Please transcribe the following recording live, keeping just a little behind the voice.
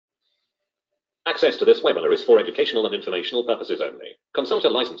Access to this webinar is for educational and informational purposes only. Consult a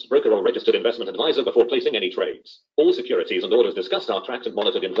licensed broker or registered investment advisor before placing any trades. All securities and orders discussed are tracked and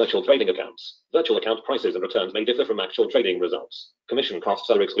monitored in virtual trading accounts. Virtual account prices and returns may differ from actual trading results. Commission costs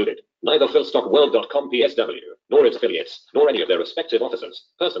are excluded. Neither PhilStockWorld.com PSW, nor its affiliates, nor any of their respective officers,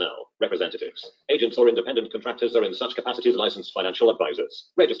 personnel, representatives, agents or independent contractors are in such capacities licensed financial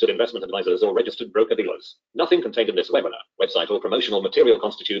advisors, registered investment advisors or registered broker-dealers. Nothing contained in this webinar, website or promotional material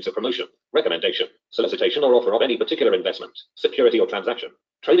constitutes a promotion, recommendation, solicitation or offer of any particular investment, security or transaction.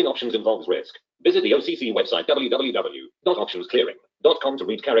 Trading options involves risk. Visit the OCC website www.optionsclearing.com to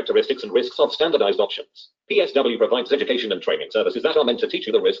read characteristics and risks of standardized options. PSW provides education and training services that are meant to teach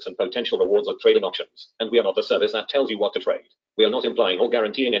you the risks and potential rewards of trading options, and we are not the service that tells you what to trade. We are not implying or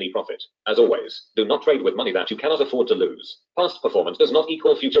guaranteeing any profit. As always, do not trade with money that you cannot afford to lose. Past performance does not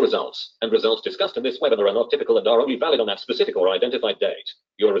equal future results, and results discussed in this webinar are not typical and are only valid on that specific or identified date.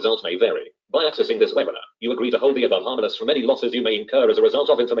 Your results may vary. By accessing this webinar, you agree to hold the above harmless from any losses you may incur as a result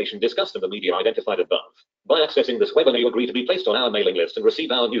of information discussed in the media identified above. By accessing this webinar, you agree to be placed on our mailing list and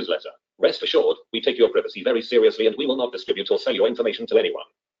receive our newsletter. Rest assured, we take your privacy very seriously and we will not distribute or sell your information to anyone.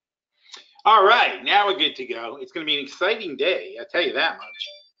 All right, now we're good to go. It's going to be an exciting day, I'll tell you that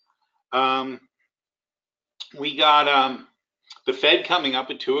much. We got the Fed coming up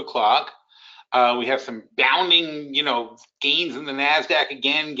at 2 o'clock. We have some bounding, gains in the NASDAQ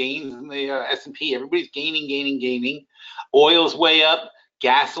again, gains in the S&P. Everybody's gaining. Oil's way up.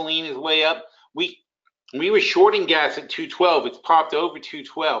 Gasoline is way up. We were shorting gas at 212. It's popped over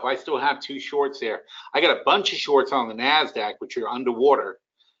 212. I still have 2 shorts there. I got a bunch of shorts on the NASDAQ, which are underwater.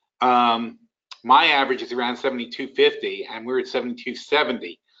 My average is around 72.50, and we're at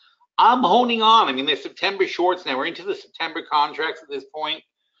 72.70. I'm holding on. I mean, they're September shorts now. We're into the September contracts at this point.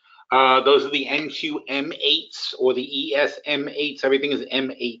 Those are the NQM8s or the ESM8s. Everything is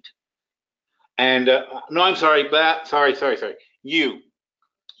M8. And no, I'm sorry. Sorry.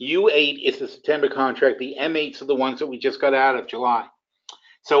 U8 is the September contract. The M8s are the ones that we just got out of July.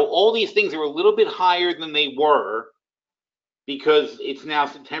 So all these things are a little bit higher than they were because it's now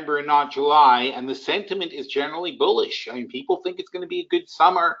September and not July, and the sentiment is generally bullish. I mean, people think it's going to be a good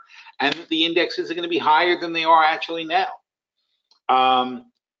summer and that the indexes are going to be higher than they are actually now.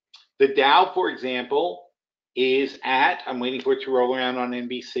 The Dow, for example, is at, I'm waiting for it to roll around on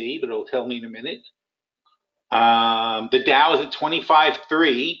NBC, but it'll tell me in a minute. The Dow is at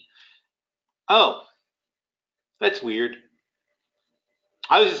 25.3. Oh, that's weird.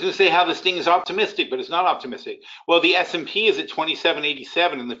 I was just going to say how this thing is optimistic, but it's not optimistic. Well, the S&P is at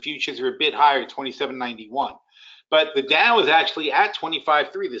 27.87, and the futures are a bit higher at 27.91. But the Dow is actually at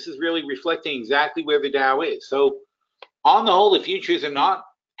 25.3. This is really reflecting exactly where the Dow is. So on the whole, the futures are not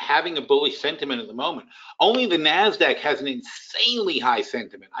having a bullish sentiment at the moment. Only the NASDAQ has an insanely high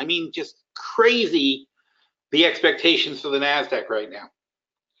sentiment. I mean, just crazy, the expectations for the NASDAQ right now.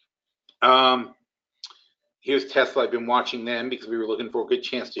 Here's Tesla. I've been watching them because we were looking for a good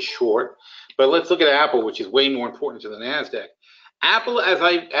chance to short. But let's look at Apple, which is way more important to the NASDAQ. Apple,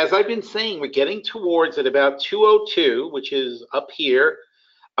 as I've been saying, we're getting towards at about 202, which is up here.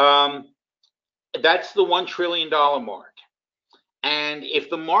 That's the $1 trillion mark. And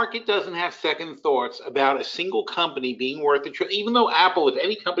if the market doesn't have second thoughts about a single company being worth $1 trillion, even though Apple, if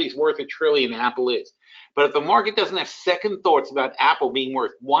any company is worth $1 trillion, Apple is. But if the market doesn't have second thoughts about Apple being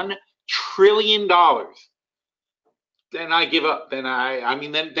worth $1 trillion, then I give up. Then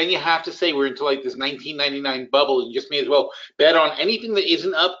then you have to say we're into like this 1999 bubble, and you just may as well bet on anything that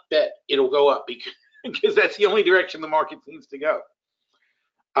isn't up. Bet it'll go up because that's the only direction the market seems to go.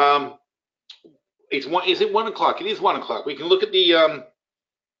 Is it 1 o'clock? It is 1 o'clock. We can look at the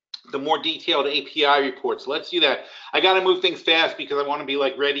more detailed API reports. Let's do that. I got to move things fast because I want to be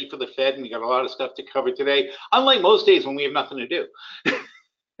like ready for the Fed, and we got a lot of stuff to cover today. Unlike most days when we have nothing to do.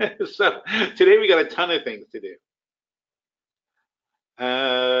 So today we got a ton of things to do.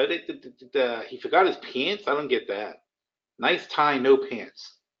 He forgot his pants? I don't get that. Nice tie, no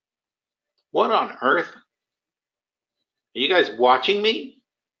pants. What on earth? Are you guys watching me?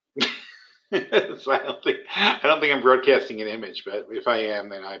 So I don't think I'm broadcasting an image, but if I am,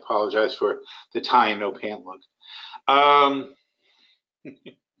 then I apologize for the tie and no pant look.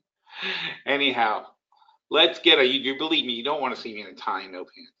 Anyhow, let's get you believe me, you don't want to see me in a tie and no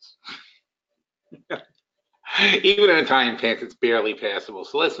pants. Even in a tie and pants, it's barely passable.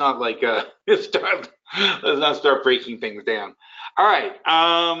 So let's not let's not start breaking things down. All right.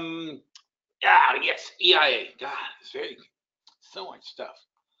 Yes, EIA. God, it's so much stuff.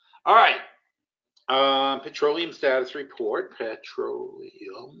 All right. Petroleum status report.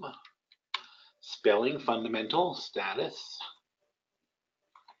 Petroleum spelling fundamental status.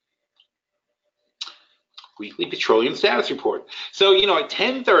 Weekly petroleum status report. So, at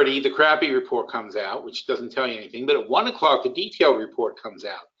 10:30, the crappy report comes out, which doesn't tell you anything, but at 1 o'clock, the detailed report comes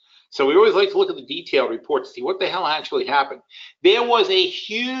out. So we always like to look at the detailed report to see what the hell actually happened. There was a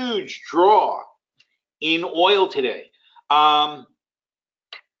huge draw in oil today. Wow,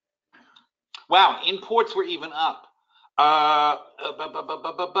 imports were even up.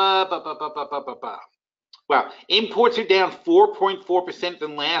 Wow, imports are down 4.4%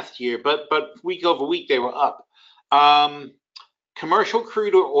 than last year, but week over week they were up. Commercial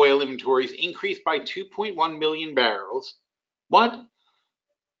crude oil inventories increased by 2.1 million barrels. What?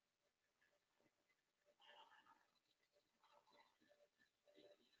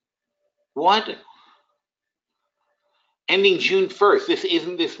 What? Ending June 1st. This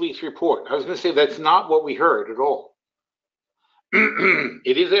isn't this week's report. I was going to say that's not what we heard at all.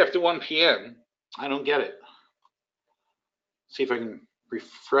 It is after 1 p.m. I don't get it. See if I can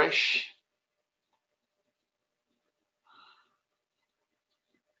refresh.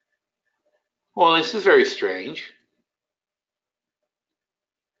 Well, this is very strange.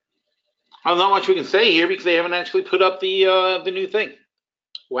 Not much we can say here because they haven't actually put up the new thing.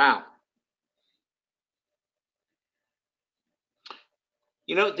 Wow.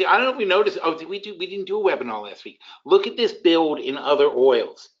 I don't know if we noticed. Oh, we didn't do a webinar last week. Look at this build in other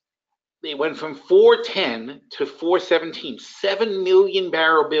oils. They went from 410 to 417, 7 million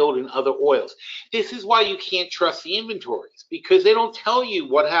barrel build in other oils. This is why you can't trust the inventories, because they don't tell you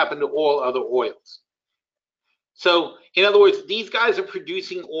what happened to all other oils. So, in other words, these guys are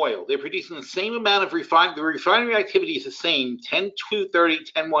producing oil. They're producing the same amount of the refinery activity is the same,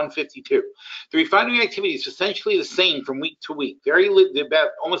 10-230, 10-152. The refinery activity is essentially the same from week to week. About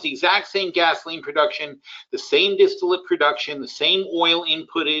almost the exact same gasoline production, the same distillate production, the same oil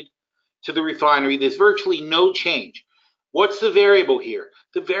inputted to the refinery. There's virtually no change. What's the variable here?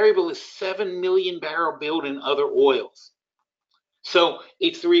 The variable is 7 million barrel build in other oils. So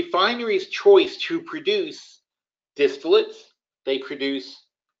it's the refinery's choice to produce distillates, they produce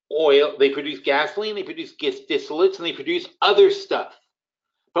oil, they produce gasoline, they produce distillates, and they produce other stuff.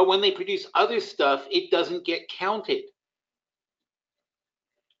 But when they produce other stuff, it doesn't get counted.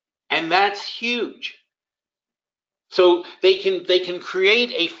 And that's huge. So they can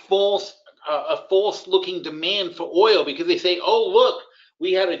create a false looking demand for oil because they say, oh, look,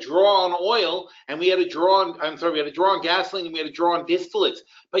 we had a draw on oil and we had a draw on gasoline and we had a draw on distillates.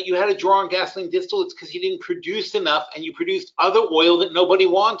 But you had a draw on gasoline distillates because you didn't produce enough and you produced other oil that nobody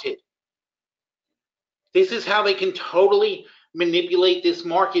wanted. This is how they can totally manipulate this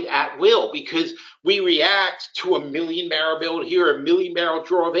market at will, because we react to a million barrel build here, a million barrel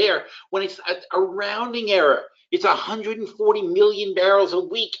draw there, when it's a rounding error. It's 140 million barrels a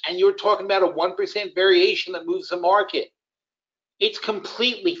week, and you're talking about a 1% variation that moves the market. It's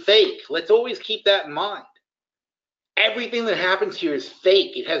completely fake. Let's always keep that in mind. Everything that happens here is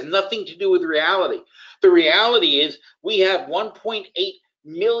fake. It has nothing to do with reality. The reality is we have 1.8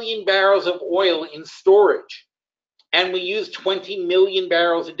 million barrels of oil in storage, and we use 20 million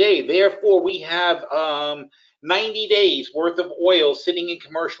barrels a day. Therefore, we have 90 days worth of oil sitting in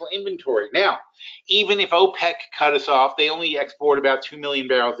commercial inventory. Now, even if OPEC cut us off, they only export about 2 million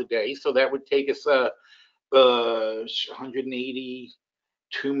barrels a day. So that would take us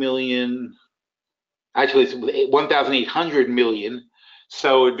 182 million. Actually, it's 1,800 million.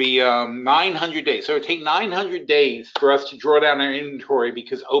 So it'd be 900 days. So it'd take 900 days for us to draw down our inventory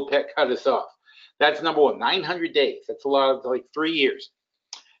because OPEC cut us off. That's number one, 900 days. That's a lot of like 3 years.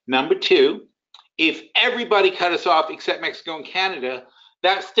 Number two, if everybody cut us off except Mexico and Canada,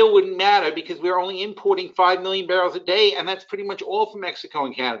 that still wouldn't matter because we're only importing 5 million barrels a day, and that's pretty much all from Mexico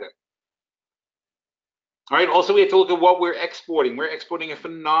and Canada. All right, also we have to look at what we're exporting. We're exporting a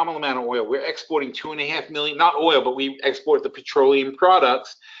phenomenal amount of oil. We're exporting 2.5 million, not oil, but we export the petroleum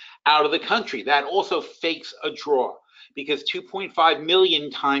products out of the country. That also fakes a draw because 2.5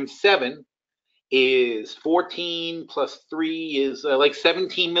 million times 7 is 14 plus 3 is like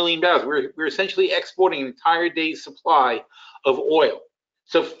 17 million barrels. We're essentially exporting an entire day's supply of oil.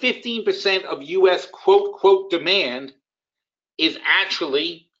 So 15% of U.S. quote demand is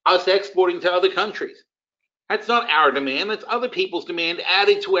actually us exporting to other countries. That's not our demand. That's other people's demand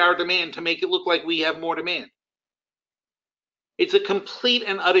added to our demand to make it look like we have more demand. It's a complete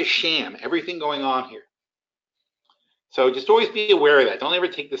and utter sham, everything going on here. So just always be aware of that. Don't ever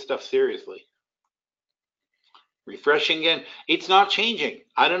take this stuff seriously. Refreshing again. It's not changing.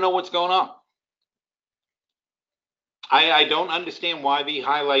 I don't know what's going on. I don't understand why the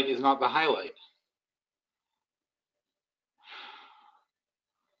highlight is not the highlight.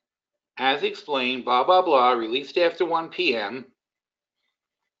 As explained, blah, blah, blah, released after 1 p.m.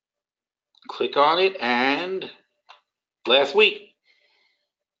 click on it, and last week.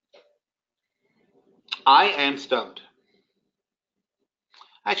 I am stumped.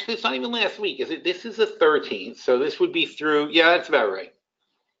 Actually, it's not even last week, is it? This is the 13th, so this would be through, yeah, that's about right.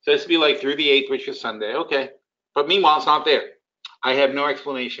 So this would be like through the 8th, which is Sunday. Okay. But meanwhile, it's not there. I have no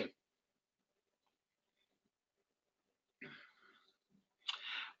explanation.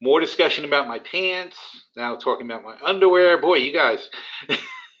 More discussion about my pants. Now talking about my underwear. Boy, you guys.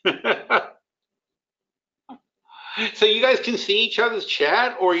 So you guys can see each other's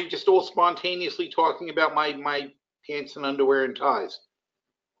chat, or are you just all spontaneously talking about my pants and underwear and ties?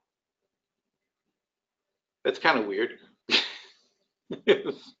 That's kind of weird. I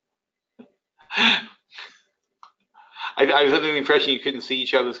was under the impression you couldn't see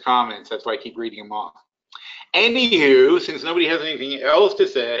each other's comments. That's why I keep reading them off. Anywho, since nobody has anything else to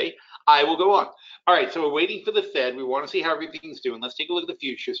say, I will go on. All right, so we're waiting for the Fed. We want to see how everything's doing. Let's take a look at the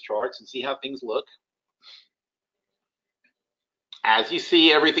futures charts and see how things look. As you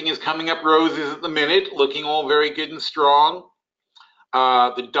see, everything is coming up roses at the minute, looking all very good and strong.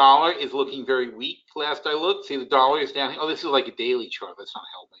 The dollar is looking very weak. Last I looked, see the dollar is down. Oh, this is like a daily chart. That's not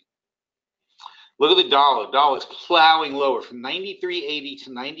helping. Look at the dollar. The dollar is plowing lower from 93.80 to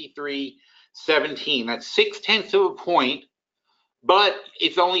 93.17. That's 0.6 of a point, but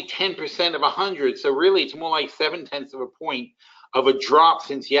it's only 10% of 100. So really, it's more like 0.7 of a point of a drop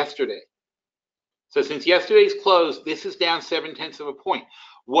since yesterday. So since yesterday's close, this is down 0.7 of a point.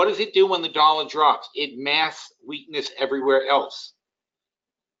 What does it do when the dollar drops? It masks weakness everywhere else.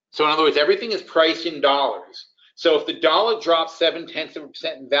 So in other words, everything is priced in dollars. So if the dollar drops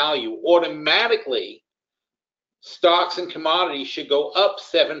 0.7% in value, automatically stocks and commodities should go up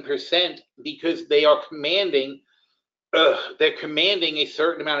 7% because they are commanding a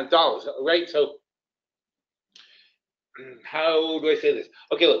certain amount of dollars, right? So how do I say this?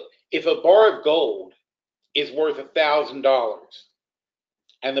 Okay, look, if a bar of gold is worth $1,000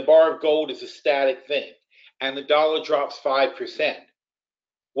 and the bar of gold is a static thing and the dollar drops 5%,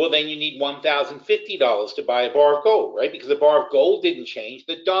 well, then you need $1,050 to buy a bar of gold, right? Because the bar of gold didn't change,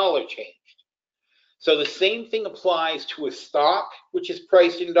 the dollar changed. So the same thing applies to a stock, which is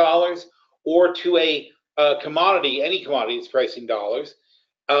priced in dollars, or to a commodity, any commodity that's priced in dollars.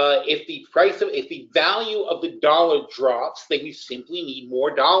 If the value of the dollar drops, then you simply need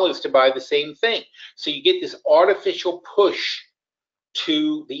more dollars to buy the same thing. So you get this artificial push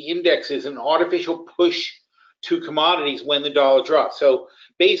to the indexes, an artificial push to commodities when the dollar drops. So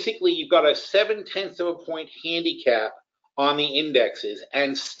basically, you've got a 0.7 of a point handicap on the indexes,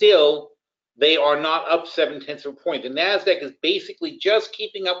 and still they are not up 0.7 of a point. The NASDAQ is basically just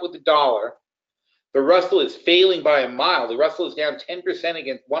keeping up with the dollar. The Russell is failing by a mile. The Russell is down 10%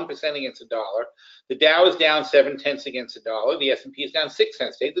 against 1% against the dollar. The Dow is down 0.7 against the dollar. The S&P is down 6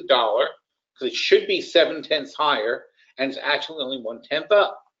 cents. Take the dollar, because it should be 0.7 higher, and it's actually only 1/10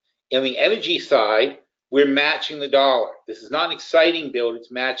 up. On the energy side, we're matching the dollar. This is not an exciting build.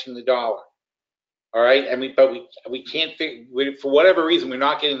 It's matching the dollar. All right, and we can't figure, for whatever reason, we're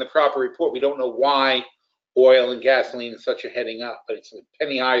not getting the proper report. We don't know why oil and gasoline is such a heading up, but it's a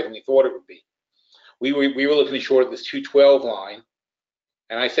penny higher than we thought it would be. We were looking to short this 212 line,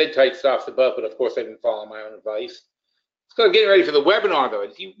 and I said tight stops above, but of course I didn't follow my own advice. So I'm getting ready for the webinar, though.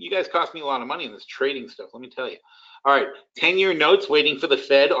 You guys cost me a lot of money in this trading stuff, let me tell you. All right, 10-year notes waiting for the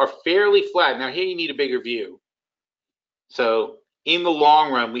Fed are fairly flat. Now here you need a bigger view. So in the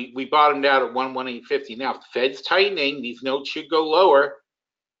long run, we bottomed out at 11850. Now if the Fed's tightening, these notes should go lower.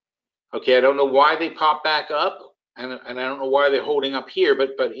 Okay, I don't know why they pop back up, and I don't know why they're holding up here,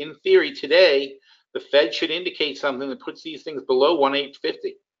 but in theory today, the Fed should indicate something that puts these things below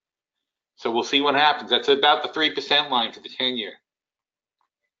 1.850. So we'll see what happens. That's about the 3% line for the 10-year.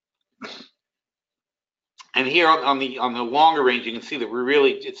 And here on the longer range, you can see that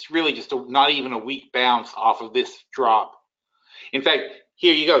it's really just not even a weak bounce off of this drop. In fact,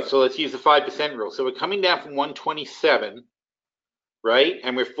 here you go. So let's use the 5% rule. So we're coming down from 127, right?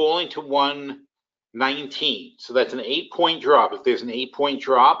 And we're falling to 119. So that's an 8-point drop. If there's an 8-point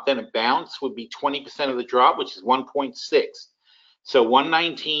drop, then a bounce would be 20% of the drop, which is 1.6. So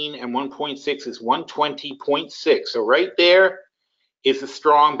 119 and 1.6 is 120.6. So right there is a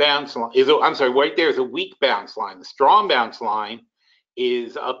strong bounce line. Right there is a weak bounce line. The strong bounce line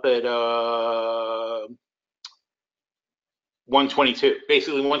is up at 122.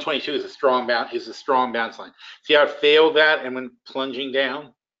 Basically, 122 is a strong bounce line. See how it failed that and went plunging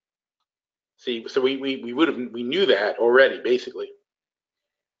down? See, so we knew that already, basically.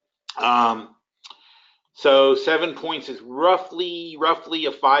 So 7 points is roughly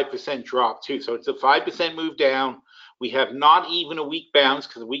a 5% drop too. So it's a 5% move down We have not even a weak bounce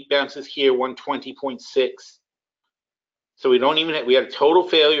because the weak bounce is here, 120.6. So we don't even have, we had a total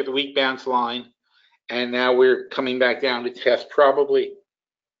failure at the weak bounce line. And now we're coming back down to test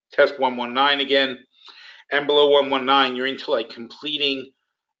 119 again. And below 119, you're into like completing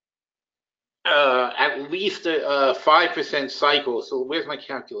at least a 5% cycle. So where's my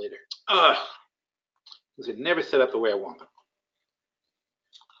calculator? Because it never set up the way I want it.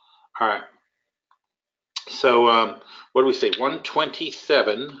 All right. So what do we say?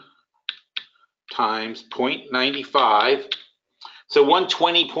 127 times 0.95. So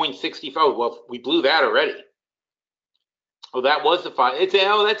 120.65. Oh, well, we blew that already. Oh, that was the 5.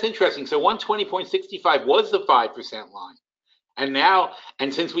 Oh, that's interesting. So 120.65 was the 5% line. And now,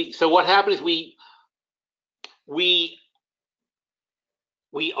 and since so what happened is we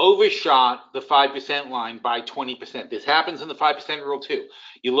overshot the 5% line by 20%. This happens in the 5% rule too.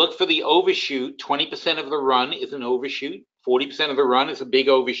 You look for the overshoot. 20% of the run is an overshoot. 40% of the run is a big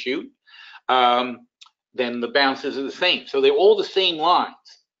overshoot. Then the bounces are the same. So they're all the same lines.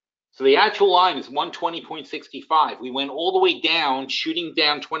 So the actual line is 120.65. We went all the way down, shooting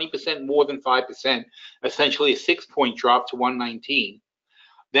down 20% more than 5%, essentially a 6-point drop to 119.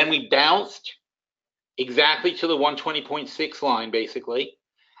 Then we bounced exactly to the 120.6 line, basically,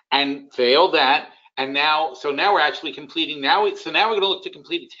 and failed that. And now, so now we're actually completing, so now we're going to look to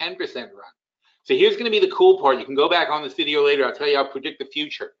complete a 10% run. So here's going to be the cool part. You can go back on this video later. I'll tell you, I'll predict the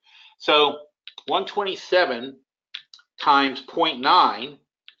future. So 127 times 0.9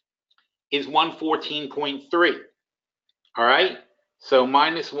 is 114.3. All right. So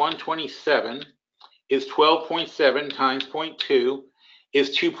minus 127 is 12.7 times 0.2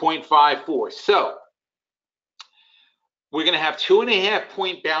 is 2.54. So we're going to have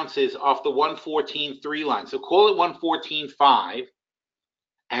 2.5-point bounces off the 114.3 line. So call it 114.5.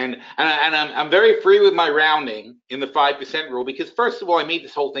 And I'm very free with my rounding in the 5% rule because, first of all, I made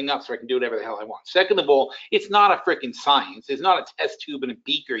this whole thing up so I can do whatever the hell I want. Second of all, it's not a freaking science. There's not a test tube and a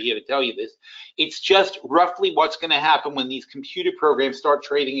beaker here to tell you this. It's just roughly what's going to happen when these computer programs start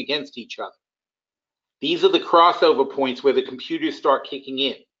trading against each other. These are the crossover points where the computers start kicking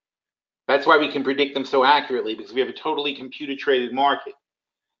in. That's why we can predict them so accurately, because we have a totally computer-traded market.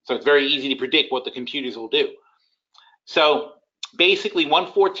 So it's very easy to predict what the computers will do. So basically,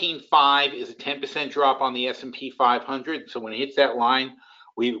 114.5 is a 10% drop on the S&P 500. So when it hits that line,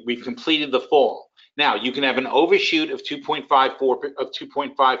 we've completed the fall. Now, you can have an overshoot of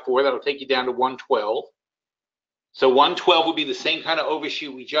 2.54. That'll take you down to 112. So 112 would be the same kind of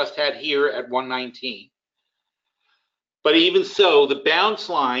overshoot we just had here at 119. But even so, the bounce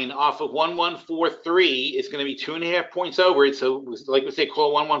line off of 1143 is going to be 2.5 points over it. So like we say, call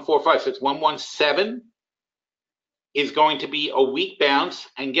it 1145. So it's 117 is going to be a weak bounce.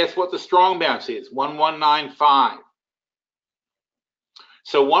 And guess what the strong bounce is? 1195.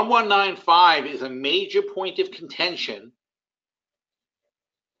 So 1195 is a major point of contention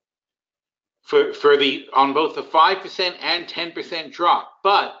for the on both the 5% and 10% drop.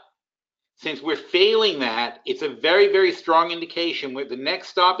 But since we're failing that, it's a very, very strong indication where the next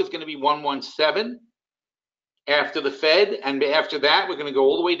stop is going to be 117 after the Fed. And after that, we're going to go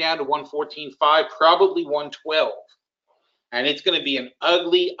all the way down to 114.5, probably 112. And it's going to be an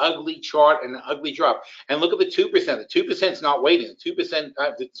ugly, ugly chart and an ugly drop. And look at the 2%. The 2% is not waiting. The 2%,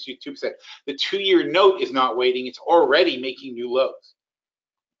 the 2-year note is not waiting. It's already making new lows.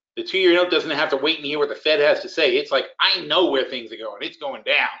 The 2-year note doesn't have to wait and hear what the Fed has to say. It's like, I know where things are going. It's going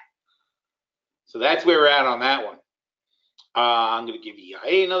down. So that's where we're at on that one. I'm going to give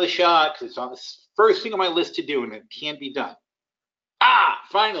EIA another shot because it's on the first thing on my list to do, and it can't be done.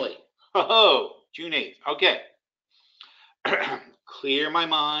 Finally. June 8th. Okay. Clear my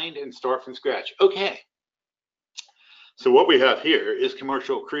mind and start from scratch. Okay. So what we have here is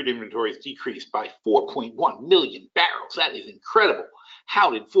commercial crude inventories decreased by 4.1 million barrels. That is incredible. How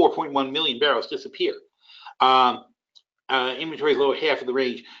did 4.1 million barrels disappear? Inventory is lower half of the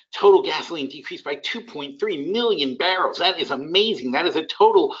range. Total gasoline decreased by 2.3 million barrels. That is amazing. That is a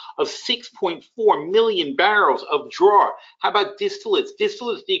total of 6.4 million barrels of draw. How about distillates?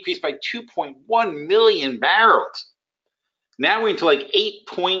 Distillates decreased by 2.1 million barrels. Now we're into like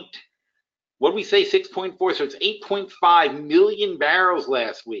 6.4? So it's 8.5 million barrels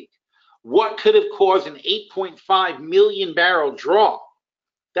last week. What could have caused an 8.5 million barrel draw?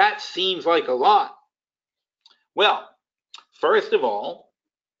 That seems like a lot. Well, first of all,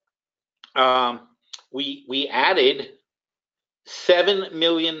 we added 7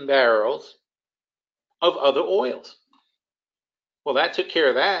 million barrels of other oils. Well, that took care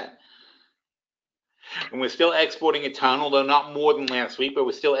of that. And we're still exporting a ton, although not more than last week, but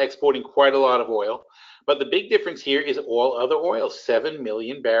we're still exporting quite a lot of oil. But the big difference here is all other oils, 7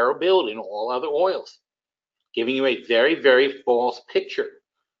 million barrel build in all other oils, giving you a very, very false picture.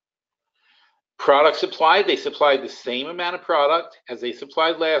 Product supplied, they supplied the same amount of product as they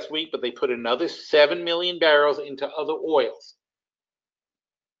supplied last week, but they put another 7 million barrels into other oils.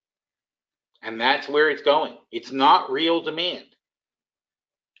 And that's where it's going. It's not real demand.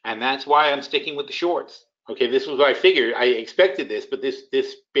 And that's why I'm sticking with the shorts. Okay, this was what I figured. I expected this, but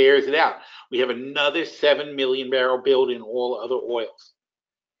this bears it out. We have another 7 million barrel build in all other oils.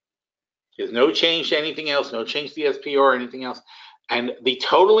 There's no change to anything else, no change to the SPR or anything else. And the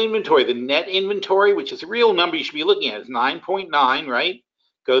total inventory, the net inventory, which is a real number you should be looking at, is 9.9, right?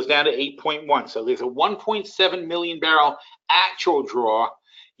 Goes down to 8.1. So there's a 1.7 million barrel actual draw,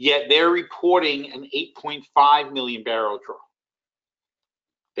 yet they're reporting an 8.5 million barrel draw.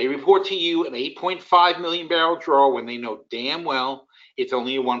 They report to you an 8.5 million barrel draw when they know damn well it's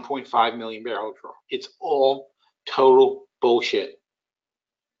only a 1.5 million barrel draw. It's all total bullshit.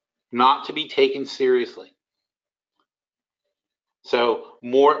 Not to be taken seriously. So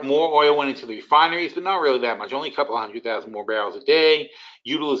more oil went into the refineries, but not really that much. Only a couple 100,000 more barrels a day.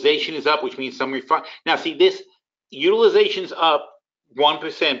 Utilization is up, which means some Now, see, this utilization's up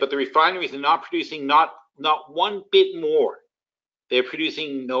 1%, but the refineries are not producing not one bit more. They're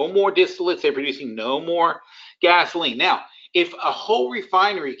producing no more distillates. They're producing no more gasoline. Now, if a whole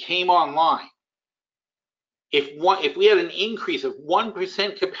refinery came online, if we had an increase of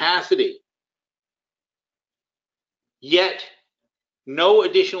 1% capacity, yet no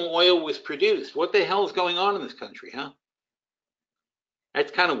additional oil was produced, what the hell is going on in this country, huh?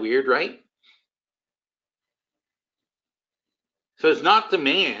 That's kind of weird, right? So it's not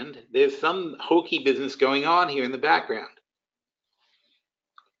demand. There's some hokey business going on here in the background.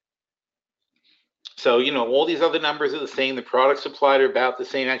 So, you know, all these other numbers are the same. The products supplied are about the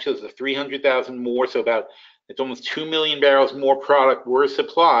same. Actually, it's 300,000 more, so it's almost 2 million barrels more product were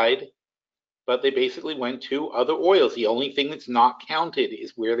supplied, but they basically went to other oils. The only thing that's not counted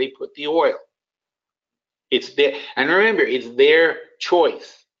is where they put the oil. It's there, and remember, it's their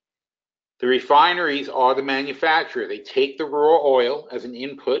choice. The refineries are the manufacturer. They take the raw oil as an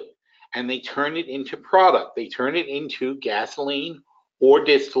input and they turn it into product. They turn it into gasoline or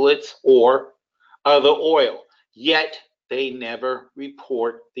distillates or other oil. Yet they never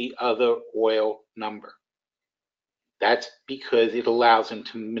report the other oil number. That's because it allows them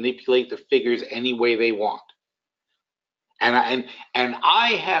to manipulate the figures any way they want. And I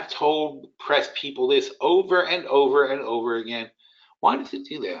have told press people this over and over and over again. Why does it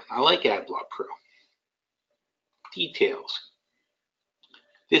do that? I like AdBlock Pro. Details.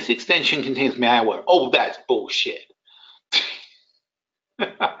 This extension contains malware. Oh, that's bullshit. All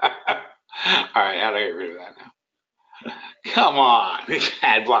right, how do I get rid of that now? Come on.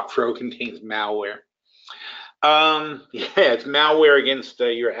 AdBlock Pro contains malware. Yeah, it's malware against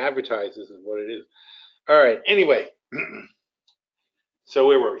your advertisers is what it is. All right. Anyway, so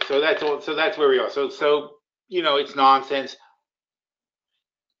where were we? So that's where we are. So you know, it's nonsense.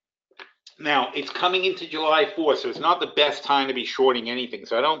 Now it's coming into July 4th, so it's not the best time to be shorting anything.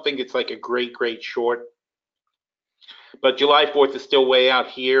 So I don't think it's like a great short. But July 4th is still way out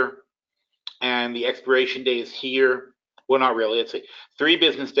here, and the expiration day is here. Well, not really. Let's see, 3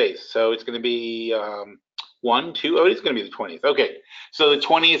 business days. So it's going to be 1, 2. Oh, it's going to be the 20th. Okay, so the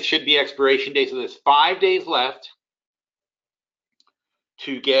 20th should be expiration day. So there's 5 days left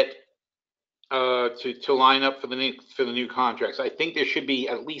to get to line up for the new contracts. I think there should be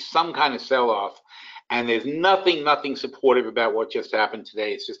at least some kind of sell-off, and there's nothing supportive about what just happened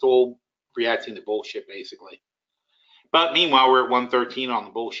today. It's just all reacting to bullshit, basically. But meanwhile, we're at 113 on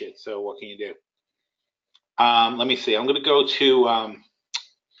the bullshit. So what can you do? Let me see. I'm going to go to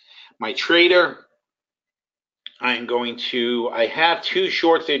my trader. I have 2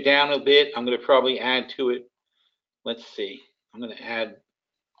 shorts. They're down a bit. I'm going to probably add to it. Let's see. I'm going to add.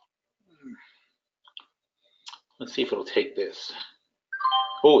 Let's see if it'll take this.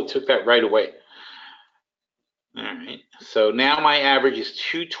 Oh, it took that right away. All right. So now my average is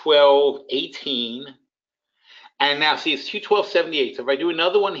 212.18. And now see, it's 212.78. So if I do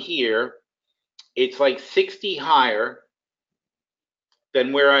another one here, it's like 60 higher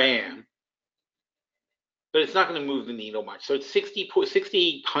than where I am. But it's not going to move the needle much. So it's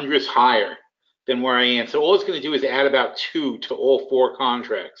 60 hundredths higher than where I am. So all it's going to do is add about 2 to all 4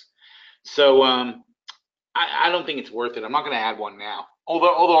 contracts. So I don't think it's worth it. I'm not going to add one now.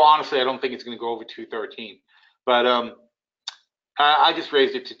 Although honestly, I don't think it's going to go over 213. But I just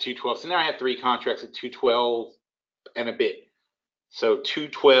raised it to 212. So now I have 3 contracts at 212 and a bit. So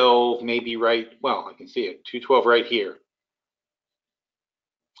 212 maybe right. Well, I can see it. 212 right here.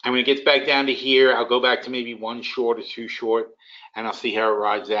 And when it gets back down to here, I'll go back to maybe 1 short or 2 short, and I'll see how it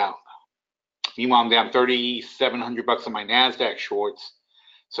rides out. Meanwhile, I'm down $3,700 on my NASDAQ shorts,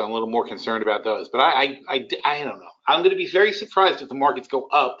 so I'm a little more concerned about those. But I don't know. I'm going to be very surprised if the markets go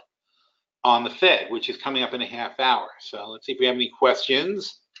up on the Fed, which is coming up in a half hour. So let's see if we have any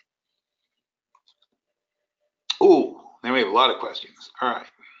questions. Ooh, now we have a lot of questions. All right.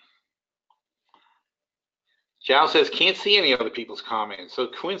 Jal says, can't see any other people's comments. So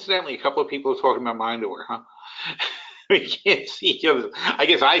coincidentally, a couple of people are talking about mind order, huh? We can't see each other. I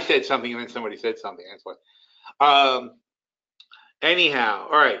guess I said something and then somebody said something. That's what. Anyhow,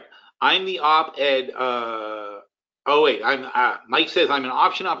 all right. I'm the op-ed. Mike says, I'm an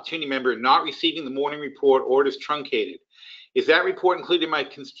option opportunity member not receiving the morning report. Orders truncated. Is that report included in my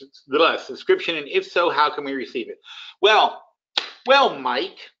subscription? And if so, how can we receive it? Well,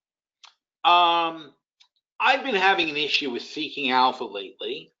 Mike, I've been having an issue with Seeking Alpha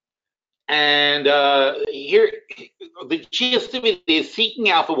lately. And here, the gist of it is Seeking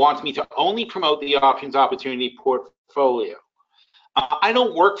Alpha wants me to only promote the options opportunity portfolio. I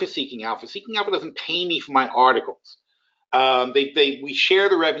don't work for Seeking Alpha. Seeking Alpha doesn't pay me for my articles. We share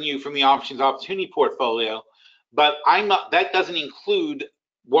the revenue from the options opportunity portfolio, but I'm not. That doesn't include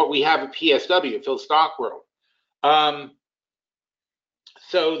what we have at PSW, at PhilStockWorld.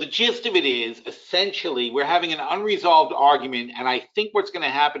 So the gist of it is, essentially, we're having an unresolved argument, and I think what's going to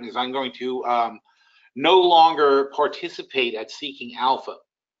happen is I'm going to no longer participate at Seeking Alpha.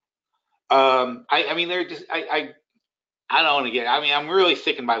 I mean, they're just I don't want to get. I mean, I'm really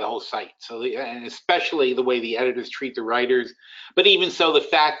sickened by the whole site. So, and especially the way the editors treat the writers. But even so, the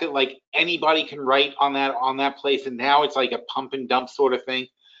fact that like anybody can write on that place, and now it's like a pump and dump sort of thing.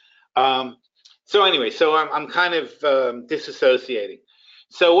 So anyway, so I'm kind of disassociating.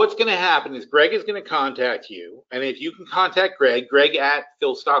 So what's going to happen is Greg is going to contact you, and if you can contact Greg at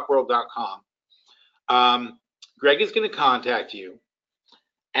PhilStockWorld.com. Greg is going to contact you,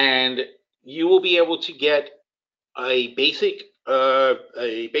 and you will be able to get a basic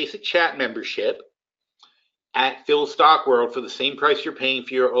chat membership at PhilStockWorld for the same price you're paying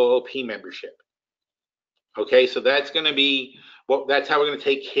for your OOP membership. Okay, so that's going to be that's how we're going to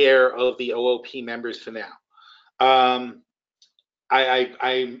take care of the OOP members for now.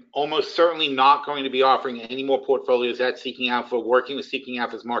 I'm almost certainly not going to be offering any more portfolios at Seeking Alpha, working with Seeking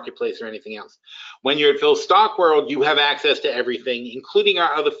Alpha's marketplace or anything else. When you're at PhilStockWorld, you have access to everything, including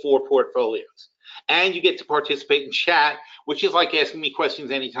our other 4 portfolios. And you get to participate in chat, which is like asking me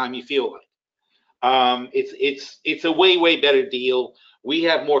questions anytime you feel like. It's a way better deal. We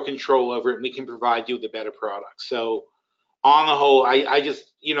have more control over it, and we can provide you with a better product. So on the whole, I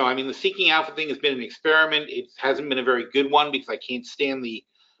just, I mean, the Seeking Alpha thing has been an experiment. It hasn't been a very good one because I can't stand the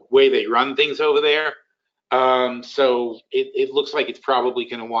way they run things over there. So it looks like it's probably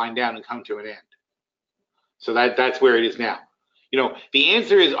going to wind down and come to an end. So that's where it is now. The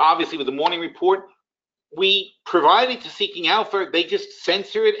answer is obviously with the morning report, we provide it to Seeking Alpha. They just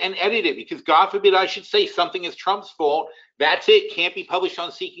censor it and edit it because God forbid I should say something is Trump's fault. That's it. Can't be published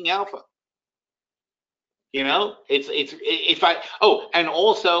on Seeking Alpha. And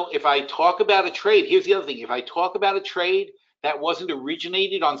also if I talk about a trade, here's the other thing. If I talk about a trade that wasn't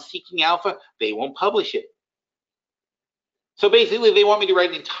originated on Seeking Alpha, they won't publish it. So basically, they want me to write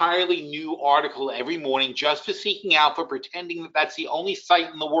an entirely new article every morning just for Seeking Alpha, pretending that that's the only site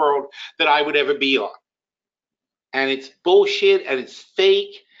in the world that I would ever be on. And it's bullshit, and it's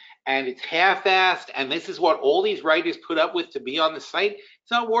fake, and it's half-assed, and this is what all these writers put up with to be on the site. It's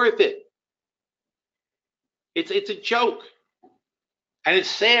not worth it. It's a joke. And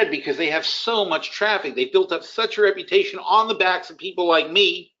it's sad because they have so much traffic. They built up such a reputation on the backs of people like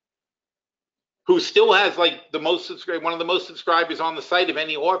me, who still has like one of the most subscribers on the site of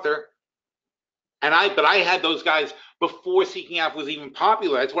any author. But I had those guys before Seeking Alpha was even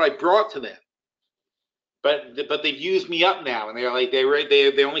popular. That's what I brought to them. But they've used me up now, and they're like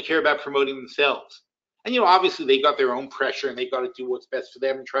they only care about promoting themselves. And obviously they got their own pressure, and they've got to do what's best for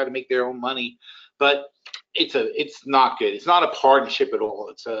them and try to make their own money. But it's not good. It's not a partnership at all.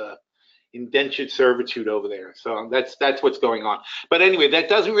 It's a indentured servitude over there. So that's what's going on. But anyway, that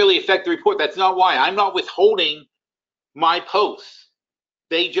doesn't really affect the report. That's not why. I'm not withholding my posts.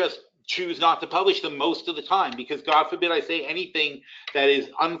 They just choose not to publish them most of the time because God forbid I say anything that is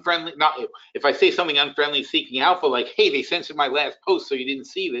unfriendly. Not if I say something unfriendly Seeking Alpha, like, hey, they censored my last post so you didn't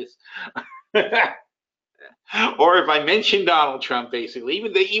see this. Or if I mention Donald Trump, basically,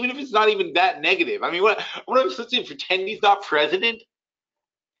 even if it's not even that negative. I mean, what am I supposed to do? Pretend he's not president?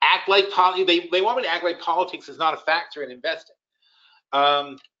 Act like they want me to act like politics is not a factor in investing.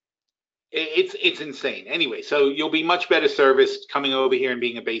 It's insane. Anyway, so you'll be much better serviced coming over here and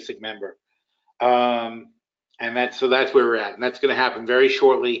being a basic member. And that's where we're at, and that's going to happen very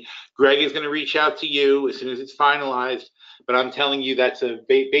shortly. Greg is going to reach out to you as soon as it's finalized. But I'm telling you, that's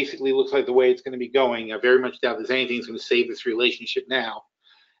basically looks like the way it's going to be going. I very much doubt there's anything that's going to save this relationship now.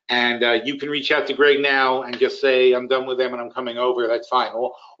 And you can reach out to Greg now and just say, I'm done with them and I'm coming over. That's fine.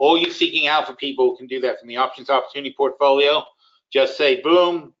 All you seeking out for people can do that from the options opportunity portfolio. Just say,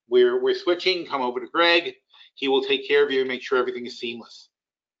 boom, we're switching. Come over to Greg. He will take care of you and make sure everything is seamless.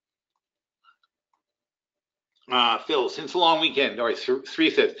 Phil, since the long weekend, all right, Sri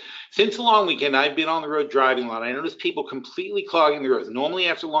says, since the long weekend, I've been on the road driving a lot. I noticed people completely clogging the roads. Normally,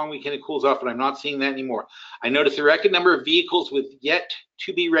 after a long weekend, it cools off, but I'm not seeing that anymore. I noticed a record number of vehicles with yet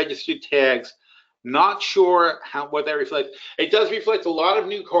to be registered tags. Not sure what that reflects. It does reflect a lot of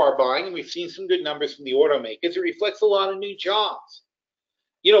new car buying, and we've seen some good numbers from the automakers. It reflects a lot of new jobs.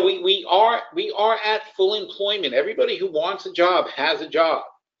 You know, we are at full employment. Everybody who wants a job has a job.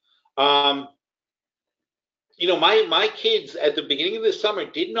 You know, my kids at the beginning of the summer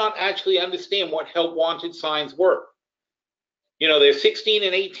did not actually understand what help wanted signs were. You know, they're 16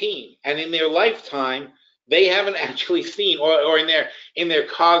 and 18, and in their lifetime, they haven't actually seen, or in their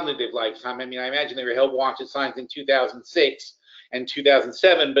cognitive lifetime. I mean, I imagine there were help wanted signs in 2006 and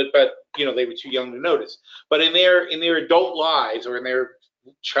 2007, but you know, they were too young to notice. But in their adult lives, or in their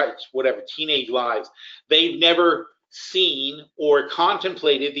whatever teenage lives, they've never seen or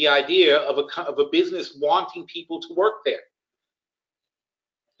contemplated the idea of a business wanting people to work there.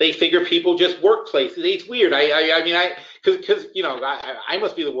 They figure people just work places. It's weird. I mean, because you know, I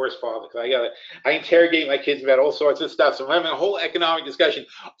must be the worst father, because I interrogate my kids about all sorts of stuff. So I'm having a whole economic discussion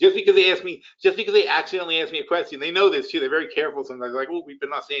just because they accidentally ask me a question. They know this too. They're very careful sometimes. Like, oh, we've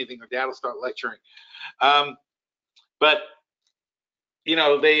been not saying anything. Or Dad will start lecturing. But you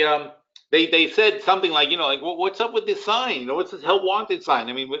know, they said something like, you know, like, well, what's up with this sign? You know, what's this help wanted sign?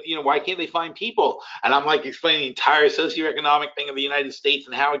 I mean, you know, why can't they find people? And I'm like explaining the entire socioeconomic thing of the United States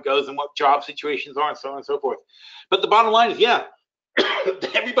and how it goes and what job situations are and so on and so forth. But the bottom line is, yeah,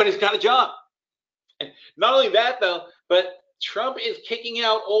 everybody's got a job. And not only that, though, but Trump is kicking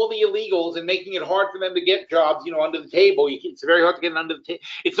out all the illegals and making it hard for them to get jobs, you know, under the table. It's very hard to get under the table.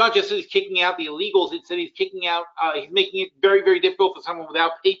 It's not just that he's kicking out the illegals. It's that he's kicking out, he's making it very, very difficult for someone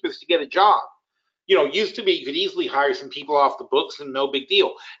without papers to get a job. You know, it used to be you could easily hire some people off the books and no big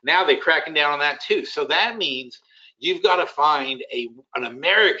deal. Now they're cracking down on that too. So that means you've got to find an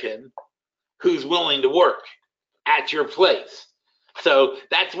American who's willing to work at your place. So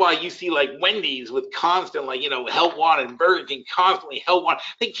that's why you see like Wendy's with constant, like, you know, help wanted, and Burger King constantly help wanted.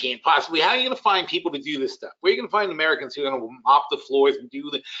 They can't possibly. How are you going to find people to do this stuff? Where are you going to find Americans who are going to mop the floors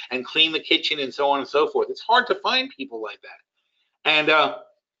and clean the kitchen and so on and so forth? It's hard to find people like that.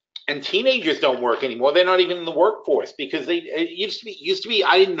 And teenagers don't work anymore. They're not even in the workforce, because it used to be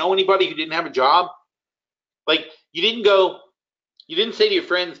I didn't know anybody who didn't have a job. Like, you didn't say to your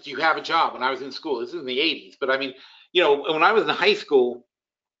friends, do you have a job? When I was in school, this is in the 80s, but I mean, you know, when I was in high school,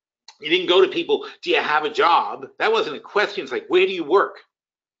 you didn't go to people, do you have a job? That wasn't a question. It's like, where do you work?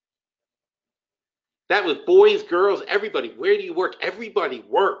 That was boys, girls, everybody. Where do you work? Everybody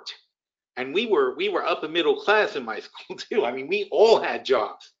worked. And we were upper middle class in my school too. I mean, we all had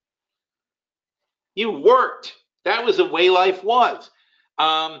jobs. You worked. That was the way life was.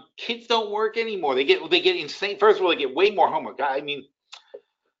 Kids don't work anymore. They get insane. First of all, they get way more homework. I mean,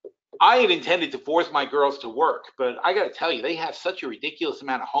 I had intended to force my girls to work, but I got to tell you, they have such a ridiculous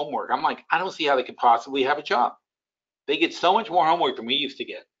amount of homework. I'm like, I don't see how they could possibly have a job. They get so much more homework than we used to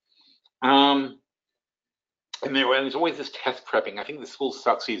get. And there's always this test prepping. I think the school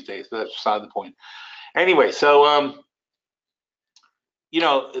sucks these days, but that's beside the point. Anyway, so, you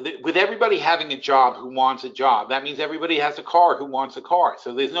know, with everybody having a job who wants a job, that means everybody has a car who wants a car.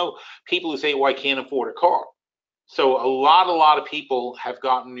 So there's no people who say, well, I can't afford a car. So a lot of people have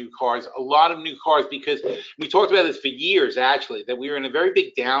gotten new cars, a lot of new cars, because we talked about this for years, actually, that we were in a very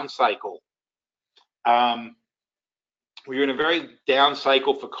big down cycle. We were in a very down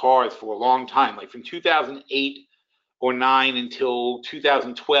cycle for cars for a long time, like from 2008 or 9 until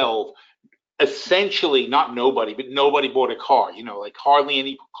 2012. Essentially, not nobody, but nobody bought a car. You know, like hardly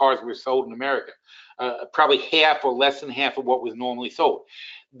any cars were sold in America. Probably half or less than half of what was normally sold.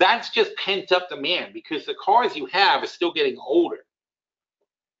 That's just pent up demand, because the cars you have are still getting older.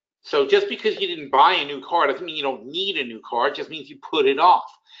 So just because you didn't buy a new car doesn't mean you don't need a new car. It just means you put it off.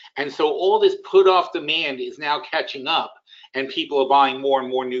 And so all this put off demand is now catching up, and people are buying more and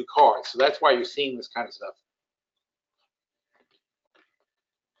more new cars. So that's why you're seeing this kind of stuff.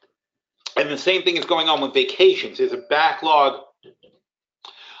 And the same thing is going on with vacations. There's a backlog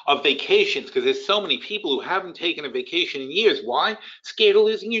of vacations, because there's so many people who haven't taken a vacation in years. Why? Scared of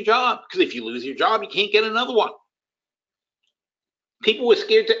losing your job, because if you lose your job, you can't get another one. People were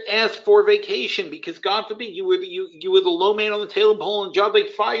scared to ask for a vacation because, God forbid, you were the low man on the totem pole and job.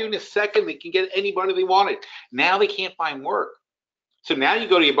 They'd fire you in a second. They can get anybody they wanted. Now they can't find work. So now you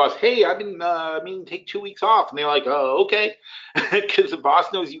go to your boss, hey, I've been meaning to take 2 weeks off. And they're like, oh, okay, because the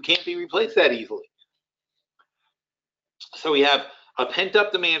boss knows you can't be replaced that easily. So we have a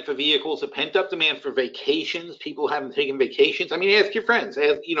pent-up demand for vehicles, a pent-up demand for vacations. People haven't taken vacations. I mean, ask your friends.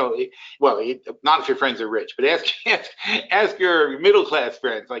 Ask, not if your friends are rich, but ask your middle-class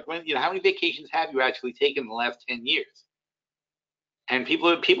friends. Like, how many vacations have you actually taken in the last 10 years? And people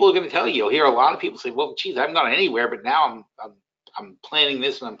are going to tell you. You'll hear a lot of people say, well, geez, I haven't gone anywhere, but now I'm planning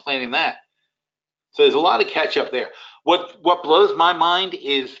this and I'm planning that. So there's a lot of catch-up there. What blows my mind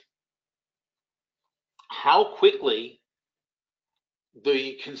is how quickly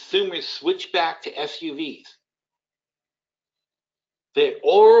the consumers switch back to SUVs. They're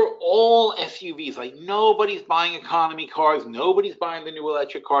all SUVs. Like, nobody's buying economy cars. Nobody's buying the new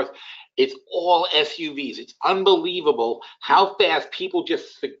electric cars. It's all SUVs. It's unbelievable how fast people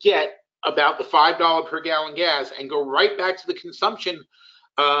just forget about the $5 per gallon gas and go right back to the consumption,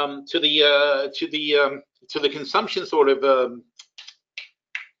 to the consumption sort of.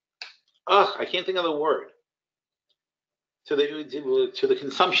 I can't think of the word. To the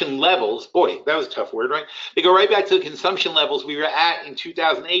consumption levels. Boy, that was a tough word, right? They go right back to the consumption levels we were at in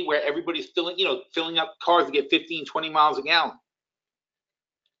 2008, where everybody's filling up cars to get 15, 20 miles a gallon.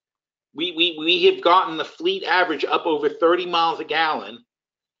 We have gotten the fleet average up over 30 miles a gallon,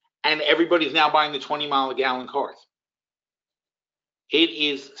 and everybody's now buying the 20-mile-a-gallon cars. It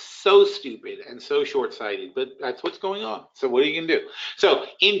is so stupid and so short-sighted, but that's what's going on. So what are you going to do? So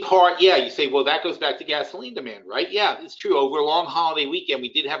in part, yeah, you say, well, that goes back to gasoline demand, right? Yeah, it's true. Over a long holiday weekend,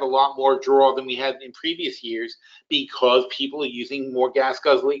 we did have a lot more draw than we had in previous years because people are using more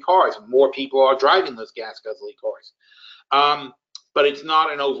gas-guzzling cars. More people are driving those gas-guzzling cars. But it's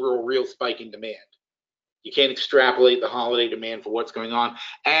not an overall real spike in demand. You can't extrapolate the holiday demand for what's going on.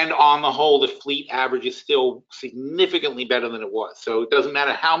 And on the whole, the fleet average is still significantly better than it was. So it doesn't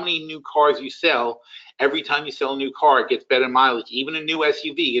matter how many new cars you sell. Every time you sell a new car, it gets better mileage. Even a new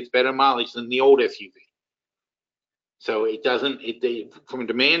SUV gets better mileage than the old SUV. So it doesn't, from a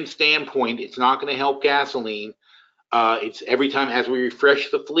demand standpoint, it's not going to help gasoline. It's every time as we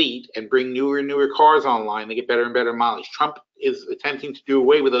refresh the fleet and bring newer and newer cars online, they get better and better mileage. Trump is attempting to do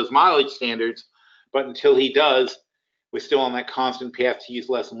away with those mileage standards. But until he does, we're still on that constant path to use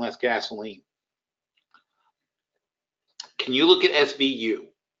less and less gasoline. Can you look at SVU?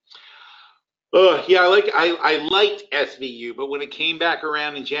 Yeah, I liked SVU, but when it came back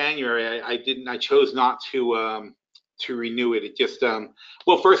around in January, I chose not to renew it. It just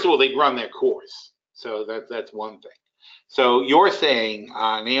well, first of all, they'd run their course, so that's one thing. So you're saying,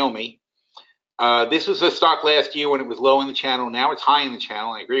 Naomi, this was a stock last year when it was low in the channel. Now it's high in the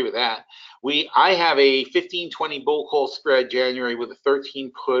channel. I agree with that. I have a 15-20 bull call spread January with a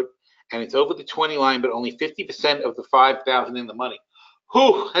 13 put, and it's over the 20 line, but only 50% of the 5,000 in the money.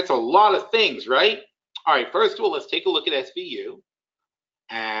 Whew, that's a lot of things, right? All right, first of all, let's take a look at SVU.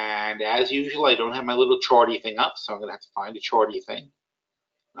 And as usual, I don't have my little charty thing up, so I'm going to have to find a charty thing.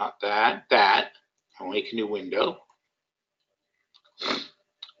 Not that. I'll make a new window.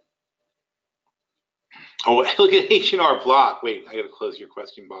 Oh, look at H&R Block. Wait, I got to close your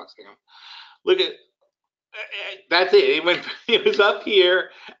question box. Hang on. Look at, that's it. It was up here,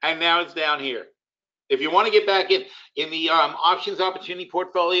 and now it's down here. If you want to get back in the options opportunity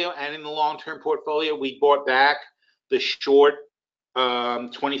portfolio and in the long-term portfolio, we bought back the short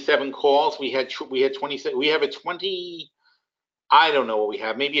 27 calls. We had 27. We have a 20. I don't know what we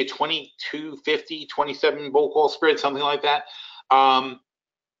have. Maybe a 22.50, 27 bull call spread, something like that.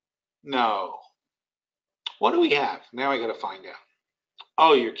 No. What do we have? Now I got to find out.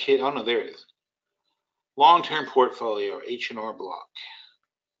 Oh, you're kidding. Oh, no, there it is. Long-term portfolio, H&R Block.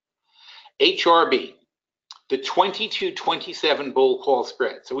 HRB, the 22.27 bull call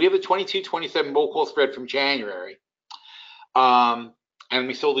spread. So we have the 22.27 bull call spread from January, and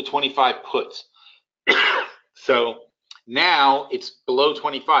we sold the 25 puts. So now it's below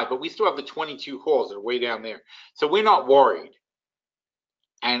 25, but we still have the 22 calls that are way down there. So we're not worried.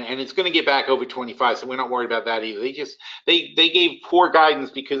 And it's going to get back over 25, so we're not worried about that either. They gave poor guidance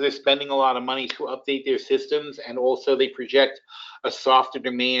because they're spending a lot of money to update their systems, and also they project a softer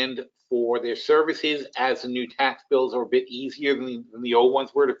demand for their services as the new tax bills are a bit easier than the old ones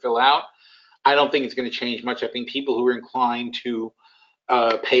were to fill out. I don't think it's going to change much. I think people who are inclined to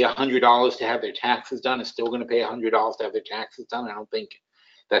pay $100 to have their taxes done are still going to pay $100 to have their taxes done. I don't think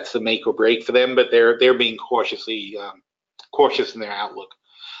that's the make or break for them, but they're being cautiously cautious in their outlook.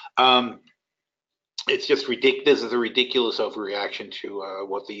 It's just ridiculous. This is a ridiculous overreaction to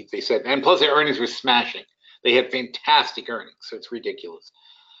what they said, and plus their earnings were smashing. They had fantastic earnings, so it's ridiculous.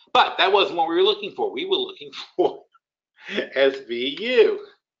 But that wasn't what we were looking for. We were looking for SVU.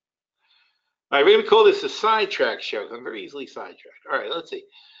 All right, we're going to call this a sidetrack show. I'm very easily sidetracked. All right, let's see.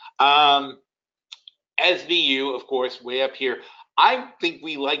 SVU, of course, way up here. I think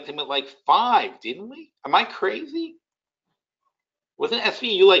we liked him at like 5, didn't we? Am I crazy? Wasn't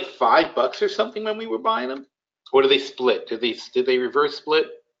SVU like $5 or something when we were buying them? Or did they split? Did they reverse split?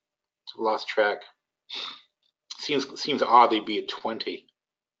 Lost track. Seems odd they'd be at 20.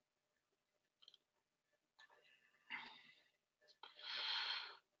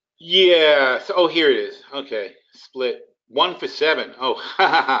 Yeah. So, oh, here it is. Okay, split 1 for 7. Oh,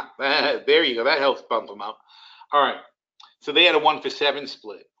 there you go. That helps bump them up. All right. So they had a 1 for 7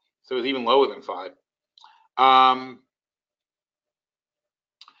 split. So it was even lower than 5.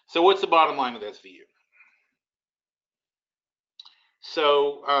 So what's the bottom line with SVU?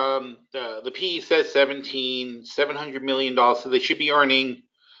 So the PE says $700 million. So they should be earning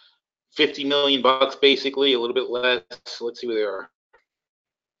 $50 million basically, a little bit less. Let's see where they are.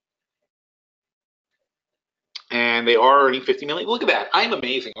 And they are earning $50 million. Look at that. I'm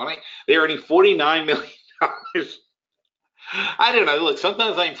amazing, aren't I? They're earning $49 million. I don't know. Look,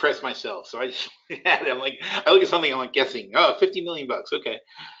 sometimes I impress myself. So I just I'm like, I look at something, I'm like guessing. Oh, $50 million. Okay.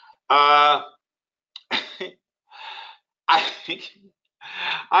 I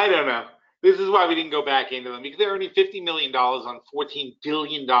don't know. This is why we didn't go back into them, because they're earning $50 million on $14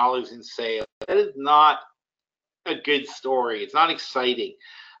 billion in sales. That is not a good story. It's not exciting.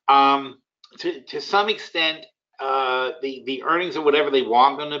 To some extent, the earnings are whatever they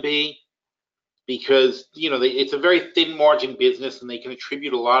want them to be, because it's a very thin margin business and they can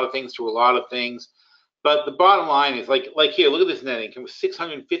attribute a lot of things to a lot of things. But the bottom line is like here, look at this net income, was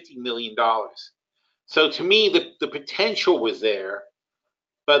 $650 million. So to me, the potential was there,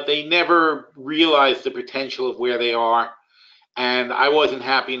 but they never realized the potential of where they are. And I wasn't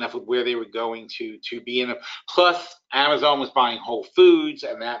happy enough with where they were going to be in. Plus, Amazon was buying Whole Foods,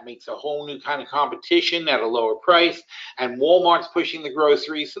 and that makes a whole new kind of competition at a lower price. And Walmart's pushing the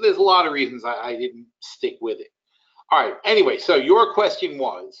groceries. So there's a lot of reasons I didn't stick with it. All right. Anyway, so your question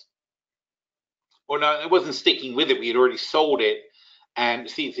was, or no, it wasn't sticking with it. We had already sold it. And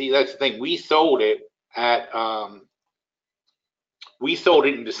see, that's the thing. We sold it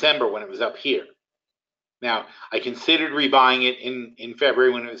in December when it was up here. Now, I considered rebuying it in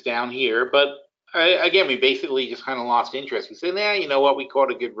February when it was down here, but again, we basically just kind of lost interest. We said, you know what, we caught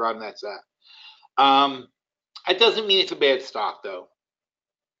a good run, that's that. It doesn't mean it's a bad stock, though.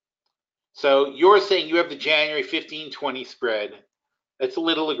 So you're saying you have the January 15-20 spread. That's a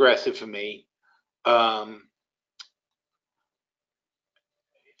little aggressive for me. I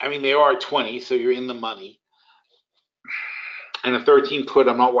mean, they are 20, so you're in the money. And a 13 put,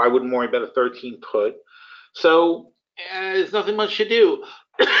 I wouldn't worry about a 13 put. So there's nothing much to do.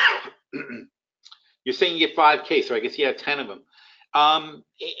 You're saying you get 5K, so I guess you have 10 of them.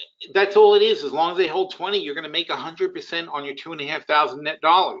 That's all it is. As long as they hold 20, you're going to make 100% on your $2,500 net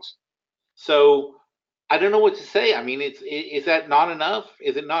dollars. So I don't know what to say. I mean, is that not enough?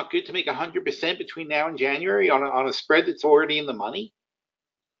 Is it not good to make 100% between now and January on a spread that's already in the money?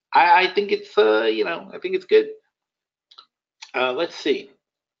 I think it's I think it's good. Let's see.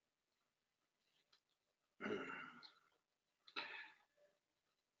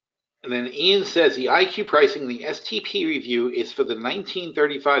 And then Ian says the IQ pricing, the STP review is for the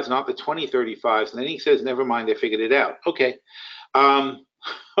 1935s, not the 2035s. And then he says, never mind, I figured it out. Okay.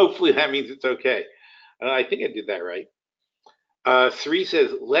 Hopefully that means it's okay. I think I did that right. Sri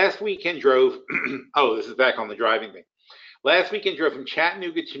says, last weekend drove, oh, this is back on the driving thing. Last weekend drove from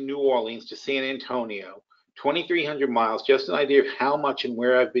Chattanooga to New Orleans to San Antonio, 2,300 miles. Just an idea of how much and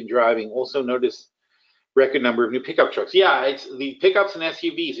where I've been driving. Also notice record number of new pickup trucks. Yeah, it's the pickups and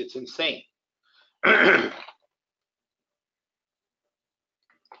SUVs. It's insane.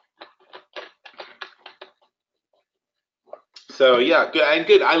 So yeah, good and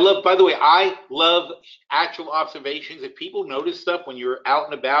good. By the way, I love actual observations. If people notice stuff when you're out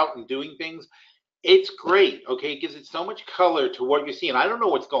and about and doing things, it's great. Okay, it gives it so much color to what you're seeing. I don't know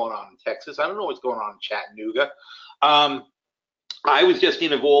what's going on in Texas. I don't know what's going on in Chattanooga. I was just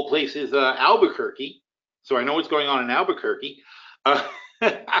in, of all places, Albuquerque. So I know what's going on in Albuquerque.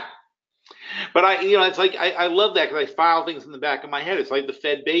 But it's like I love that because I file things in the back of my head. It's like the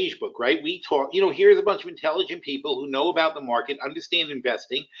Fed beige book, right? We talk, here's a bunch of intelligent people who know about the market, understand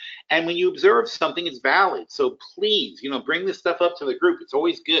investing, and when you observe something, it's valid. So please, bring this stuff up to the group. It's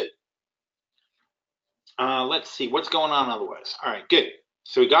always good. Let's see what's going on otherwise. All right, good.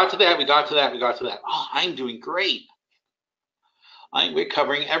 So we got to that. Oh, I'm doing great. We're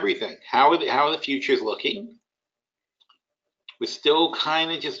covering everything. How are the futures looking? We're still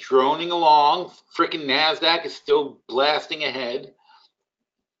kind of just droning along. Frickin' NASDAQ is still blasting ahead.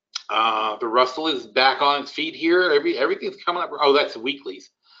 The Russell is back on its feet here. Everything's coming up. Oh, that's the weeklies.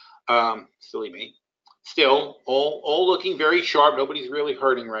 Silly me. Still, all looking very sharp. Nobody's really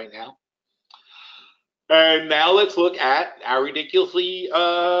hurting right now. And now let's look at our ridiculously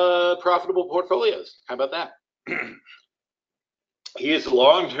profitable portfolios. How about that? Here's the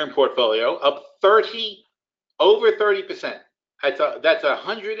long-term portfolio up over 30%. That's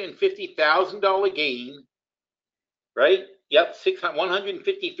 $150,000 gain, right? Yep,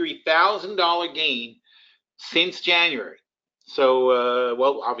 $153,000 gain since January. So,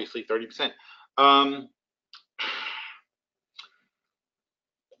 well, obviously 30%.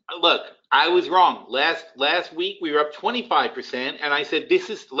 Look, I was wrong. Last week we were up 25%, and I said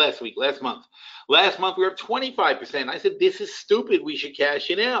last month. Last month we were up 25%. I said this is stupid. We should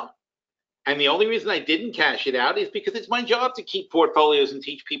cash it out. And the only reason I didn't cash it out is because it's my job to keep portfolios and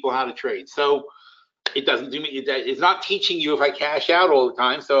teach people how to trade. So it doesn't do me. It's not teaching you if I cash out all the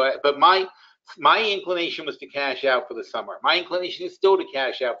time. So, but my inclination was to cash out for the summer. My inclination is still to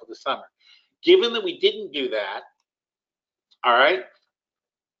cash out for the summer. Given that we didn't do that, all right.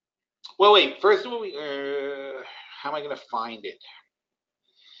 Well, wait. First of all, how am I going to find it?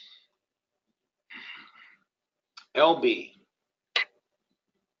 LB.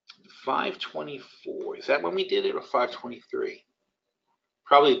 524. Is that when we did it, or 523?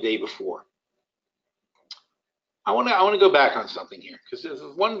 Probably the day before. I want to go back on something here because this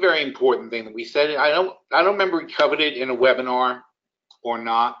is one very important thing that we said. I don't remember we covered it in a webinar or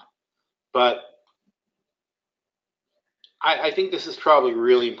not, but I think this is probably a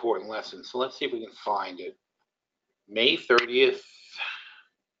really important lesson. So let's see if we can find it. May 30th,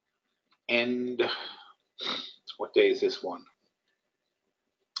 and what day is this one?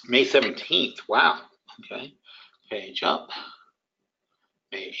 May 17th. Wow. Okay. Page up.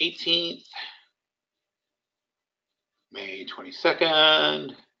 May 18th. May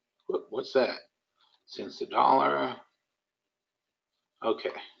 22nd. What's that? Since the dollar.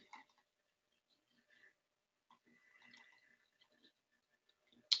 Okay.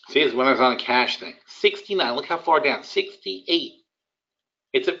 See, this is when I was on a cash thing. 69. Look how far down. 68.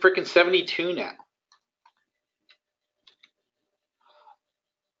 It's at freaking 72 now.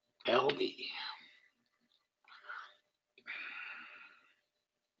 LB.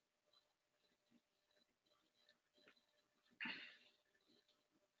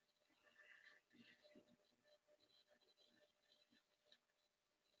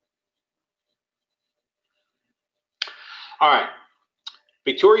 All right.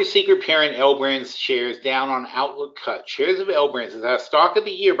 Victoria's Secret parent L Brands shares down on outlook cut. Shares of L Brands is our stock of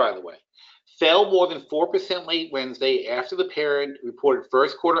the year, by the way. Fell more than 4% late Wednesday after the parent reported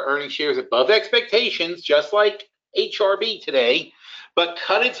first quarter earnings shares above expectations, just like HRB today, but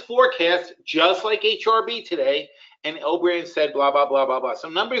cut its forecast just like HRB today. And L Brands said blah, blah, blah, blah, blah. So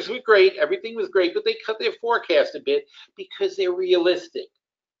numbers were great. Everything was great, but they cut their forecast a bit because they're realistic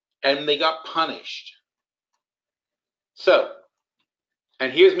and they got punished. So,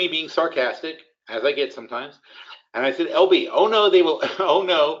 and here's me being sarcastic, as I get sometimes. And I said, LB, oh no, they will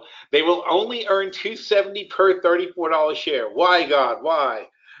only earn $270 per $34 share. Why, God, why?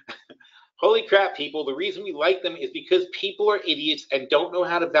 Holy crap, people. The reason we like them is because people are idiots and don't know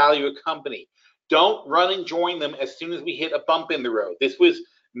how to value a company. Don't run and join them as soon as we hit a bump in the road. This was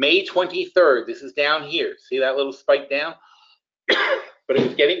May 23rd. This is down here. See that little spike down? But it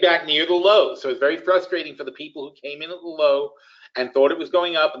was getting back near the low. So it's very frustrating for the people who came in at the low and thought it was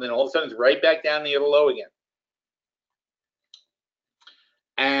going up, and then all of a sudden it's right back down near the low again.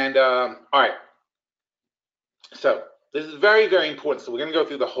 And all right, so this is very, very important. So we're going to go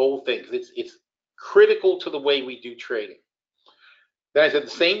through the whole thing because it's critical to the way we do trading. Then I said the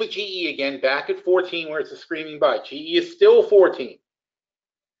same with GE again, back at 14 where it's a screaming buy. GE is still 14.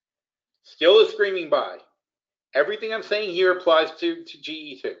 Still a screaming buy. Everything I'm saying here applies to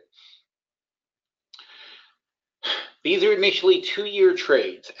GE too. These are initially 2-year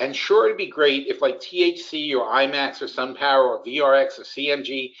trades, and sure, it'd be great if like THC or IMAX or SunPower or VRX or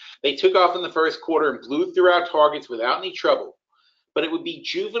CMG, they took off in the first quarter and blew through our targets without any trouble. But it would be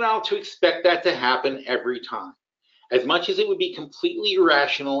juvenile to expect that to happen every time. As much as it would be completely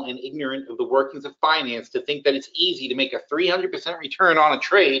irrational and ignorant of the workings of finance to think that it's easy to make a 300% return on a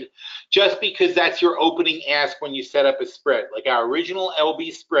trade just because that's your opening ask when you set up a spread. Like our original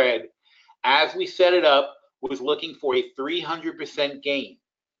LB spread, as we set it up, was looking for a 300% gain.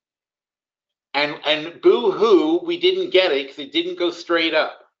 And boo-hoo, we didn't get it because it didn't go straight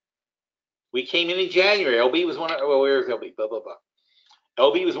up. We came in January. LB was one of, well, where's LB? Blah, blah, blah.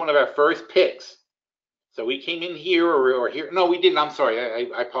 LB was one of our first picks. So we came in here or here. No, we didn't. I'm sorry.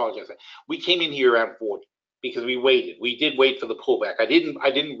 I apologize. We came in here around 40 because we waited. We did wait for the pullback. I didn't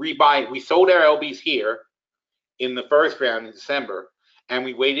rebuy. We sold our LBs here in the first round in December, and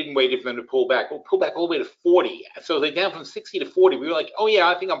we waited and waited for them to pull back. We'll pull back all the way to 40. So they're down from 60 to 40. We were like, oh yeah,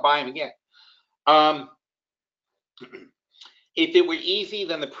 I think I'm buying again. If it were easy,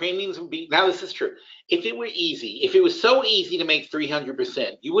 then the premiums would be, now this is true. If it were easy, if it was so easy to make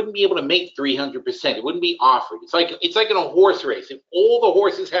 300%, you wouldn't be able to make 300%. It wouldn't be offered. It's like in a horse race. If all the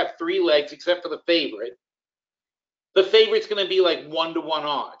horses have 3 legs except for the favorite's going to be like 1-to-1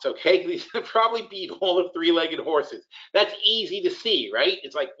 odds, okay? He's going to probably beat all the 3-legged horses. That's easy to see, right?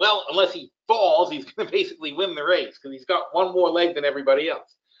 It's like, well, unless he falls, he's going to basically win the race because he's got 1 more leg than everybody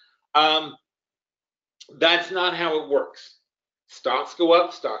else. That's not how it works. Stocks go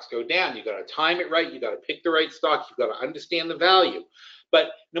up, stocks go down. You got to time it right. You got to pick the right stock. You got to understand the value.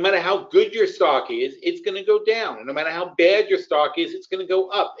 But no matter how good your stock is, it's going to go down. And no matter how bad your stock is, it's going to go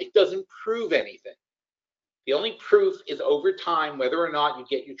up. It doesn't prove anything. The only proof is over time whether or not you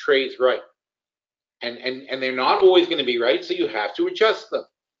get your trades right. And they're not always going to be right, so you have to adjust them.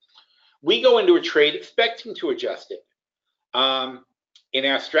 We go into a trade expecting to adjust it. In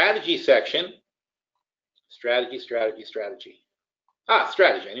our strategy section, strategy.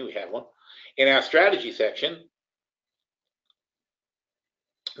 Strategy. I knew we had one. In our strategy section,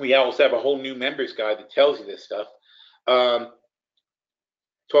 we also have a whole new members guide that tells you this stuff. Talk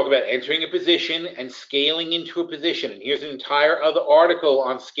about entering a position and scaling into a position. And here's an entire other article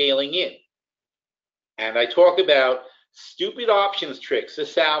on scaling in. And I talk about stupid options tricks, the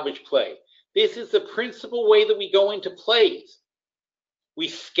salvage play. This is the principal way that we go into plays. We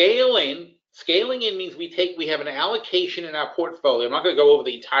scale in. Scaling in means we have an allocation in our portfolio. I'm not going to go over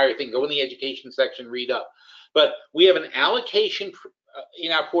the entire thing. Go in the education section, read up. But we have an allocation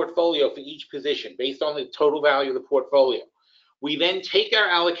in our portfolio for each position based on the total value of the portfolio. We then take our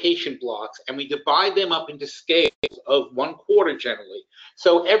allocation blocks and we divide them up into scales of 1/4 generally.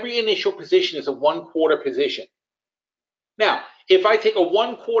 So every initial position is a 1/4 position. Now, if I take a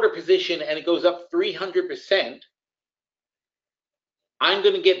 1/4 position and it goes up 300%, I'm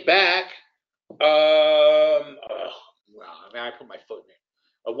going to get back. Now I put my foot in it.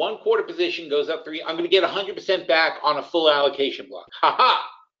 A 1/4 position goes up 3. I'm going to get 100% back on a full allocation block. Ha ha!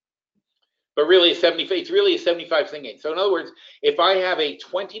 But really, it's really a 75% gain. So in other words, if I have a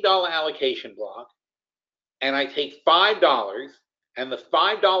 $20 allocation block and I take $5 and the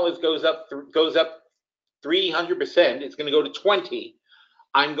 $5 goes up 300%, it's going to go to 20.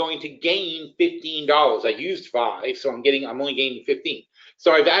 I'm going to gain $15. I used 5, so I'm only gaining 15.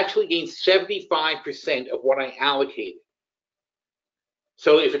 So I've actually gained 75% of what I allocated.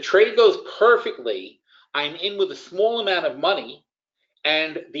 So if a trade goes perfectly, I'm in with a small amount of money,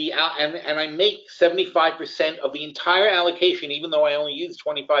 and I make 75% of the entire allocation, even though I only use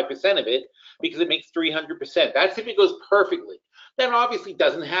 25% of it, because it makes 300%. That's if it goes perfectly. That obviously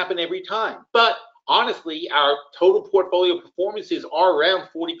doesn't happen every time, but honestly, our total portfolio performances are around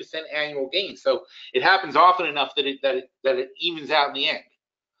 40% annual gain. So it happens often enough that it evens out in the end.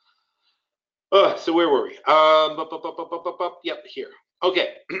 So where were we? Yep, here.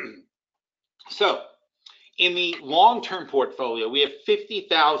 Okay. So in the long-term portfolio, we have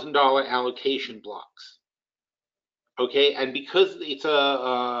 $50,000 allocation blocks. Okay, and because it's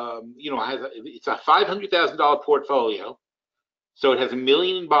a it's a $500,000 portfolio. So it has $1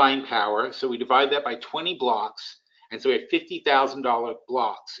 million in buying power. So we divide that by 20 blocks. And so we have $50,000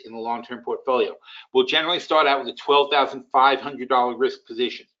 blocks in the long-term portfolio. We'll generally start out with a $12,500 risk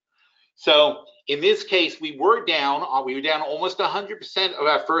position. So in this case, we were down almost 100% of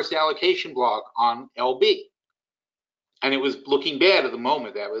our first allocation block on LB. And it was looking bad at the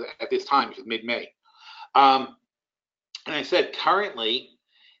moment. That was at this time, which was mid-May. And I said currently,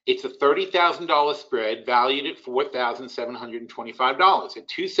 it's a $30,000 spread valued at $4,725 at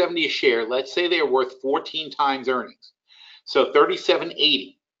 $270 a share. Let's say they're worth 14 times earnings, so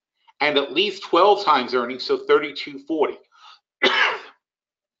 $37.80, and at least 12 times earnings, so $32.40.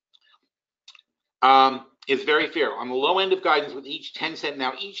 It's very fair on the low end of guidance with each 10-cent.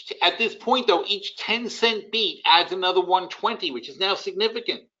 Now, at this point though, each 10-cent beat adds another 120, which is now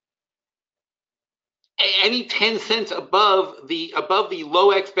significant. any 10 cents above the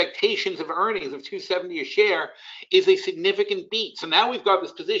low expectations of earnings of 270 a share is a significant beat. So now we've got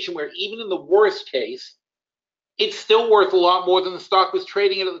this position where even in the worst case, it's still worth a lot more than the stock was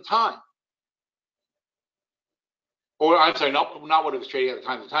trading at the time. Or I'm sorry, not what it was trading at the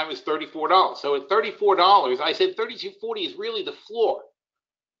time. At the time it was $34. So at $34, I said 32.40 is really the floor.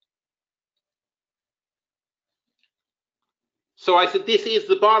 So I said, this is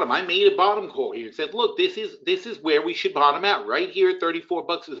the bottom. I made a bottom call here and said, look, this is where we should bottom out. Right here at 34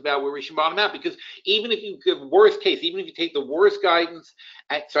 bucks is about where we should bottom out, because even if you give worst case, even if you take the worst guidance,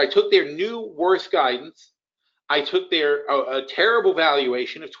 so I took their new worst guidance, I took their a terrible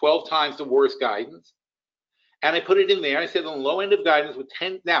valuation of 12 times the worst guidance, and I put it in there. I said on the low end of guidance with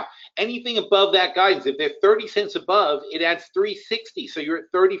 10. Now, anything above that guidance, if they're 30 cents above, it adds 360. So you're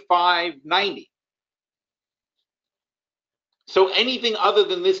at 35.90. So anything other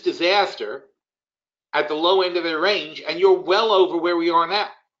than this disaster at the low end of their range, and you're well over where we are now.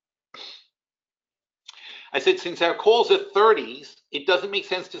 I said, since our call's at 30s, it doesn't make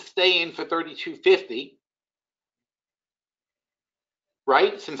sense to stay in for 32.50,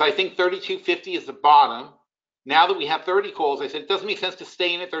 right? Since I think 32.50 is the bottom. Now that we have 30 calls, I said, it doesn't make sense to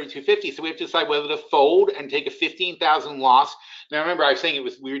stay in at 32.50, so we have to decide whether to fold and take a 15,000 loss. Now remember, I was saying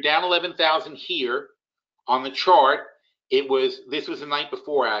we were down 11,000 here on the chart. This was the night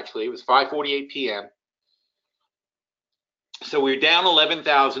before, actually. It was 5:48 p.m. So we were down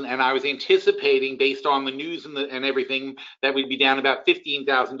 11,000, and I was anticipating, based on the news and everything, that we'd be down about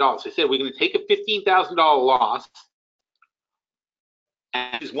 $15,000. So I said we're going to take a $15,000 loss,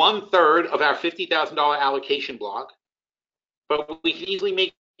 and it's 1/3 of our $50,000 allocation block, but we can easily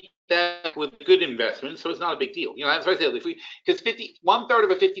make that with a good investment, so it's not a big deal. You know, that's what I said. Because 1/3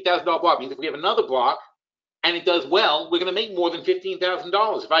 of a $50,000 block means if we have another block and it does well, we're going to make more than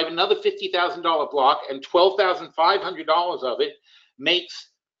 $15,000. If I have another $50,000 block and $12,500 of it makes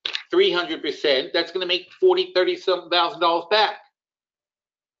 300%, that's going to make $30,000 back.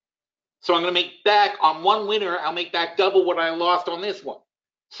 So I'm going to make back on one winner. I'll make back double what I lost on this one.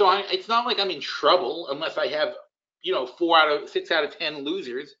 So it's not like I'm in trouble unless I have, 6 out of 10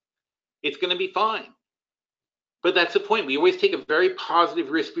 losers. It's going to be fine. But that's the point. We always take a very positive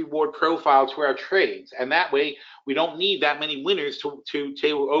risk-reward profile to our trades, and that way we don't need that many winners to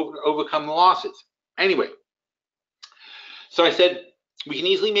overcome the losses. Anyway, so I said we can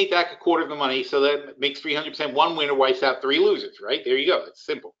easily make back a quarter of the money, so that makes 300%. One winner wipes out 3 losers, right? There you go. It's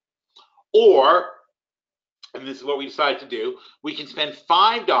simple. Or, and this is what we decided to do, we can spend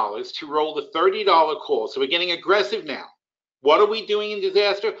 $5 to roll the $30 call. So we're getting aggressive now. What are we doing in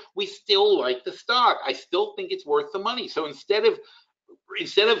disaster? We still like the stock. I still think it's worth the money. So instead of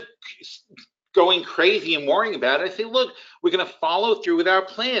going crazy and worrying about it, I say, look, we're going to follow through with our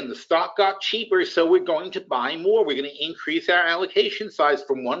plan. The stock got cheaper, so we're going to buy more. We're going to increase our allocation size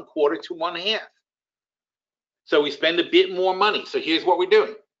from 1/4 to 1/2. So we spend a bit more money. So here's what we're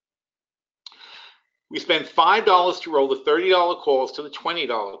doing. We spend $5 to roll the $30 calls to the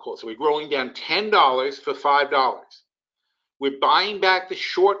 $20 calls. So we're rolling down $10 for $5. We're buying back the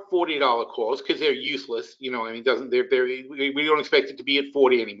short $40 calls because they're useless. We don't expect it to be at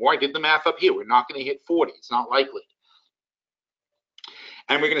 40 anymore. I did the math up here. We're not going to hit 40. It's not likely.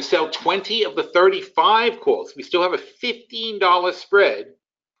 And we're going to sell 20 of the 35 calls. We still have a $15 spread.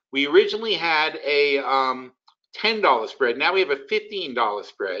 We originally had a $10 spread. Now we have a $15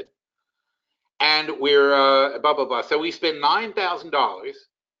 spread. And we're blah, blah, blah. So we spend $9,000.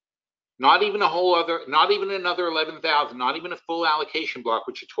 Not even another 11,000, not even a full allocation block,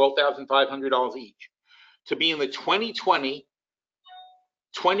 which is $12,500 each, to be in the 2020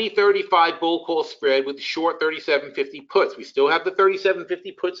 2035 bull call spread with the short 37.50 puts. We still have the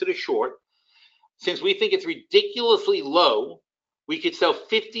 37.50 puts that are short. Since we think it's ridiculously low, we could sell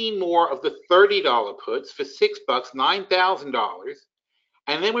 15 more of the $30 puts for $6, $9,000,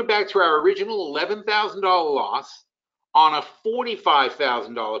 and then we're back to our original $11,000 loss on a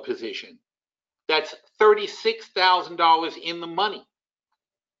 $45,000 position. That's $36,000 in the money.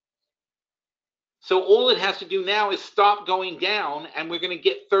 So all it has to do now is stop going down, and we're going to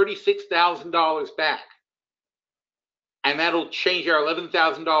get $36,000 back. And that'll change our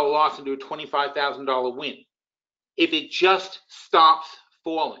 $11,000 loss into a $25,000 win if it just stops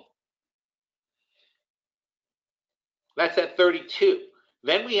falling. That's at 32.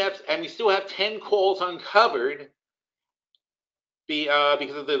 Then we still have 10 calls uncovered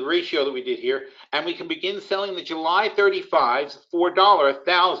because of the ratio that we did here, and we can begin selling the July 35s for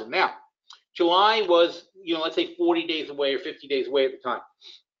 $1,000. Now, July was, let's say 40 days away or 50 days away at the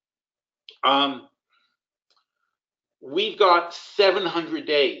time. we've got 700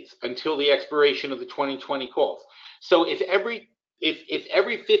 days until the expiration of the 2020 calls. So if every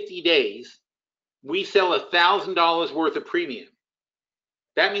 50 days we sell $1,000 worth of premium,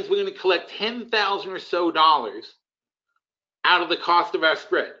 that means we're going to collect $10,000 or so out of the cost of our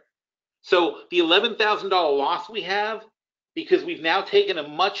spread. So the $11,000 loss we have, because we've now taken a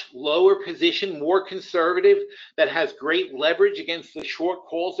much lower position, more conservative, that has great leverage against the short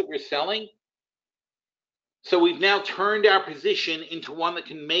calls that we're selling. So we've now turned our position into one that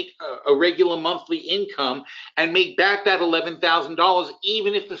can make a regular monthly income and make back that $11,000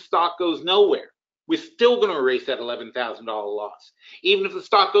 even if the stock goes nowhere. We're still going to erase that $11,000 loss. Even if the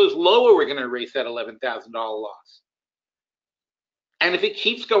stock goes lower, we're going to erase that $11,000 loss. And if it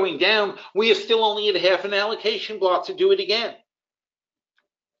keeps going down, we are still only at half an allocation block to do it again.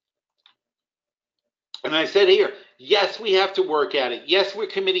 And I said here, yes, we have to work at it. Yes, we're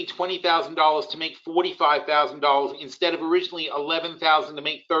committing $20,000 to make $45,000 instead of originally $11,000 to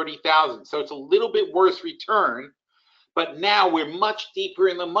make $30,000. So it's a little bit worse return, but now we're much deeper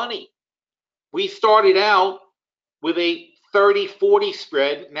in the money. We started out with a 30-40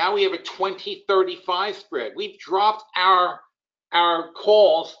 spread. Now we have a 20-35 spread. We've dropped our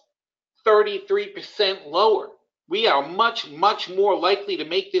calls 33% lower. We are much more likely to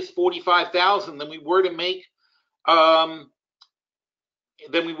make this 45,000 than we were to make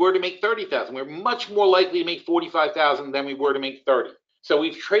 30,000. We're much more likely to make 45,000 than we were to make 30. So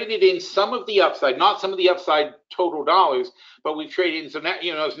we've traded in some of the upside, not some of the upside total dollars, but we've traded in. So now,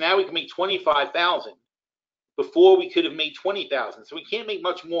 so now we can make 25,000 before we could have made 20,000. So we can't make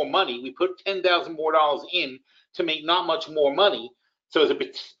much more money. We put 10,000 more dollars in to make not much more money. So as a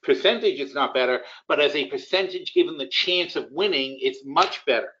percentage, it's not better, but as a percentage given the chance of winning, it's much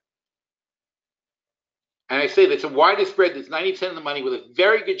better. And I say that's a wider spread that's 90% of the money with a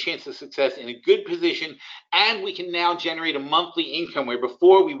very good chance of success in a good position, and we can now generate a monthly income where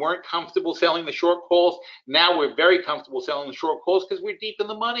before we weren't comfortable selling the short calls. Now we're very comfortable selling the short calls because we're deep in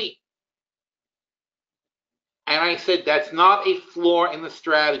the money. And I said that's not a flaw in the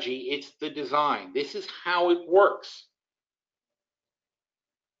strategy, it's the design. This is how it works.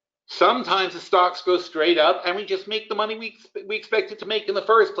 Sometimes the stocks go straight up and we just make the money we expected to make in the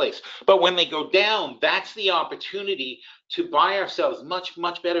first place. But when they go down, that's the opportunity to buy ourselves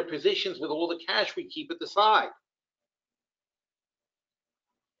much better positions with all the cash we keep at the side.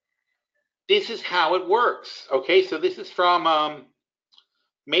 This is how it works. Okay, so this is from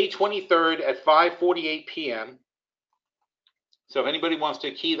May 23rd at 5:48 p.m. So if anybody wants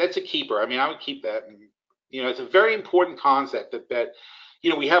to keep, that's a keeper. I mean, I would keep that. And, it's a very important concept that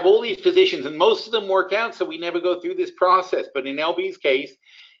we have all these positions and most of them work out, so we never go through this process. But in LB's case,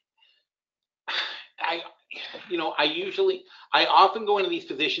 I often go into these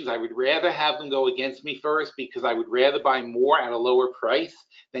positions. I would rather have them go against me first because I would rather buy more at a lower price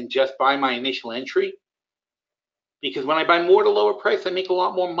than just buy my initial entry. Because when I buy more at a lower price, I make a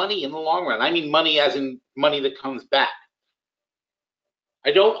lot more money in the long run. I mean money as in money that comes back. I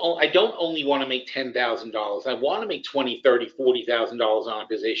don't only want to make $10,000. I want to make $20,000, $30,000, $40,000 on a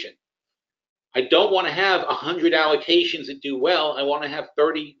position. I don't want to have 100 allocations that do well. I want to have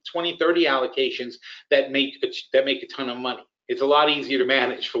 20, 30 allocations that make a ton of money. It's a lot easier to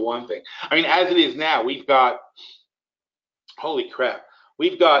manage, for one thing. I mean, as it is now, we've got, holy crap,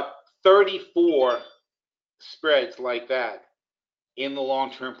 we've got 34 spreads like that in the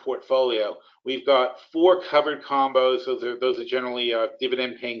long-term portfolio. We've got 4 covered combos. Those are generally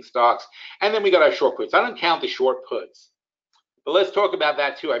dividend-paying stocks. And then we got our short puts. I don't count the short puts. But let's talk about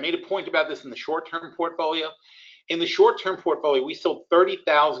that too. I made a point about this in the short-term portfolio. In the short-term portfolio, we sold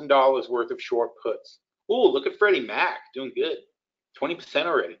 $30,000 worth of short puts. Ooh, look at Freddie Mac, doing good. 20%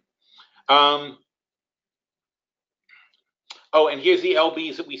 already. Oh, and here's the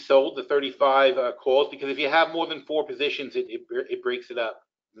LBs that we sold, the 35 calls, because if you have more than 4 positions, it breaks it up.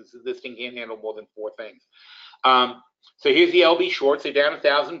 This thing can't handle more than 4 things. So here's the LB shorts. They're down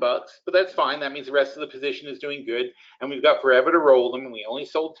 $1,000, but that's fine. That means the rest of the position is doing good. And we've got forever to roll them, and we only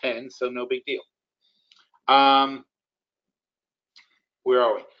sold 10, so no big deal. Where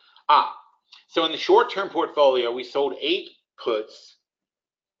are we? So in the short-term portfolio, we sold 8 puts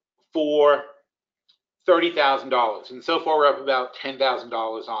for $30,000, and so far we're up about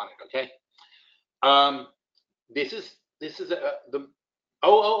 $10,000 on it. Okay. This is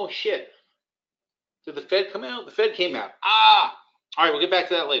shit. Did the Fed come out? The Fed came out. All right, we'll get back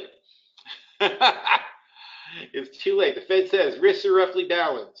to that later. It's too late. The Fed says risks are roughly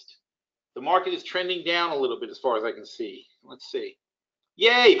balanced. The market is trending down a little bit as far as I can see. Let's see.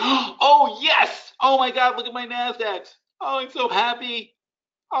 Yay! Oh yes! Oh my God! Look at my Nasdaq. Oh, I'm so happy.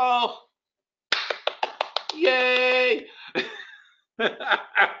 Oh. Yay!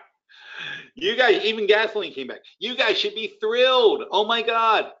 You guys, even gasoline came back. You guys should be thrilled. Oh my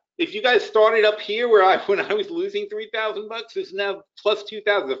God. If you guys started up here when I was losing $3,000, it's now plus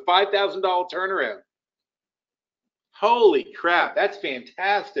 2,000, a $5,000 turnaround. Holy crap, that's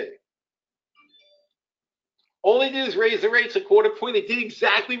fantastic. All they did is raise the rates a quarter point. They did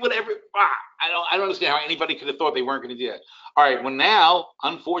exactly whatever. I don't understand how anybody could have thought they weren't going to do that. All right, well now,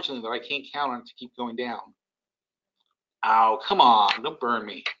 unfortunately, I can't count on it to keep going down. Ow, come on, don't burn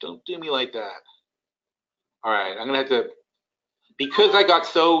me. Don't do me like that. All right, I'm going to have to, because I got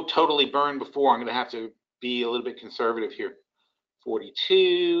so totally burned before, I'm going to have to be a little bit conservative here.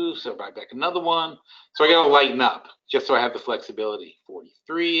 42, so buy back another one. So I got to lighten up just so I have the flexibility.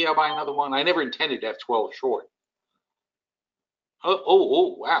 43, I'll buy another one. I never intended to have 12 short.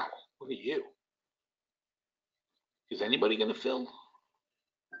 Oh, wow. Look at you. Is anybody going to fill?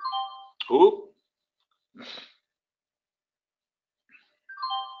 Ooh.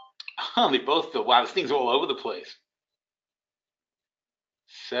 Oh, they both fill. Wow, this thing's all over the place.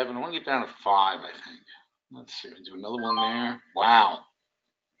 7. I want to get down to 5, I think. Let's see. Do another one there. Wow.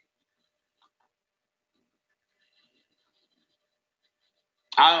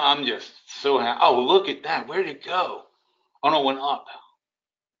 I'm just so happy. Oh, look at that. Where did it go? Oh, no, it went up. I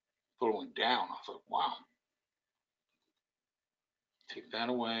thought it went down. I thought, wow. Take that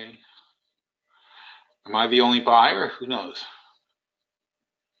away. Am I the only buyer? Who knows?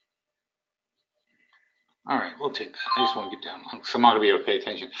 All right, we'll take that. I just want to get down. So I'm not going to be able to pay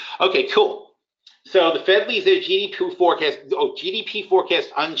attention. Okay, cool. So the Fed leaves their GDP forecast. Oh, GDP forecast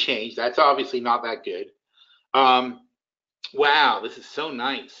unchanged. That's obviously not that good. Wow, this is so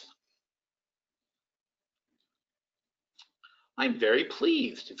nice. I'm very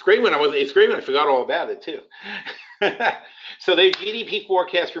pleased. It's great when I forgot all about it too. So their GDP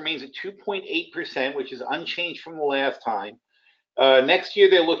forecast remains at 2.8%, which is unchanged from the last time. Next year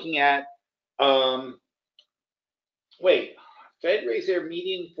they're looking at Fed raised their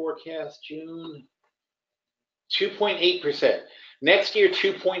median forecast June 2.8%. Next year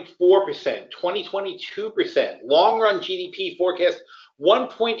 2.4%, 2020 2%. Long run GDP forecast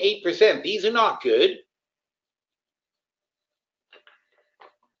 1.8%. These are not good.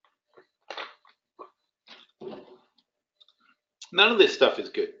 None of this stuff is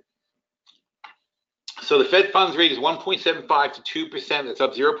good. So the Fed funds rate is 1.75 to 2%. That's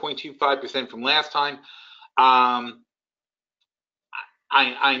up 0.25% from last time.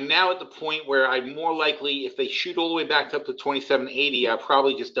 I'm now at the point where I'm more likely, if they shoot all the way back up to 27.80, I'll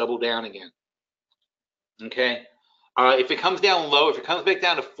probably just double down again. Okay. If it comes down low, if it comes back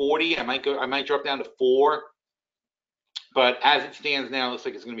down to 40, I might drop down to 4. But as it stands now, it looks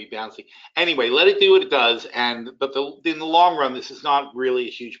like it's going to be bouncy. Anyway, let it do what it does. But in the long run, this is not really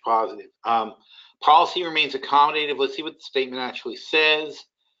a huge positive. Policy remains accommodative. Let's see what the statement actually says.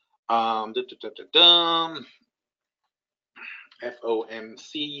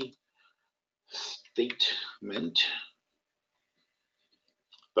 FOMC statement.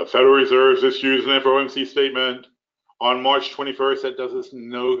 The Federal Reserve issues an FOMC statement on March 21st that does us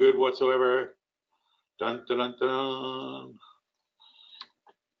no good whatsoever. Dun, dun, dun, dun.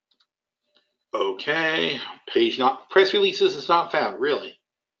 Okay, page not press releases is not found, really.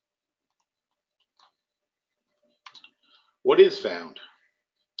 What is found?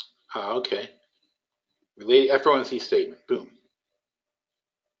 Okay. Related FOMC statement. Boom.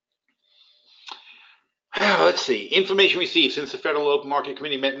 Let's see. Information received since the Federal Open Market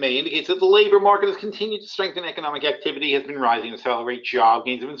Committee met in May indicates that the labor market has continued to strengthen. Economic activity has been rising. Accelerate job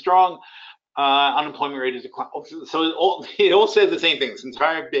gains have been strong. Unemployment rate is declining. So it all says the same thing. This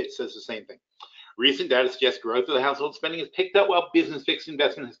entire bit says the same thing. Recent data suggests growth of the household spending has picked up while business fixed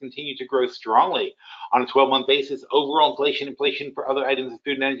investment has continued to grow strongly. On a 12-month basis, overall inflation for other items of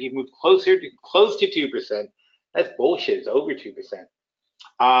food and energy moved close to 2%. That's bullshit. It's over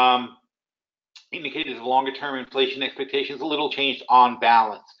 2%. Indicators of longer-term inflation expectations a little changed on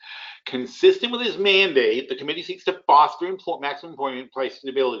balance. Consistent with its mandate, the committee seeks to foster maximum employment price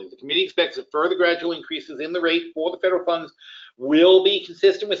stability. The committee expects that further gradual increases in the rate for the federal funds will be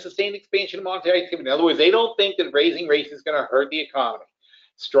consistent with sustained expansion of monetary activity. In other words, they don't think that raising rates is going to hurt the economy.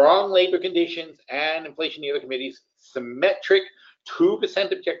 Strong labor conditions and inflation near the committee's symmetric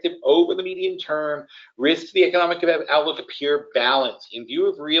 2% objective over the medium term risks the economic outlook appear balanced. In view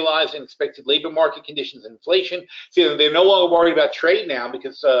of realized and expected labor market conditions and inflation, see, they're no longer worried about trade now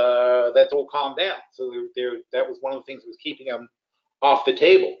because that's all calmed down. So that was one of the things that was keeping them off the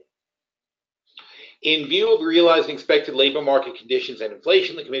table. In view of realizing expected labor market conditions and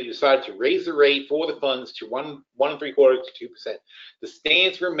inflation, the committee decided to raise the rate for the funds to 1.75% to 2%. The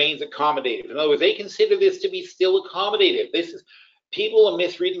stance remains accommodative. In other words, they consider this to be still accommodative. People are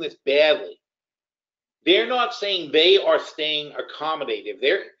misreading this badly. They're not saying they are staying accommodative.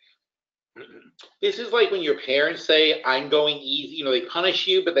 This is like when your parents say, I'm going easy. They punish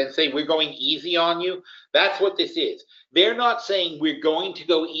you, but then say, we're going easy on you. That's what this is. They're not saying we're going to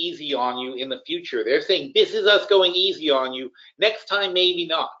go easy on you in the future. They're saying this is us going easy on you. Next time, maybe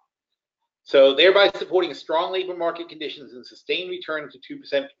not. So thereby supporting strong labor market conditions and sustained return to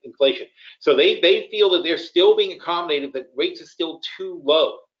 2% inflation. So they feel that they're still being accommodated, that rates are still too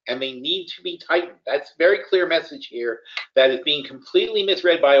low and they need to be tightened. That's a very clear message here that is being completely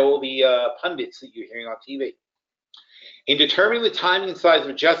misread by all the pundits that you're hearing on TV. In determining the timing and size of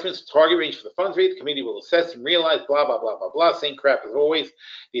adjustments to target range for the funds rate, the committee will assess and realize blah, blah, blah, blah, blah. Same crap as always.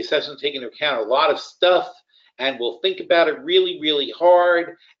 The assessment will take into account a lot of stuff and we'll think about it really, really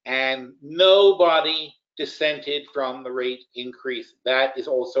hard. And nobody dissented from the rate increase. That is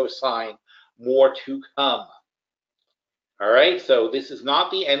also a sign more to come. All right, so this is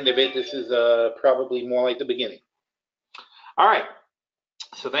not the end of it. This is probably more like the beginning. All right,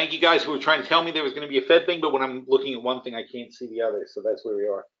 so thank you guys who were trying to tell me there was going to be a Fed thing, but when I'm looking at one thing, I can't see the other, so that's where we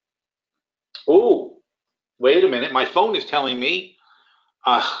are. Oh, wait a minute. My phone is telling me.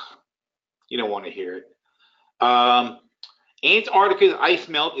 You don't want to hear it. Antarctica's ice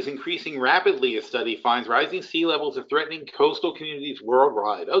melt is increasing rapidly, a study finds. Rising sea levels are threatening coastal communities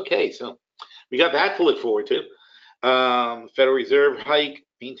worldwide. Okay, so we got that to look forward to. Federal Reserve hike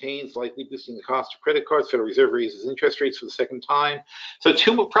maintains, likely boosting the cost of credit cards. Federal Reserve raises interest rates for the second time. So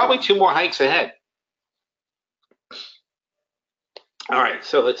probably two more hikes ahead. All right,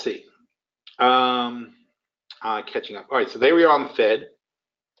 so let's see. Catching up. All right, so there we are on the Fed.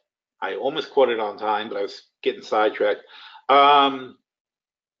 I almost caught it on time, but I was getting sidetracked.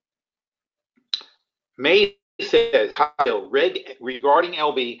 May says, regarding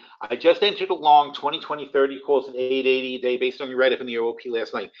LB, I just entered a long 20-20-30 calls at 880 a day based on your write-up in the OOP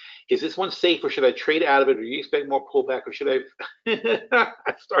last night. Is this one safe or should I trade out of it or do you expect more pullback or should I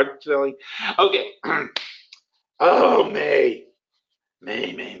I started selling? Okay. Oh, May.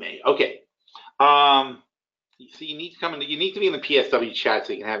 Okay. So you need to be in the PSW chat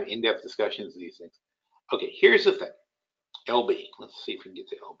so you can have in-depth discussions of these things. Okay, here's the thing. LB. Let's see if we can get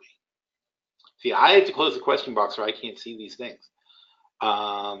to LB. See, I had to close the question box or I can't see these things.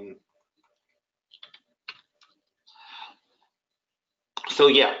 So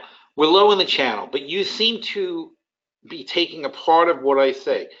yeah, we're low in the channel, but you seem to be taking a part of what I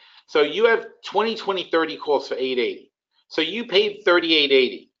say. So you have 20-20-30 calls for 880. So you paid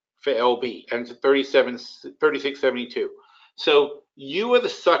 38.80 for LB and to 36.72. So you are the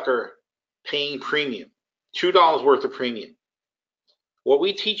sucker paying premium, $2 worth of premium. What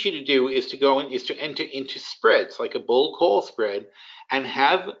we teach you to do is to enter into spreads like a bull call spread and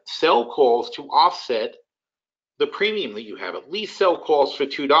have sell calls to offset the premium that you have. At least sell calls for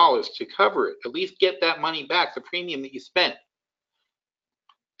 $2 to cover it. At least get that money back, the premium that you spent.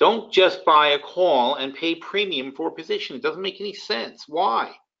 Don't just buy a call and pay premium for a position. It doesn't make any sense.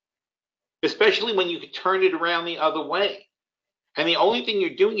 Why? Especially when you could turn it around the other way. And the only thing you're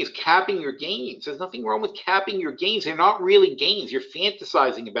doing is capping your gains. There's nothing wrong with capping your gains. They're not really gains. You're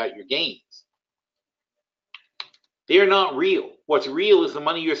fantasizing about your gains. They're not real. What's real is the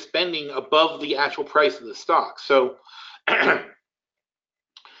money you're spending above the actual price of the stock. So,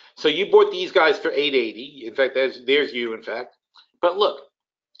 so you bought these guys for $8.80. In fact, there's you, in fact. But look,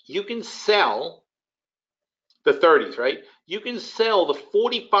 you can sell the 30s, right? You can sell the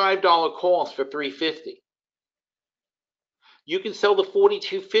 $45 calls for $3.50. You can sell the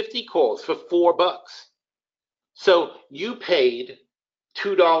 42.50 calls for $4. So you paid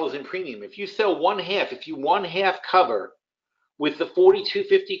 $2 in premium. If you sell one half cover with the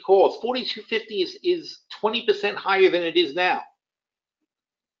 42.50 calls, 42.50 is 20% higher than it is now.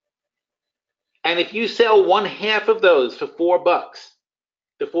 And if you sell one half of those for $4,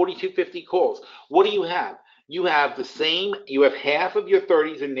 the 42.50 calls, what do you have? You have the same, you have half of your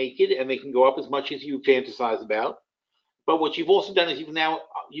 30s are naked and they can go up as much as you fantasize about. But what you've also done is you've now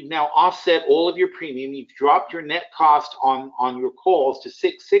offset all of your premium. You've dropped your net cost on your calls to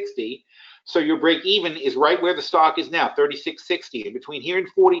 $6.60. So your break even is right where the stock is now, $36.60. And between here and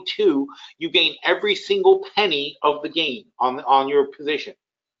 42, you gain every single penny of the gain on your position.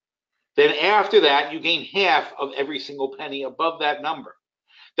 Then after that, you gain half of every single penny above that number.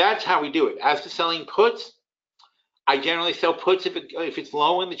 That's how we do it. As to selling puts, I generally sell puts if it's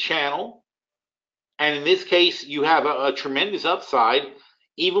low in the channel. And in this case, you have a tremendous upside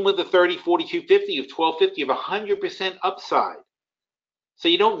Even with the 30, 42, 50 of 1250 of 100% upside. So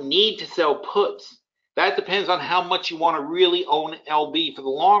you don't need to sell puts. That depends on how much you want to really own LB for the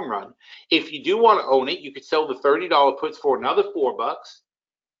long run. If you do want to own it, you could sell the $30 puts for another $4.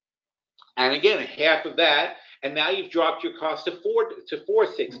 And again, half of that, and now you've dropped your cost to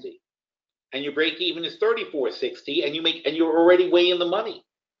 $460. And your break even is $34.60, and you're already way in the money.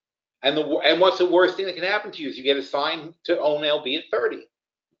 And what's the worst thing that can happen to you is you get assigned to own LB at 30.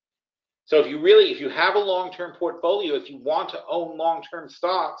 So if you have a long-term portfolio, if you want to own long-term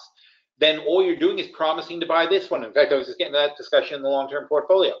stocks, then all you're doing is promising to buy this one. In fact, I was just getting that discussion in the long-term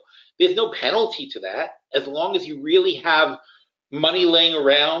portfolio. There's no penalty to that as long as you really have money laying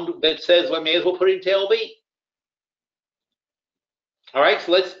around that says, well, I may as well put it into LB. All right,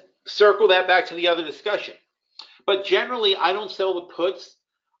 so let's circle that back to the other discussion. But generally, I don't sell the puts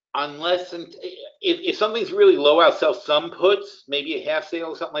unless if something's really low, I'll sell some puts, maybe a half sale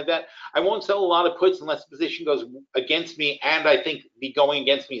or something like that. I won't sell a lot of puts unless the position goes against me, and I think the going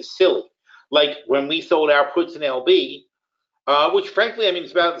against me is silly. Like when we sold our puts in LB, which frankly, I mean,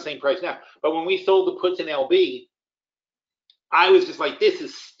 it's about the same price now. But when we sold the puts in LB, I was just like, this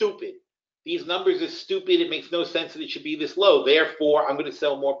is stupid. These numbers are stupid. It makes no sense that it should be this low. Therefore, I'm going to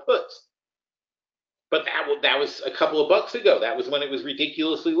sell more puts. But that was a couple of bucks ago. That was when it was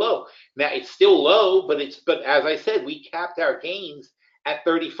ridiculously low. Now it's still low, but as I said, we capped our gains at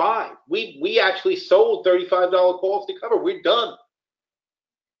 35. We actually sold $35 calls to cover. We're done.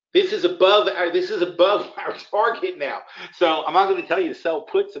 This is above our target now. So I'm not going to tell you to sell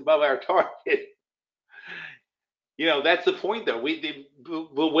puts above our target. You know, that's the point, though.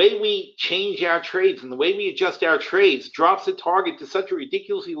 The way we change our trades and the way we adjust our trades drops the target to such a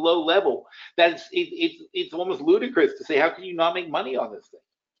ridiculously low level that it's almost ludicrous to say, how can you not make money on this thing?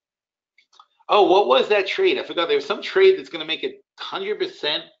 Oh, what was that trade? I forgot. There was some trade that's going to make it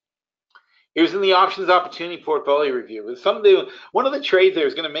 100%. It was in the options opportunity portfolio review. It was one of the trades there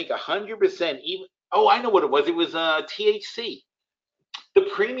was going to make 100%. Even I know what it was. It was THC. The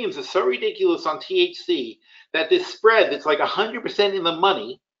premiums are so ridiculous on THC that this spread that's like 100% in the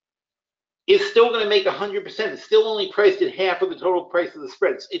money is still going to make 100%. It's still only priced at half of the total price of the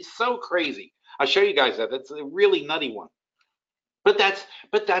spread. It's so crazy. I'll show you guys that. That's a really nutty one. But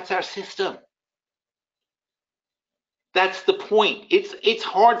that's our system. That's the point. It's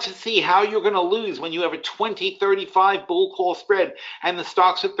hard to see how you're going to lose when you have a 20-35 bull call spread and the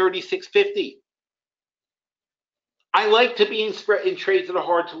stock's at 36.50. I like to be in trades that are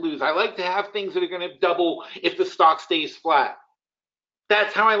hard to lose. I like to have things that are going to double if the stock stays flat.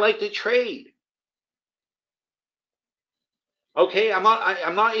 That's how I like to trade. Okay,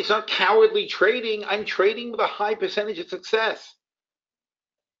 it's not cowardly trading. I'm trading with a high percentage of success.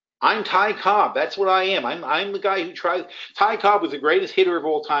 I'm Ty Cobb. That's what I am. I'm the guy who tries. Ty Cobb was the greatest hitter of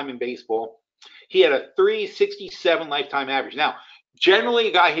all time in baseball. He had a 367 lifetime average. Now, generally,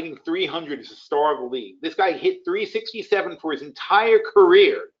 a guy hitting 300 is a star of the league. This guy hit 367 for his entire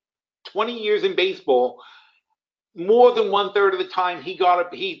career, 20 years in baseball. More than 1/3 of the time he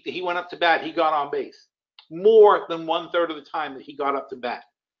went up to bat, he got on base. More than 1/3 of the time that he got up to bat.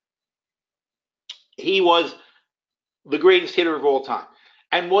 He was the greatest hitter of all time.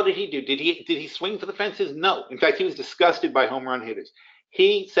 And what did he do? Did he swing for the fences? No. In fact, he was disgusted by home run hitters.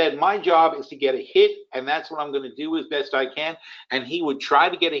 He said, my job is to get a hit, and that's what I'm going to do as best I can. And he would try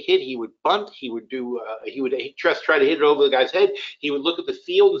to get a hit. He would bunt. He would just try to hit it over the guy's head. He would look at the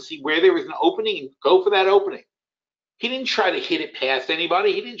field and see where there was an opening and go for that opening. He didn't try to hit it past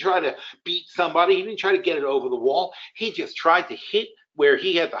anybody. He didn't try to beat somebody. He didn't try to get it over the wall. He just tried to hit where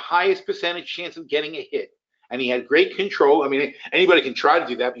he had the highest percentage chance of getting a hit. And he had great control. I mean, anybody can try to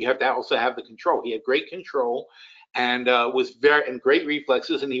do that, but you have to also have the control. He had great control and great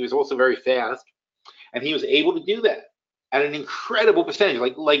reflexes, and he was also very fast. And he was able to do that at an incredible percentage,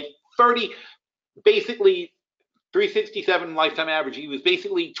 like 30, basically 367 lifetime average. He was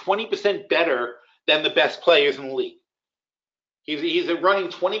basically 20% better than the best players in the league. He's running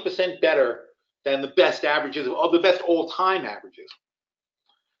 20% better than the best averages of the best all-time averages.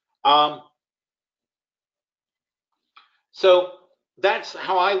 So that's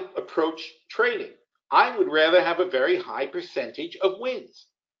how I approach trading. I would rather have a very high percentage of wins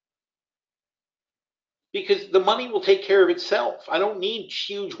because the money will take care of itself. I don't need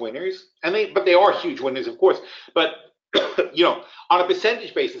huge winners, but they are huge winners, of course. But on a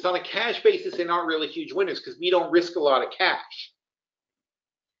percentage basis, on a cash basis, they're not really huge winners because we don't risk a lot of cash.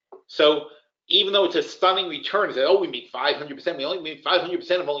 So even though it's a stunning return, it's we made 500%. We only made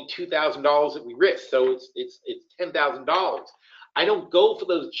 500% of only $2,000 that we risked. So it's $10,000. I don't go for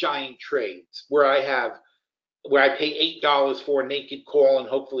those giant trades where I have where I pay $8 for a naked call and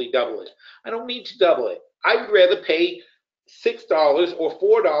hopefully double it. I don't need to double it. I would rather pay $6 or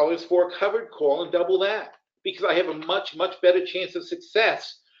 $4 for a covered call and double that, because I have a much better chance of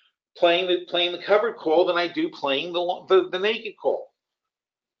success playing the covered call than I do playing the naked call.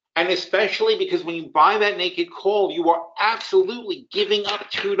 And especially because when you buy that naked call, you are absolutely giving up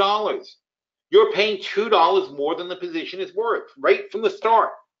 $2. You're paying $2 more than the position is worth right from the start.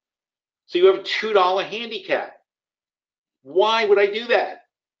 So you have a $2 handicap. Why would I do that?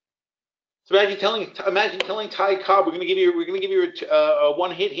 So imagine telling Ty Cobb, we're going to give you a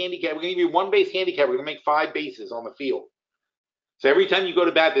one-hit handicap. We're going to give you a one-base handicap. We're going to make 5 bases on the field. So every time you go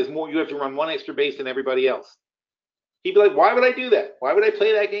to bat, there's more. You have to run 1 extra base than everybody else. He'd be like, why would I do that? Why would I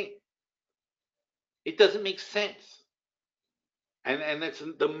play that game? It doesn't make sense. And that's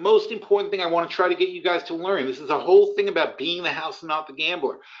the most important thing I want to try to get you guys to learn. This is a whole thing about being the house and not the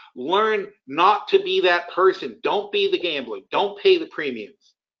gambler. Learn not to be that person. Don't be the gambler. Don't pay the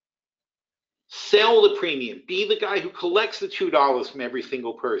premiums. Sell the premium. Be the guy who collects the $2 from every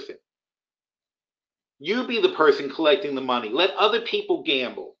single person. You be the person collecting the money. Let other people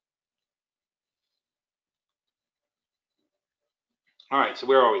gamble. All right, so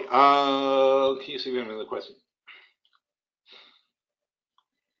where are we? Can you see another question?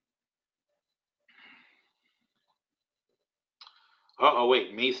 Oh,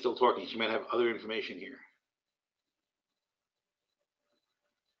 wait, May's still talking. She might have other information here.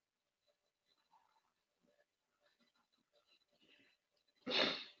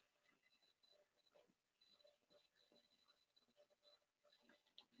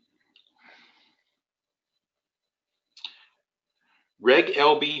 Reg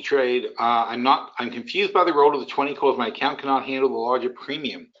LB trade. I'm confused by the role of the 20 calls. My account cannot handle the larger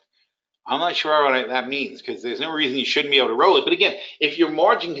premium. I'm not sure what that means, because there's no reason you shouldn't be able to roll it. But again, if you're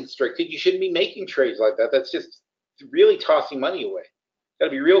margin constricted, you shouldn't be making trades like that. That's just really tossing money away. Got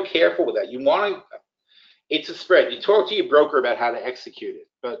to be real careful with that. You want to. It's a spread. You talk to your broker about how to execute it,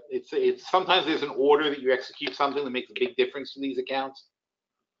 but it's sometimes there's an order that you execute something that makes a big difference to these accounts.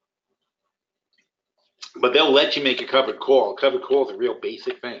 But they'll let you make a covered call. A covered call is a real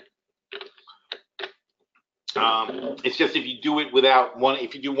basic thing. It's just if you do it without one,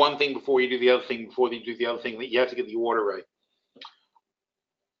 if you do one thing before you do the other thing, before you do the other thing, you have to get the order right.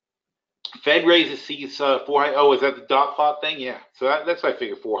 Fed raises sees 4 hikes. Oh, is that the dot plot thing? Yeah. So that's why I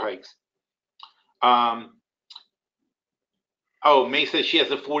figure 4 hikes. Oh, May says she has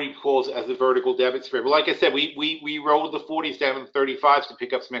the 40 calls as a vertical debit spread. Well, like I said, we rolled the 40s down to the 35s to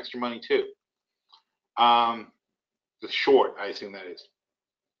pick up some extra money too. The short, I assume that is.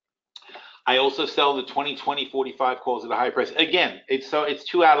 I also sell the 2020 45 calls at a high price. Again, it's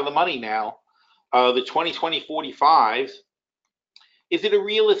 2 out of the money now. The 2020 45s, is it a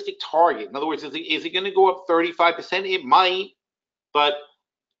realistic target? In other words, is it going to go up 35%? It might, but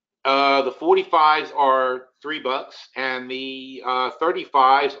the 45s are $3 and the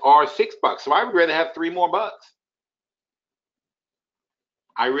 35s are $6. So I would rather have 3 more bucks.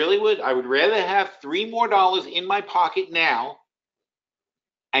 I really would. I would rather have $3 more in my pocket now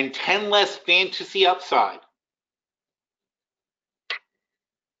and 10 less fantasy upside.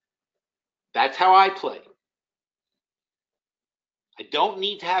 That's how I play. I don't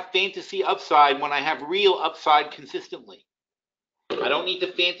need to have fantasy upside when I have real upside consistently. I don't need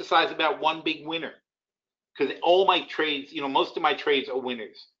to fantasize about one big winner, because all my trades, most of my trades are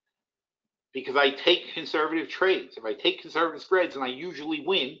winners, because I take conservative trades. If I take conservative spreads and I usually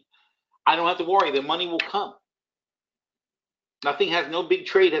win, I don't have to worry. The money will come. No big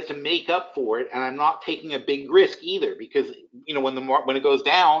trade has to make up for it, and I'm not taking a big risk either, because when it goes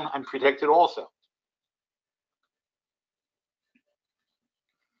down, I'm protected also.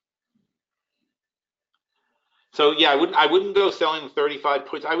 So yeah, I wouldn't go selling the 35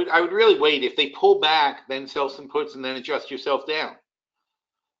 puts. I would really wait. If they pull back, then sell some puts and then adjust yourself down.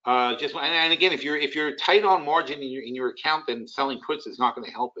 And again, if you're tight on margin in your account, then selling puts is not going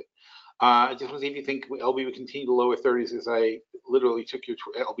to help it. I just want to see if you think LB would continue to lower 30s, as I literally took your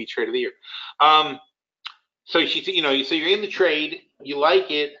LB trade of the year. So you're in the trade, you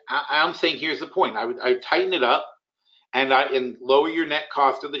like it. I'm saying here's the point. I'd tighten it up and lower your net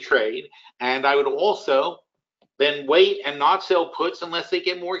cost of the trade, and I would also then wait and not sell puts unless they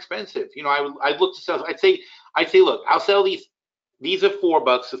get more expensive. I'd look to sell. I'd say, look, I'll sell these. These are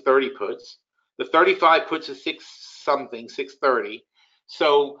 $4, the 30 puts. The 35 puts is $630.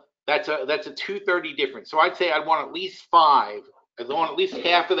 So that's a $230 difference. So I'd say I'd want at least 5. I'd want at least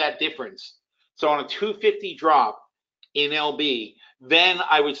half of that difference. So on a $250 drop in LB, then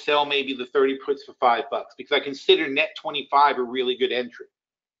I would sell maybe the 30 puts for $5, because I consider net 25 a really good entry.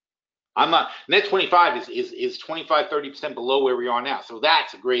 I'm not, net 25 is 25, 30% below where we are now. So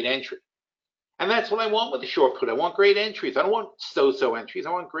that's a great entry. And that's what I want with a short put. I want great entries. I don't want so-so entries.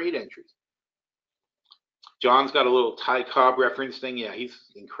 I want great entries. John's got a little Ty Cobb reference thing. Yeah, he's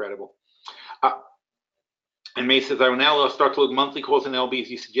incredible. And May says, I will now start to look monthly calls in LBs.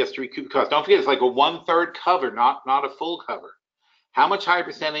 You suggest to recoup costs. Don't forget, it's like a 1/3 cover, not a full cover. How much higher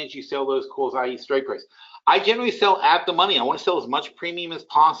percentage you sell those calls, i.e. strike price? I generally sell at the money. I want to sell as much premium as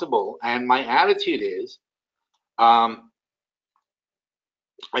possible. And my attitude is, I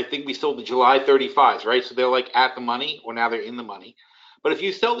think we sold the July 35s, right? So they're like at the money, or now they're in the money. But if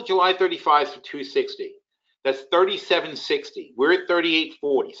you sell the July 35s for 260, that's 37.60. We're at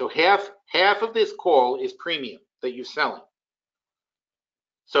 38.40. So half of this call is premium that you're selling.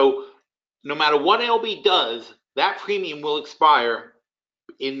 So no matter what LB does, that premium will expire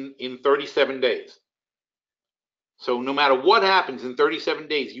in 37 days. So no matter what happens in 37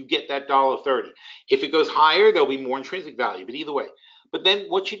 days, you get that $1.30. If it goes higher, there'll be more intrinsic value, but either way. But then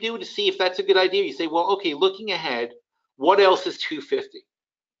what you do to see if that's a good idea, you say, well, okay, looking ahead, what else is 250?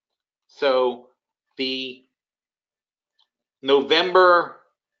 So the November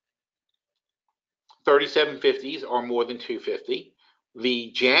 37.50s are more than 250.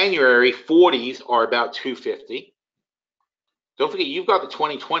 The January 40s are about 250. Don't forget, you've got the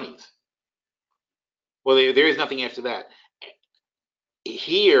 2020s. Well, there is nothing after that.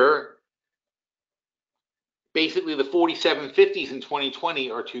 Here, basically the 47.50s in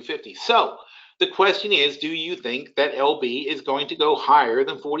 2020 are 250. So the question is, do you think that LB is going to go higher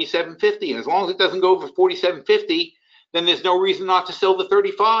than 47.50? And as long as it doesn't go over 47.50, then there's no reason not to sell the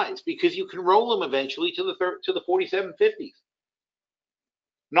 35s, because you can roll them eventually to the 47.50s.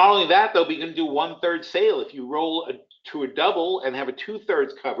 Not only that, though, but you can do 1/3 sale. If you roll to a double and have a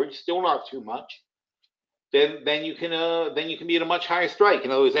 2/3 coverage, still not too much, then you can be at a much higher strike.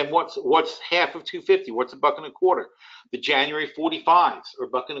 In other words, then what's half of 250? What's $1.25? The January 45s are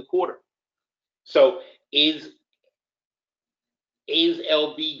 $1.25. So is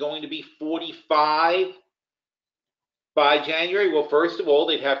LB going to be 45 by January? Well, first of all,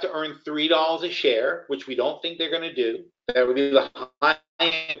 they'd have to earn $3 a share, which we don't think they're going to do. That would be the high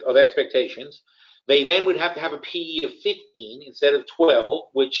end of expectations. They then would have to have a PE of 15 instead of 12,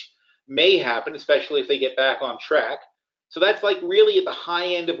 which may happen, especially if they get back on track. So that's like really at the high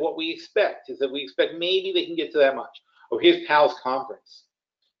end of what we expect, is that we expect maybe they can get to that much. Oh, here's Powell's conference.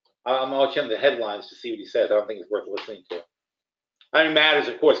 I'll watch him the headlines to see what he says. I don't think it's worth listening to. I mean, it matters,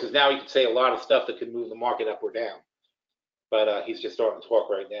 of course, because now he can say a lot of stuff that could move the market up or down. But he's just starting to talk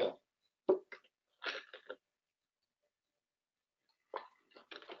right now.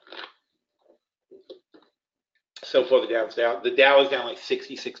 So far, the Dow's down. The Dow is down like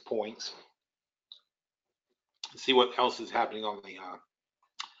 66 points. Let's see what else is happening on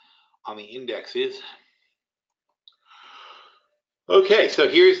the indexes. Okay, so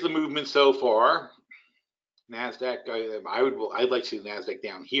here's the movement so far. Nasdaq. I'd like to see the Nasdaq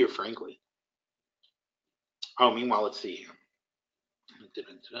down here, frankly. Oh, meanwhile, let's see here.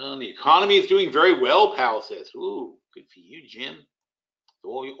 The economy is doing very well, Powell says. Ooh, good for you, Jim.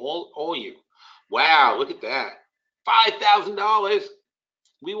 All you. Wow, look at that. $5,000.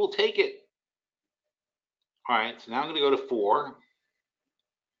 We will take it. All right, so now I'm going to go to 4.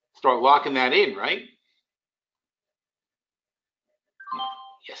 Start locking that in, right?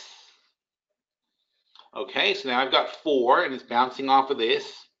 Yes. Okay, so now I've got 4, and it's bouncing off of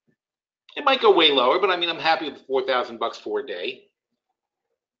this. It might go way lower, but I mean, I'm happy with $4,000 for a day.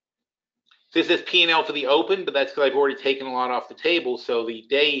 This is P&L for the open, but that's because I've already taken a lot off the table. So the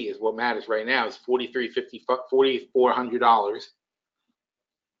day is what matters right now. Is $4,400.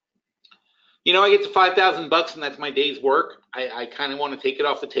 You know, I get to $5,000 and that's my day's work. I kind of want to take it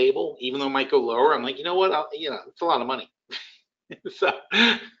off the table, even though it might go lower. I'm like, you know what? It's a lot of money. So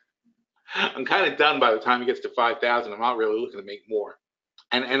I'm kind of done by the time it gets to 5,000. I'm not really looking to make more.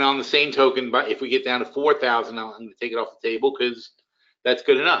 And on the same token, but if we get down to 4,000, I'm going to take it off the table because that's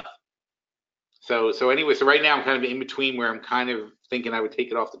good enough. So anyway, so right now I'm kind of in between where I'm kind of thinking I would take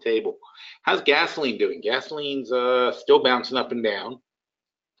it off the table. How's gasoline doing? Gasoline's still bouncing up and down.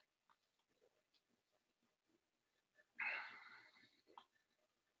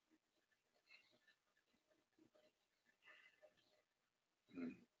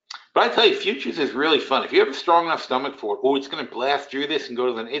 But I tell you, futures is really fun. If you have a strong enough stomach for it, it's going to blast through this and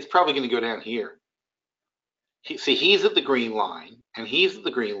go to it's probably going to go down here. See, he's at the green line, and he's at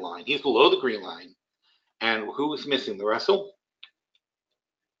the green line. He's below the green line. And who's missing? The Russell?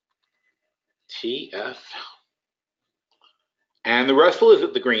 TF. And the Russell is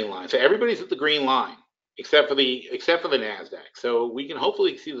at the green line. So everybody's at the green line. except for the Nasdaq. So we can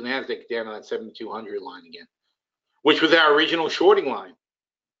hopefully see the Nasdaq down on that 7,200 line again, which was our original shorting line.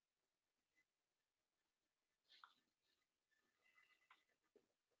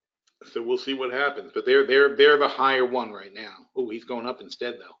 So we'll see what happens. But they're the higher one right now. Oh, he's going up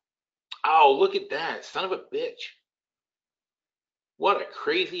instead though. Oh, look at that, son of a bitch! What a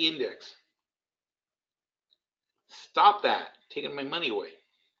crazy index. Stop that, taking my money away.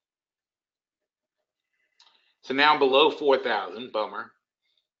 So now I'm below 4,000, bummer.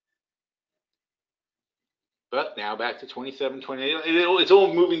 But now back to 27, 28. It's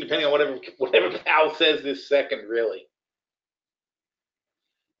all moving depending on whatever Powell says this second, really.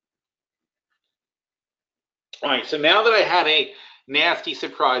 All right, so now that I had a nasty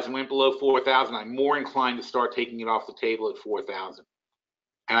surprise and went below 4,000, I'm more inclined to start taking it off the table at 4,000.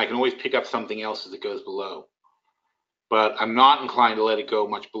 And I can always pick up something else as it goes below. But I'm not inclined to let it go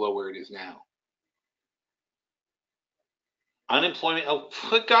much below where it is now. Unemployment, oh,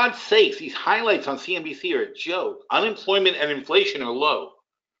 for God's sakes, these highlights on CNBC are a joke. Unemployment and inflation are low.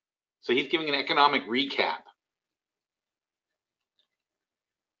 So he's giving an economic recap.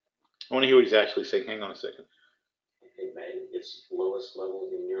 I want to hear what he's actually saying. Hang on a second. In May, its lowest level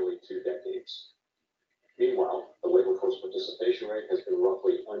in nearly 2 decades. Meanwhile, the labor force participation rate has been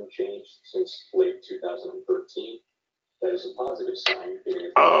roughly unchanged since late 2013. That is a positive sign.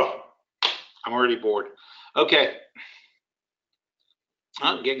 Oh, I'm already bored. Okay.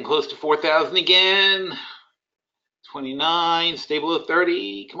 I'm getting close to 4,000 again. 29, stay below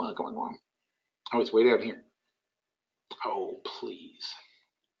 30. Come on, come on, come on. Oh, it's way down here. Oh, please.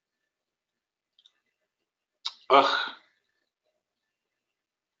 Ugh.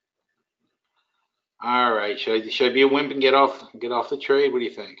 All right, should I be a wimp and get off the trade? What do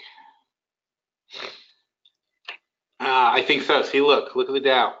you think? I think so. See, look at the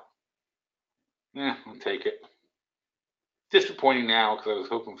Dow. Yeah, I'll take it. Disappointing now because I was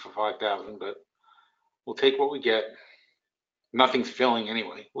hoping for 5,000, but we'll take what we get. Nothing's filling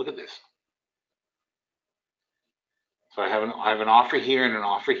anyway. Look at this. So I have an offer here and an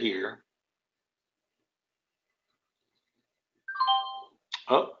offer here.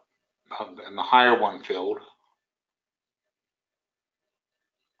 Oh, and the higher one filled.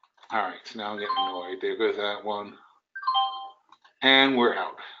 All right, so now I'm getting annoyed. There goes that one. And we're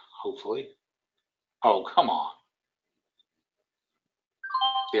out, hopefully. Oh, come on.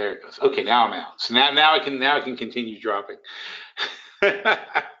 There it goes. Okay, now I'm out. So now I can continue dropping.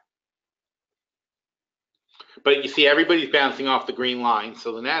 But you see, everybody's bouncing off the green line,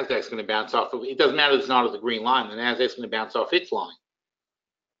 so the Nasdaq's going to bounce off. It doesn't matter if it's not at the green line. The Nasdaq's going to bounce off its line.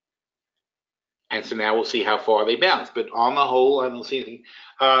 And so now we'll see how far they bounce. But on the whole, I don't see anything.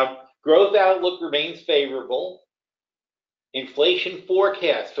 Growth outlook remains favorable. Inflation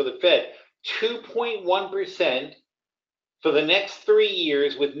forecast for the Fed, 2.1% for the next 3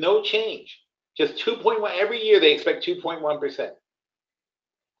 years with no change. Just 2.1. Every year they expect 2.1%.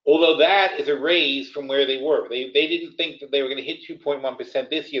 Although that is a raise from where they were. They didn't think that they were going to hit 2.1%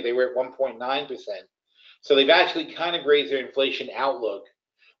 this year. They were at 1.9%. So they've actually kind of raised their inflation outlook,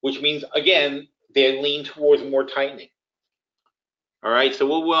 which means, again, they lean towards more tightening. All right, so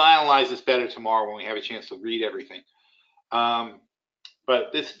we'll analyze this better tomorrow when we have a chance to read everything.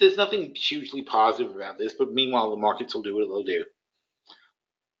 But there's nothing hugely positive about this, but meanwhile, the markets will do what they'll do.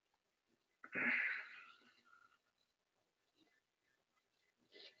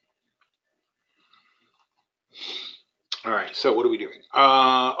 All right, so what are we doing?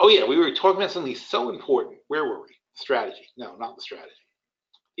 Oh, yeah, we were talking about something so important. Where were we? Strategy. No, not the strategy.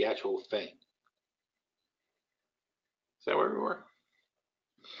 The actual thing. Is that where we were?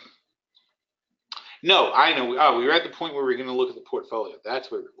 No, I know. Oh, we were at the point where we were going to look at the portfolio. That's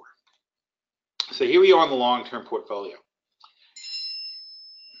where we were. So here we are on the long-term portfolio.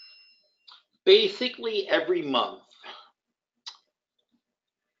 Basically, every month,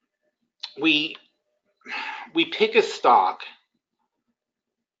 we pick a stock,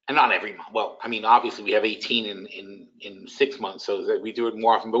 and not every month. Well, I mean, obviously we have 18 in 6 months, so that we do it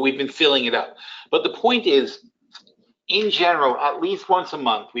more often, but we've been filling it up. But the point is, in general, at least once a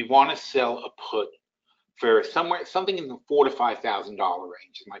month, we want to sell a put for something in the $4,000 to $5,000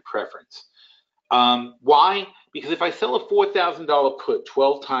 range is my preference. Why? Because if I sell a $4,000 put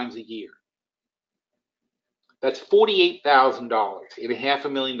 12 times a year, that's $48,000 in a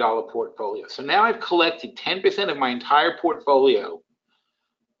 $500,000 portfolio. So now I've collected 10% of my entire portfolio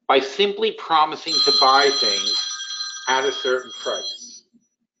by simply promising to buy things at a certain price.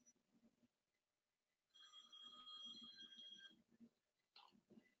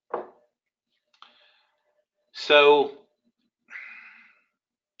 So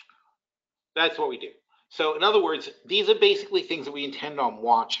that's what we do. So in other words, these are basically things that we intend on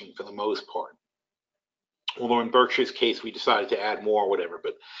watching for the most part. Although in Berkshire's case, we decided to add more or whatever.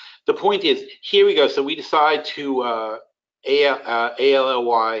 But the point is, here we go. So we decide to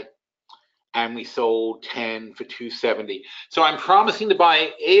ALLY, and we sold 10 for 270. So I'm promising to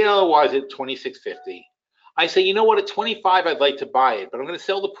buy ALLYs at 26.50. I say, you know what, at 25, I'd like to buy it, but I'm going to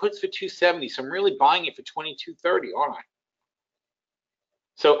sell the puts for 270. So I'm really buying it for 22.30, aren't I?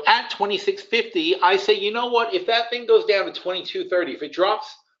 So at 26.50, I say, you know what, if that thing goes down to 22.30, if it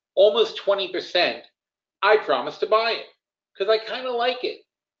drops almost 20%, I promise to buy it because I kind of like it.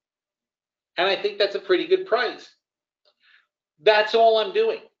 And I think that's a pretty good price. That's all I'm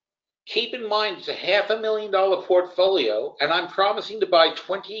doing. Keep in mind, it's a $500,000 portfolio, and I'm promising to buy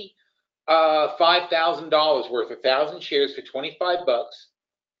 $25,000 worth, 1,000 shares for $25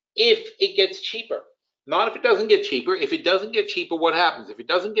 if it gets cheaper. Not if it doesn't get cheaper. If it doesn't get cheaper, what happens? If it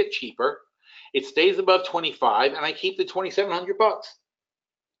doesn't get cheaper, it stays above 25, and I keep the $2,700.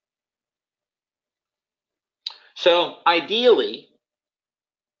 So ideally,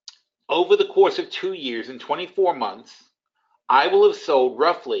 over the course of 2 years and 24 months, I will have sold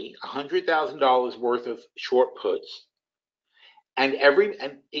roughly $100,000 worth of short puts, and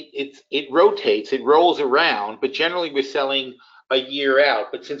it rotates, it rolls around, but generally we're selling a year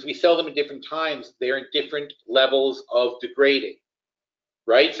out. But since we sell them at different times, they're in different levels of degrading,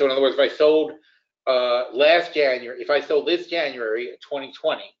 right? So in other words, if I sold last January, if I sold this January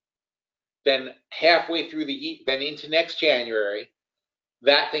 2020, then halfway through the year, then into next January,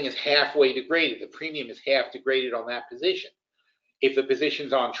 that thing is halfway degraded. The premium is half degraded on that position. If the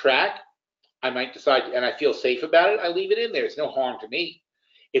position's on track, I might decide, and I feel safe about it, I leave it in there. It's no harm to me.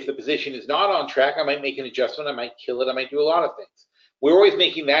 If the position is not on track, I might make an adjustment. I might kill it. I might do a lot of things. We're always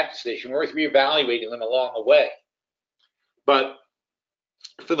making that decision. We're always reevaluating them along the way. But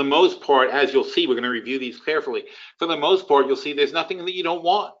for the most part, as you'll see, we're going to review these carefully. For the most part, you'll see there's nothing that you don't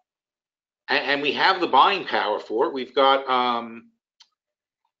want. And we have the buying power for it. We've got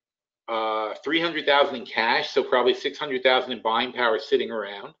 $300,000 in cash, so probably $600,000 in buying power sitting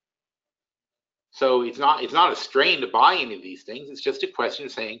around. So it's not a strain to buy any of these things. It's just a question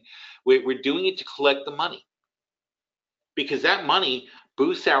of saying we're doing it to collect the money, because that money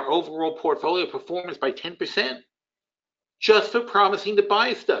boosts our overall portfolio performance by 10%, just for promising to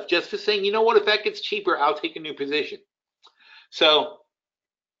buy stuff, just for saying, you know what, if that gets cheaper, I'll take a new position. So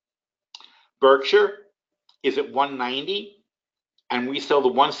Berkshire is at 190. And we sell the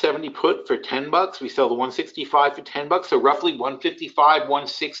 170 put for $10. We sell the 165 for $10. So roughly 155,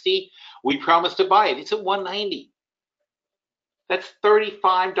 160. We promise to buy it. It's at 190. That's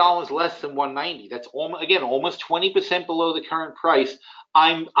 $35 less than 190. That's almost 20% below the current price.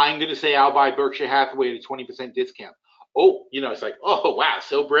 I'm going to say I'll buy Berkshire Hathaway at a 20% discount. Oh, it's like, oh wow,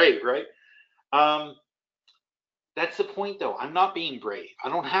 so brave, right? That's the point, though. I'm not being brave. I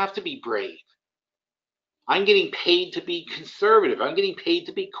don't have to be brave. I'm getting paid to be conservative. I'm getting paid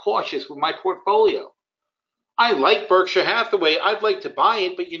to be cautious with my portfolio. I like Berkshire Hathaway. I'd like to buy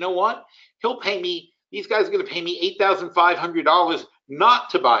it, but you know what? These guys are going to pay me $8,500 not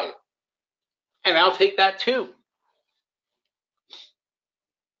to buy it. And I'll take that too.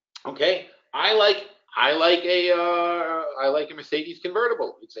 Okay? I like a Mercedes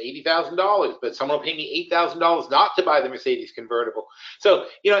convertible. It's $80,000, but someone will pay me $8,000 not to buy the Mercedes convertible. So,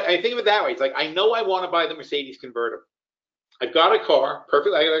 I think of it that way. It's like, I know I want to buy the Mercedes convertible. I've got a car, I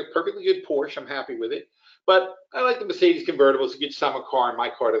got a perfectly good Porsche. I'm happy with it. But I like the Mercedes convertible. It's a good summer car, and my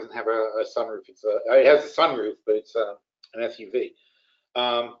car doesn't have a sunroof. It has a sunroof, but it's an SUV.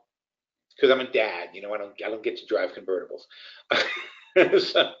 Because I'm a dad, I don't get to drive convertibles.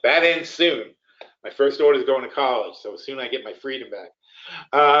 So that ends soon. My first order is going to college, so soon I get my freedom back.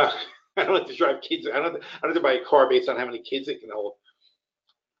 I don't have to drive kids. I don't have to buy a car based on how many kids it can hold.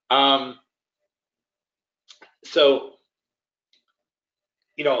 So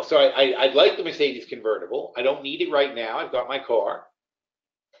I like the Mercedes convertible. I don't need it right now. I've got my car.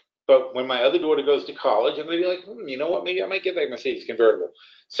 But when my other daughter goes to college, I'm going to be like, you know what? Maybe I might get that Mercedes convertible.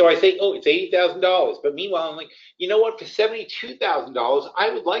 So I say, oh, it's $80,000. But meanwhile, I'm like, you know what? For $72,000,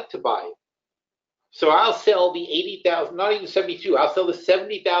 I would like to buy it. So I'll sell the $80,000, not even 72. I'll sell the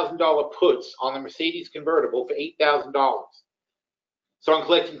 $70,000 puts on the Mercedes convertible for $8,000. So I'm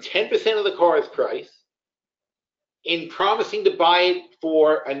collecting 10% of the car's price, in promising to buy it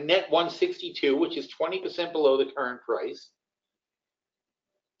for a net 162, which is 20% below the current price.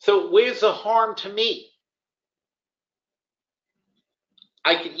 So where's the harm to me?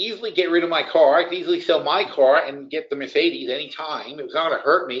 I could easily get rid of my car. I could easily sell my car and get the Mercedes anytime. It's not going to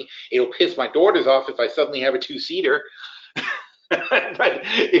hurt me. It'll piss my daughters off if I suddenly have a two-seater. But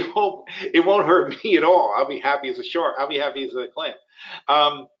it won't hurt me at all. I'll be happy as a shark. I'll be happy as a clam.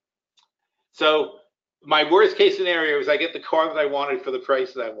 So my worst case scenario is I get the car that I wanted for the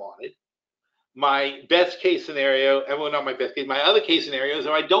price that I wanted. My best case scenario, and well, not my best case, my other case scenario is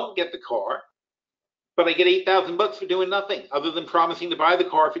if I don't get the car, but I get $8,000 for doing nothing other than promising to buy the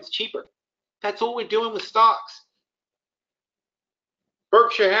car if it's cheaper. That's all we're doing with stocks.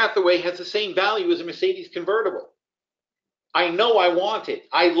 Berkshire Hathaway has the same value as a Mercedes convertible. I know I want it.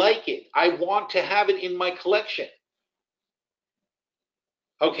 I like it. I want to have it in my collection.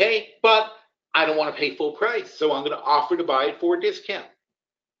 Okay, but I don't want to pay full price, so I'm going to offer to buy it for a discount.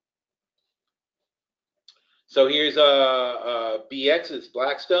 So here's BX, it's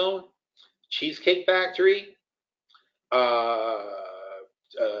Blackstone, Cheesecake Factory,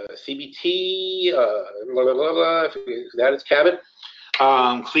 CBT, that is Cabot,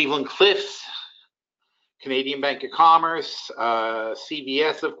 Cleveland Cliffs, Canadian Bank of Commerce,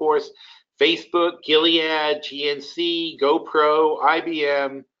 CVS, of course, Facebook, Gilead, GNC, GoPro,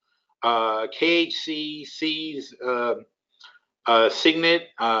 IBM, KHC, Seas, Signet,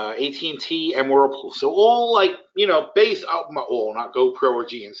 AT&T, and Whirlpool. So all based out, all not GoPro or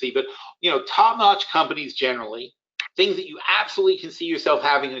GNC, but top-notch companies generally, things that you absolutely can see yourself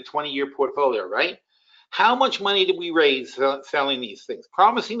having in a 20-year portfolio, right? How much money did we raise selling these things?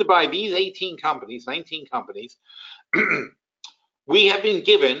 Promising to buy these 19 companies, we have been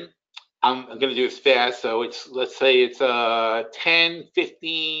given, I'm going to do this fast, so let's say it's 10,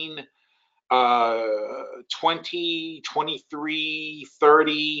 15, 20, 23,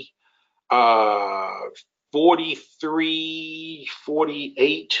 30, 43,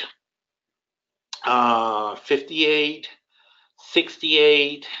 48, 58,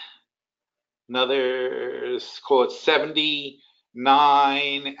 68, another, call it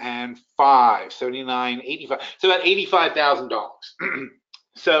 79 and 5, 79, 85. So about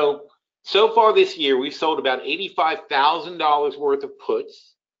 $85,000. So far this year, we've sold about $85,000 worth of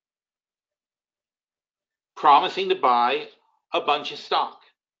puts, promising to buy a bunch of stock.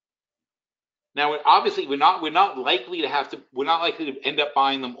 Now, obviously, we're not likely to end up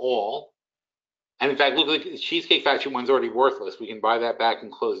buying them all. And in fact, look, the Cheesecake Factory one's already worthless. We can buy that back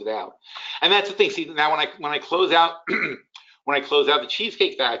and close it out. And that's the thing. See, now when I close out the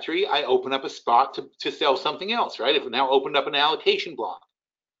Cheesecake Factory, I open up a spot to sell something else, right? I've now opened up an allocation block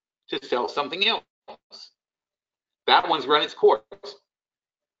to sell something else. That one's run its course.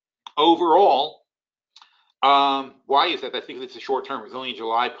 Overall, why is that? That's because it's a short term. It was only a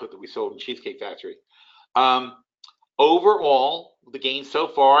July put that we sold in Cheesecake Factory. Overall, the gain so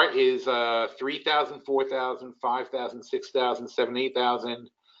far is 3,000, 4,000, 5,000, 6,000, 7,000,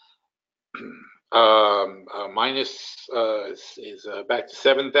 8,000. Minus is back to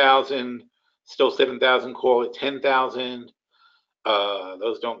 7,000. Still 7,000. Call it 10,000.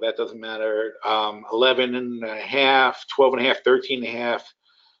 That doesn't matter. 11 and a half, 12 and a half, 13 and a half,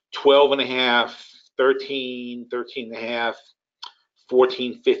 12 and a half, 13, 13 and a half,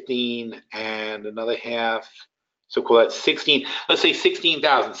 14, 15, and another half. So call that 16. Let's say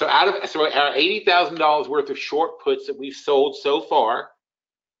 16,000. So our $80,000 worth of short puts that we've sold so far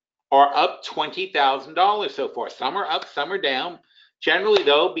are up $20,000 so far. Some are up, some are down. Generally,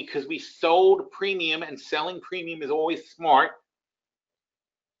 though, because we sold premium, and selling premium is always smart,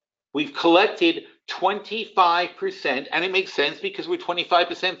 we've collected 25%, and it makes sense because we're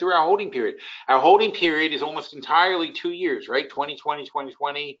 25% through our holding period. Our holding period is almost entirely 2 years, right? 2020,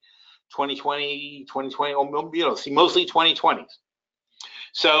 2020. 2020, mostly 2020s.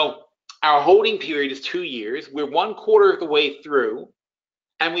 So our holding period is 2 years. We're 1/4 of the way through,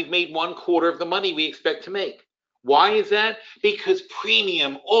 and we've made 1/4 of the money we expect to make. Why is that? Because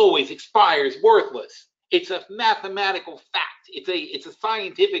premium always expires worthless. It's a mathematical fact. It's a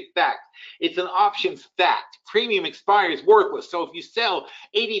scientific fact. It's an options fact. Premium expires worthless. So if you sell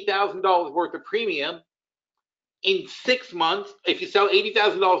 $80,000 worth of premium, in 6 months, if you sell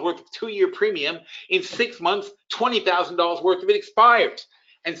 $80,000 worth of 2-year premium, in 6 months, $20,000 worth of it expires.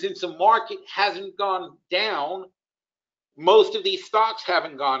 And since the market hasn't gone down, most of these stocks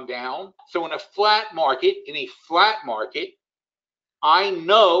haven't gone down. So in a flat market, I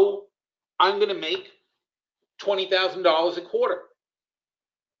know I'm going to make $20,000 a quarter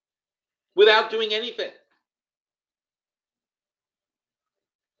without doing anything.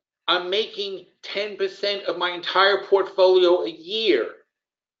 I'm making 10% of my entire portfolio a year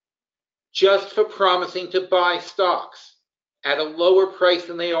just for promising to buy stocks at a lower price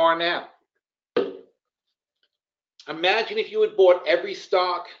than they are now. Imagine if you had bought every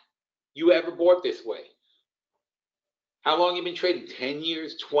stock you ever bought this way. How long have you been trading? 10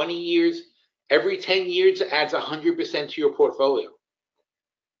 years, 20 years? Every 10 years adds 100% to your portfolio.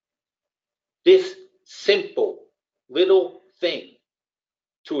 This simple little thing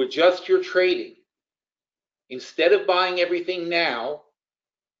to adjust your trading, instead of buying everything now,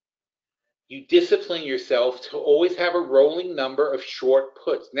 you discipline yourself to always have a rolling number of short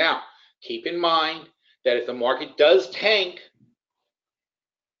puts. Now, keep in mind that if the market does tank,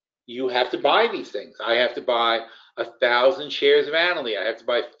 you have to buy these things. I have to buy 1,000 shares of Annaly. I have to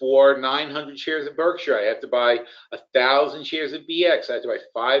buy 900 shares of Berkshire. I have to buy 1,000 shares of BX. I have to buy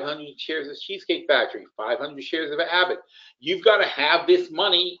 500 shares of Cheesecake Factory, 500 shares of Abbott. You've got to have this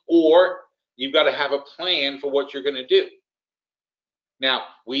money, or you've got to have a plan for what you're going to do. Now,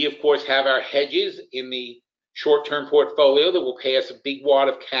 we, of course, have our hedges in the short-term portfolio that will pay us a big wad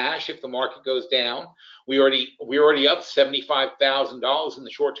of cash if the market goes down. We're already up $75,000 in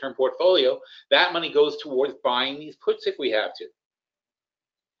the short-term portfolio. That money goes towards buying these puts if we have to.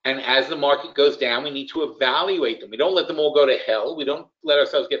 And as the market goes down, we need to evaluate them. We don't let them all go to hell. We don't let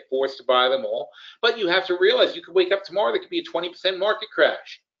ourselves get forced to buy them all. But you have to realize you could wake up tomorrow, there could be a 20% market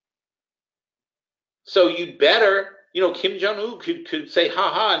crash. So you'd better, Kim Jong-un could say,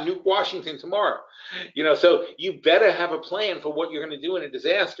 ha, nuke Washington tomorrow. So you better have a plan for what you're going to do in a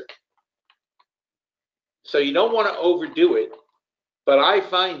disaster. So you don't want to overdo it. But I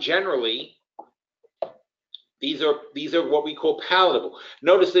find generally these are what we call palatable.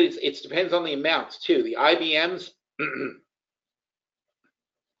 Notice that it depends on the amounts too. The IBMs,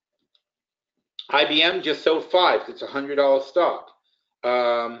 IBM just sold 5. It's a $100 stock.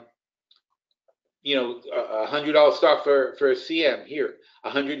 $100 stock for CM here,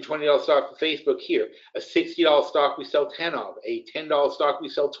 $120 stock for Facebook here, a $60 stock we sell 10 of, a $10 stock we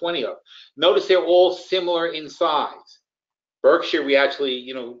sell 20 of. Notice they're all similar in size. Berkshire, we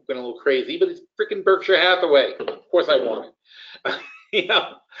actually, went a little crazy, but it's freaking Berkshire Hathaway. Of course I want it.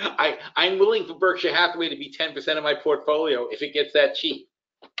 I'm willing for Berkshire Hathaway to be 10% of my portfolio if it gets that cheap.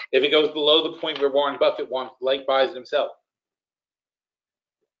 If it goes below the point where Warren Buffett buys it himself.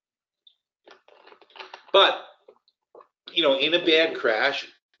 But, in a bad crash,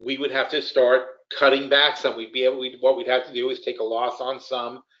 we would have to start cutting back some. What we'd have to do is take a loss on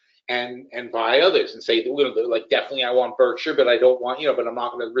some and buy others and say, like, definitely I want Berkshire, but I don't want, but I'm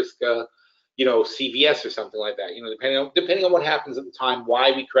not going to risk, CVS or something like that, depending on what happens at the time,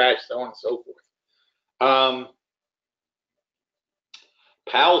 why we crash, so on and so forth.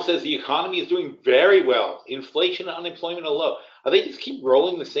 Powell says the economy is doing very well. Inflation and unemployment are low. Are they just keep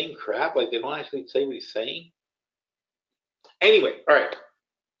rolling the same crap? Like they don't actually say what he's saying? Anyway, all right.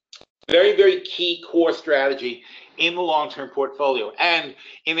 Very, very key core strategy in the long-term portfolio. And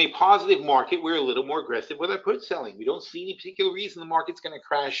in a positive market, we're a little more aggressive with our put selling. We don't see any particular reason the market's going to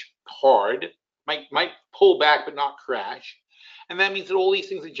crash hard. Might pull back, but not crash. And that means that all these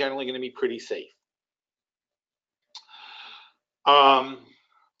things are generally going to be pretty safe.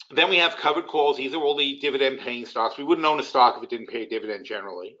 Then we have covered calls. These are all the dividend-paying stocks. We wouldn't own a stock if it didn't pay a dividend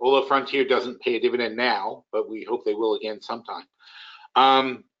generally. Although Frontier doesn't pay a dividend now, but we hope they will again sometime.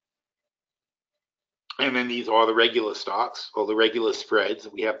 And then these are the regular stocks, or the regular spreads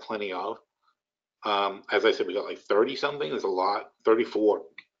that we have plenty of. As I said, we got like 30-something. There's a lot, 34.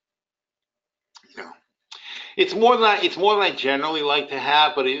 It's more than I generally like to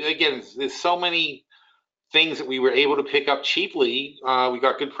have, but again, there's so many things that we were able to pick up cheaply, we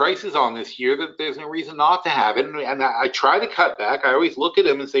got good prices on this year, that there's no reason not to have it. And I try to cut back. I always look at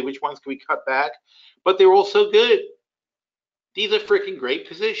them and say, which ones can we cut back? But they're all so good. These are freaking great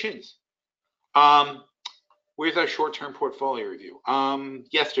positions. Where's our short-term portfolio review?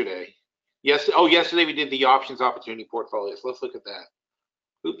 Yesterday. Yesterday we did the options opportunity portfolio. So let's look at that.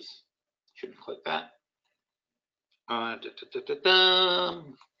 Oops, shouldn't click that.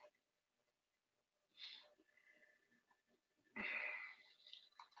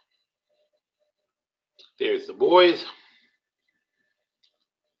 There's the boys.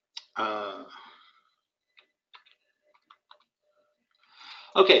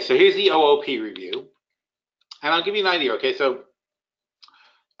 Okay, so here's the OOP review. And I'll give you an idea, okay? So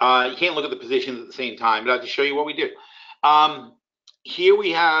you can't look at the positions at the same time, but I'll just show you what we do. Here we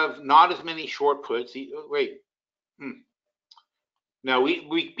have not as many short puts. Now,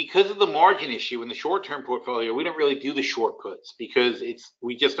 we because of the margin issue in the short-term portfolio, we don't really do the short puts because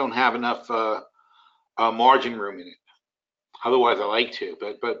we just don't have enough margin room in it. Otherwise, I like to.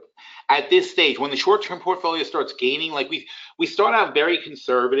 But at this stage, when the short-term portfolio starts gaining, like we start out very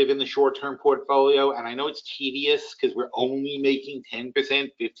conservative in the short-term portfolio, and I know it's tedious because we're only making 10%,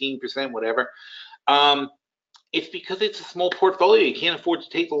 15%, whatever. It's because it's a small portfolio. You can't afford to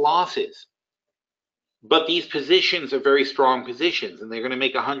take the losses. But these positions are very strong positions, and they're going to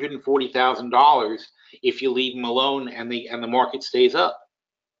make $140,000 if you leave them alone and the market stays up.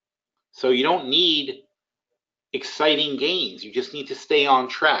 So you don't need exciting gains. You just need to stay on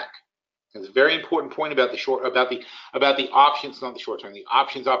track. That's a very important point about the options, not the short term, the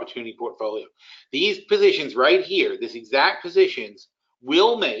options opportunity portfolio. These positions right here, this exact positions,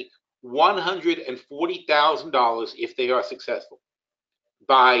 will make $140,000 if they are successful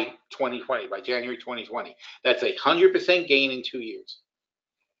by 2020, by January 2020. That's 100% gain in 2 years.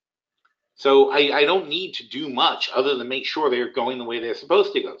 So I don't need to do much other than make sure they're going the way they're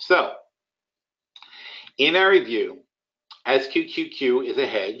supposed to go. So in our review, SQQQ is a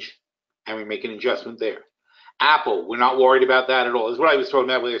hedge, and we make an adjustment there. Apple, we're not worried about that at all. This is what I was talking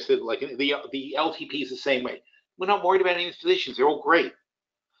about where I said, like the LTP is the same way. We're not worried about any of these positions. They're all great.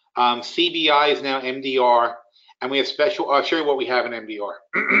 CBI is now MDR, and we have special. I'll show you what we have in MDR.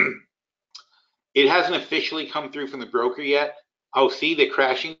 It hasn't officially come through from the broker yet. Oh, see, they're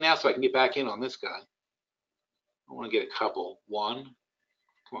crashing now, so I can get back in on this guy. I want to get a couple. One.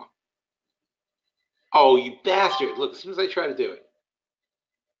 Come on. Oh, you bastard. Look, as soon as I try to do it.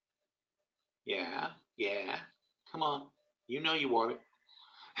 Yeah. Come on. You know you want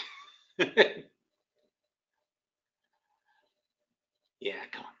it. Yeah,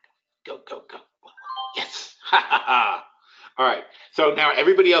 come on. Go. Yes. All right. So now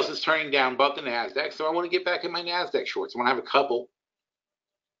everybody else is turning down but the NASDAQ. So I want to get back in my NASDAQ shorts. I want to have a couple.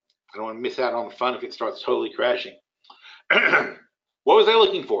 I don't want to miss out on the fun if it starts totally crashing. What was I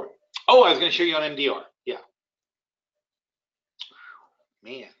looking for? Oh, I was going to show you on MDR. Yeah.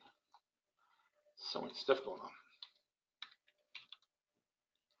 Man. So much stuff going on.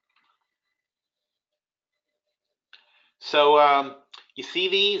 So you see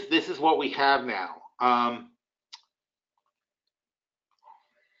these? This is what we have now.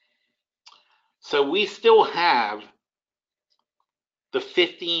 So we still have the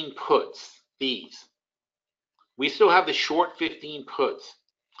 15 puts, these. We still have the short 15 puts.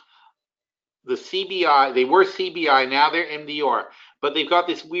 The CBI, they were CBI, now they're MDR, but they've got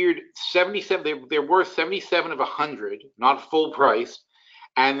this weird 77, they're worth 77 of 100, not full price,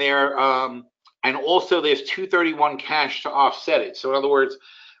 and they're and also there's 231 cash to offset it. So in other words,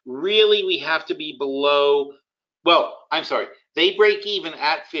 really we have to be below, well, I'm sorry, they break even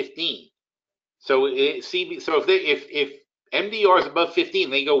at 15. So if MDR is above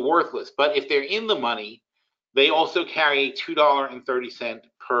 15, they go worthless. But if they're in the money, they also carry a $2.30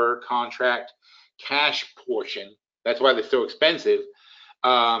 per contract cash portion. That's why they're so expensive.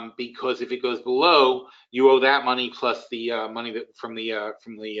 Because if it goes below, you owe that money plus the money from the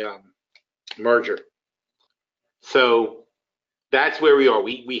merger. So that's where we are.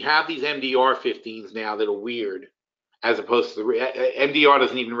 We have these MDR 15s now that are weird, as opposed to the MDR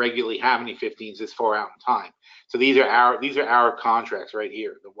doesn't even regularly have any 15s this far out in time. So these are our contracts right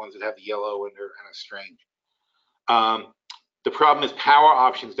here, the ones that have the yellow and are kind of strange. The problem is Power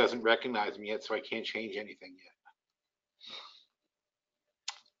Options doesn't recognize them yet, so I can't change anything yet.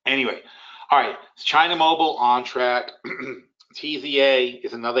 Anyway, all right, China Mobile on track. TZA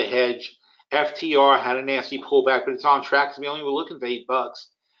is another hedge. FTR had a nasty pullback, but it's on track because we only were looking for $8.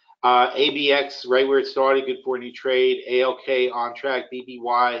 ABX, right where it started, good for a new trade. ALK on track.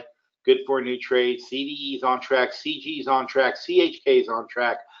 BBY, good for a new trade. CDE is on track. CG is on track. CHK is on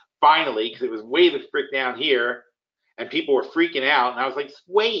track. Finally, because it was way the frick down here, and people were freaking out. And I was like,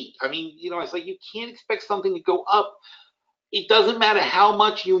 wait. I mean, it's like you can't expect something to go up. It doesn't matter how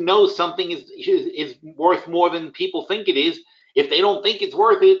much you know something is worth more than people think it is. If they don't think it's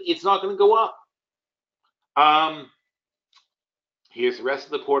worth it, it's not going to go up. Here's the rest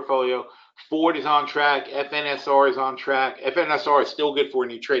of the portfolio. Ford is on track. FNSR is on track. FNSR is still good for a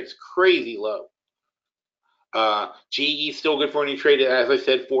new trade. It's crazy low. GE is still good for a new trade. As I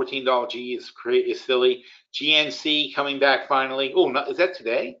said, $14 GE is silly. GNC coming back finally. Oh, is that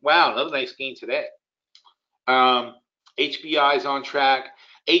today? Wow, another nice gain today. HBI is on track.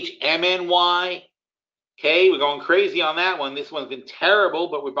 HMNY. Okay, we're going crazy on that one. This one's been terrible,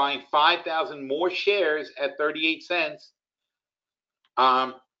 but we're buying 5,000 more shares at 38 cents.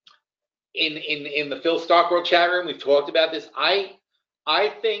 In the PhilStockWorld chat room, we've talked about this. I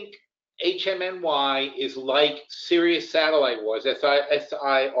think HMNY is like Sirius Satellite was,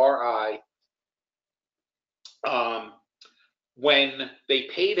 SIRI, when they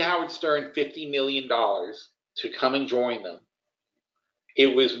paid Howard Stern $50 million to come and join them. It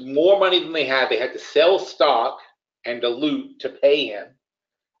was more money than they had. They had to sell stock and dilute to pay him.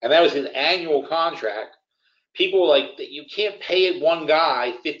 And that was his annual contract. People were like, you can't pay one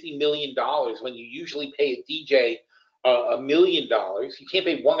guy $50 million when you usually pay a DJ $1 million. You can't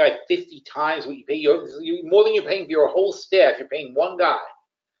pay one guy 50 times what you pay. More than you're paying for your whole staff. You're paying one guy.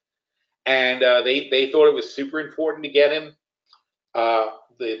 And they thought it was super important to get him.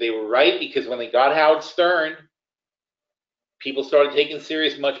 They were right, because when they got Howard Stern, people started taking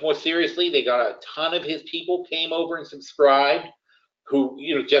Sirius much more seriously. They got a ton of his people came over and subscribed, who,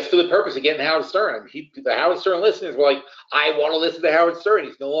 just for the purpose of getting Howard Stern. I mean, the Howard Stern listeners were like, I want to listen to Howard Stern.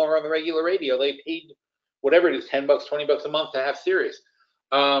 He's no longer on the regular radio. They paid whatever it is, $10, $20 a month to have Sirius.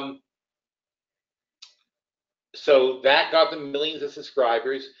 So that got them millions of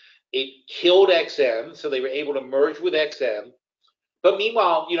subscribers. It killed XM, so they were able to merge with XM. But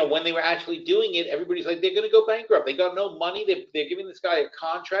meanwhile, when they were actually doing it, everybody's like, they're going to go bankrupt. They got no money. They're giving this guy a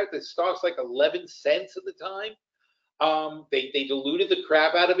contract that starts like 11 cents at the time. They diluted the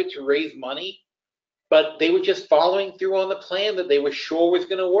crap out of it to raise money, but they were just following through on the plan that they were sure was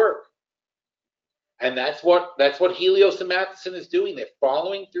going to work. And that's what Helios and Matheson is doing. They're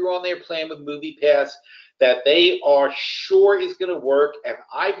following through on their plan with MoviePass that they are sure is going to work. And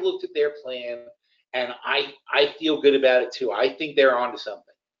I've looked at their plan, and I feel good about it too. I think they're onto something.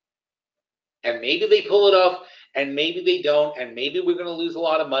 And maybe they pull it off, and maybe they don't, and maybe we're going to lose a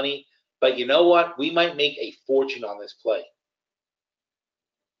lot of money. But you know what? We might make a fortune on this play.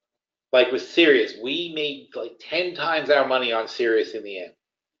 Like with Sirius, we made like 10 times our money on Sirius in the end,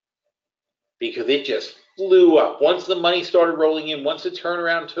 because it just flew up. Once the money started rolling in, once the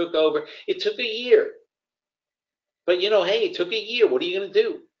turnaround took over, it took a year. But hey, it took a year. What are you going to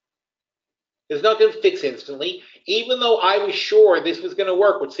do? It's not going to fix instantly. Even though I was sure this was going to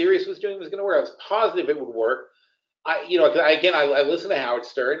work, what Sirius was doing was going to work, I was positive it would work. I listen to Howard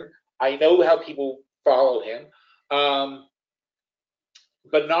Stern. I know how people follow him. But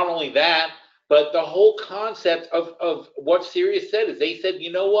not only that, but the whole concept of what Sirius said is they said,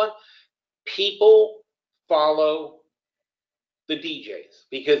 you know what? People follow the DJs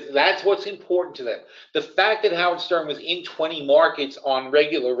because that's what's important to them. The fact that Howard Stern was in 20 markets on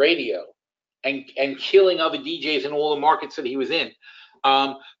regular radio and killing other DJs in all the markets that he was in,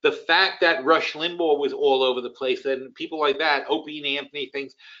 the fact that Rush Limbaugh was all over the place, and people like that, Opie and Anthony,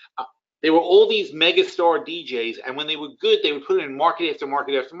 things, they were all these megastar DJs, and when they were good, they would put it in market after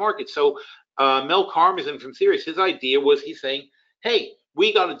market after market. So Mel Karmazin from Sirius, his idea was, he's saying, hey,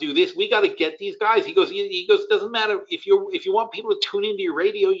 we got to do this. We got to get these guys. He goes, it doesn't matter if you want people to tune into your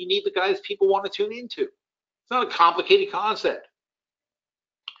radio, you need the guys people want to tune into. It's not a complicated concept.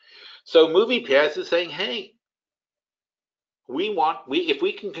 So MoviePass is saying, hey, if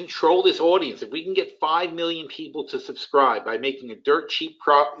we can control this audience, if we can get 5 million people to subscribe by making a dirt cheap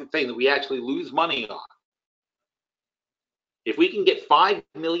thing that we actually lose money on, if we can get 5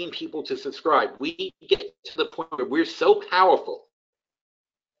 million people to subscribe, we get to the point where we're so powerful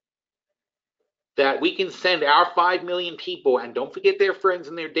that we can send our 5 million people, and don't forget their friends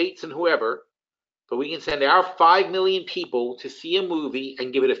and their dates and whoever, but we can send our 5 million people to see a movie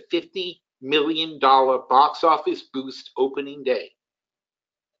and give it a $50 million box office boost opening day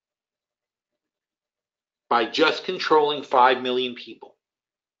by just controlling 5 million people.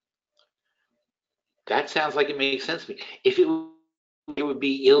 That sounds like it makes sense to me. If it would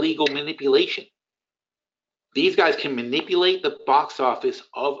be illegal manipulation. These guys can manipulate the box office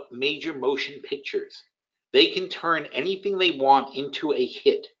of major motion pictures. They can turn anything they want into a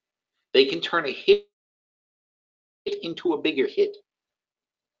hit. They can turn a hit into a bigger hit.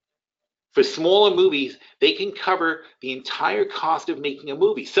 For smaller movies, they can cover the entire cost of making a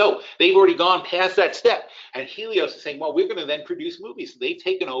movie. So they've already gone past that step. And Helios is saying, well, we're going to then produce movies. So they've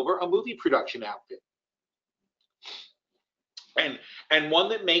taken over a movie production outfit. And one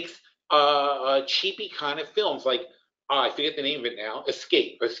that makes cheapy kind of films, like, I forget the name of it now,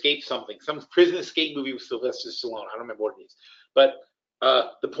 Escape something. Some prison escape movie with Sylvester Stallone. I don't remember what it is. But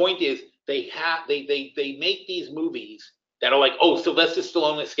the point is, they make these movies that are like, oh, Sylvester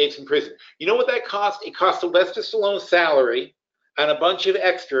Stallone escapes from prison. You know what that cost? It cost Sylvester Stallone's salary and a bunch of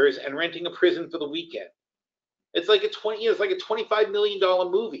extras and renting a prison for the weekend. It's like it's like a $25 million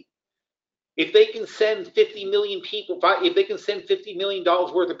movie. If they can send 50 million people, if they can send $50 million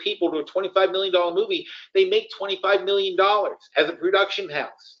worth of people to a $25 million movie, they make $25 million as a production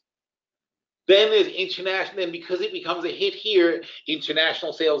house. Then there's international, then because it becomes a hit here,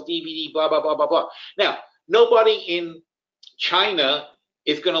 international sales, DVD, blah, blah, blah, blah, blah. Now, nobody in China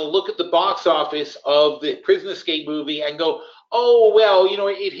is going to look at the box office of the Prison Escape movie and go, oh, well,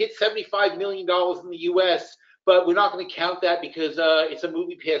 it hit $75 million in the US, but we're not going to count that because it's a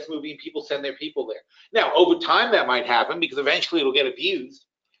MoviePass movie and people send their people there. Now, over time, that might happen because eventually it'll get abused.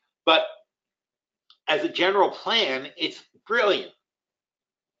 But as a general plan, it's brilliant.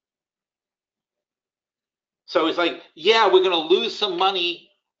 So it's like, yeah, we're going to lose some money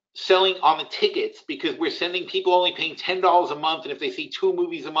selling on the tickets because we're sending people only paying $10 a month. And if they see 2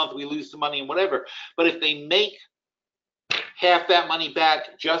 movies a month, we lose some money and whatever. But if they make half that money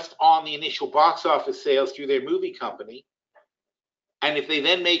back just on the initial box office sales through their movie company, and if they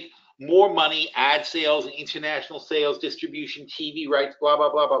then make more money, ad sales, international sales, distribution, TV rights, blah,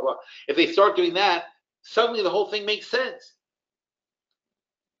 blah, blah, blah, blah. If they start doing that, suddenly the whole thing makes sense.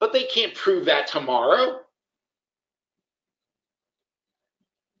 But they can't prove that tomorrow.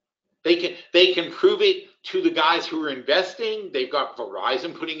 They can prove it to the guys who are investing. They've got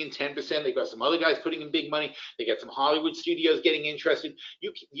Verizon putting in 10%. They've got some other guys putting in big money. They got some Hollywood studios getting interested.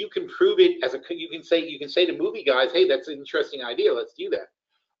 You can prove it as you can say to movie guys, hey, that's an interesting idea. Let's do that.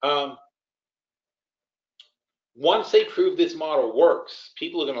 Once they prove this model works,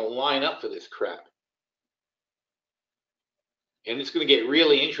 people are going to line up for this crap. And it's going to get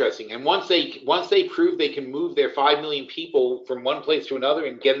really interesting. And once they prove they can move their 5 million people from one place to another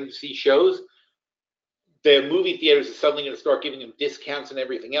and get them to see shows, the movie theaters are suddenly going to start giving them discounts and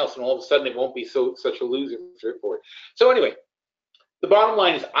everything else, and all of a sudden it won't be such a loser for it. So anyway, the bottom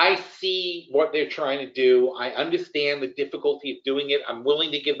line is I see what they're trying to do. I understand the difficulty of doing it. I'm willing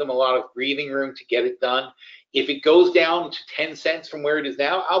to give them a lot of breathing room to get it done. If it goes down to 10 cents from where it is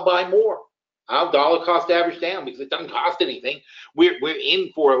now, I'll buy more. I'll dollar cost average down because it doesn't cost anything. We're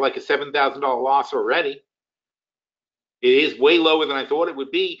in for like a $7,000 loss already. It is way lower than I thought it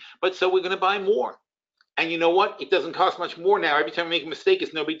would be, but so we're going to buy more. And you know what? It doesn't cost much more now. Every time we make a mistake,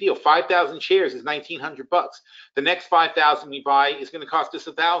 it's no big deal. 5,000 shares is $1,900. The next 5,000 we buy is going to cost us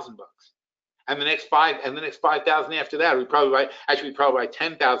 $1,000. And the next 5,000 after that, we probably buy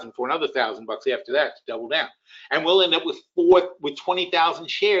 10,000 for another $1,000 after that to double down. And we'll end up with 20,000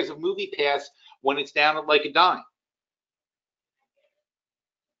 shares of MoviePass when it's down at like a dime.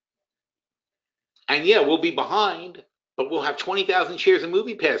 And yeah, we'll be behind, but we'll have 20,000 shares of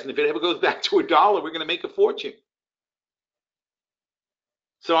MoviePass, and if it ever goes back to $1, we're going to make a fortune.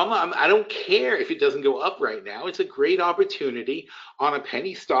 So I don't care if it doesn't go up right now. It's a great opportunity on a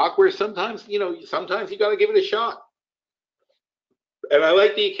penny stock where sometimes you got to give it a shot. And I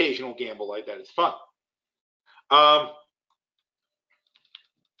like the occasional gamble like that. It's fun.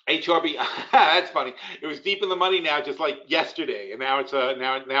 HRB, that's funny. It was deep in the money now, just like yesterday, and now it's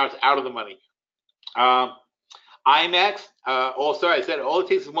out of the money. IMAX, also, I said all it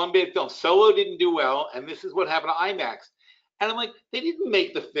takes is one bad film. Solo didn't do well, and this is what happened to IMAX. And I'm like, they didn't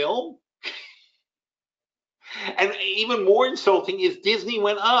make the film. And even more insulting is Disney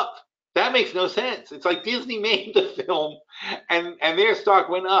went up. That makes no sense. It's like Disney made the film, and their stock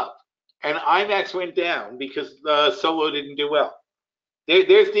went up, and IMAX went down because Solo didn't do well.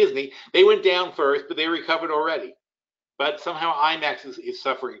 There's Disney. They went down first, but they recovered already. But somehow IMAX is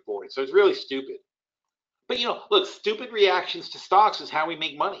suffering for it. So it's really stupid. But look, stupid reactions to stocks is how we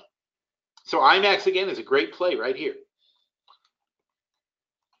make money. So IMAX again is a great play right here.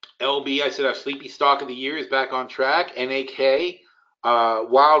 LB, I said our sleepy stock of the year is back on track. NAK,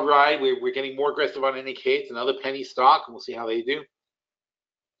 Wild Ride, we're getting more aggressive on NAK. It's another penny stock, and we'll see how they do.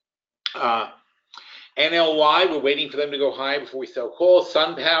 NLY, we're waiting for them to go high before we sell calls.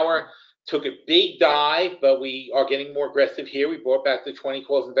 SunPower took a big dive, but we are getting more aggressive here. We bought back the 20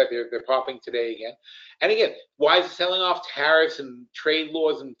 calls. In fact, they're popping today again. And again, why is it selling off? Tariffs and trade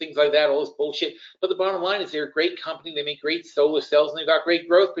laws and things like that, all this bullshit. But the bottom line is they're a great company. They make great solar cells, and they've got great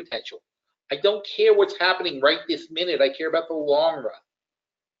growth potential. I don't care what's happening right this minute. I care about the long run.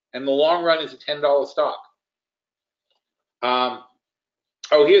 And the long run is a $10 stock.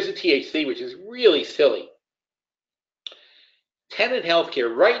 Here's the THC, which is really silly. Tenet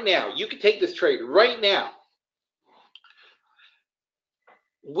Healthcare, right now, you can take this trade right now.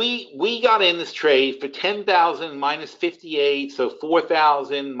 We got in this trade for 10,000 minus 58, so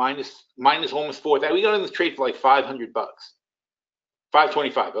 4,000 minus almost 4,000. We got in this trade for like $500,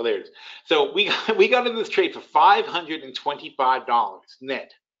 525. Oh, there it is. So we got in this trade for $525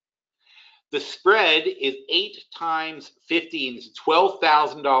 net. The spread is 8 times 50, and it's a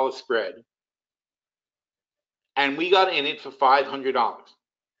 $12,000 spread. And we got in it for $500.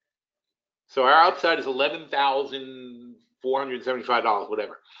 So our upside is $11,475,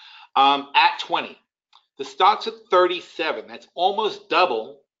 whatever. At 20. The stock's at 37. That's almost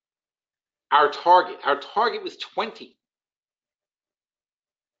double our target. Our target was 20.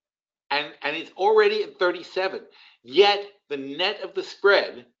 And it's already at 37. Yet the net of the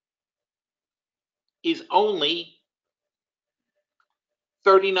spread is only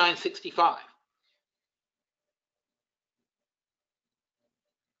 $39.65.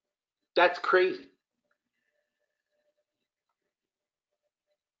 That's crazy.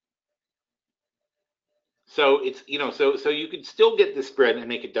 So it's, so you could still get the spread and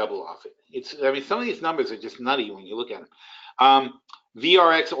make a double off it. I mean, some of these numbers are just nutty when you look at them.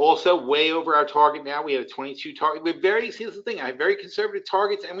 VRX also way over our target now. We had a 22 target. Here's the thing, I have very conservative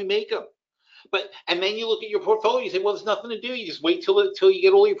targets and we make them. And then you look at your portfolio, you say, well, there's nothing to do. You just wait till you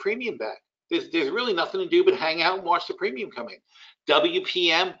get all your premium back. There's really nothing to do but hang out and watch the premium come in.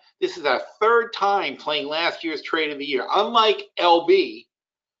 WPM, this is our third time playing last year's trade of the year. Unlike LB,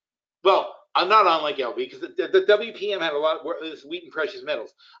 well, I'm not unlike LB because the WPM had a lot of this Wheaton Precious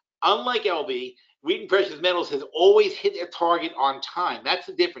Metals. Unlike LB, Wheaton Precious Metals has always hit their target on time. That's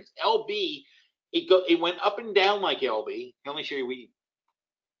the difference. LB, it went up and down like LB. Let me show you Wheaton.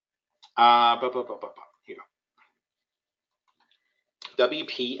 Here.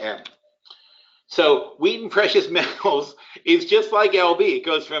 WPM. So Wheaton Precious Metals is just like LB. It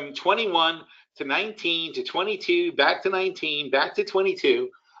goes from 21 to 19 to 22, back to 19, back to 22.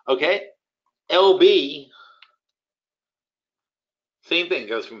 Okay? LB, same thing. It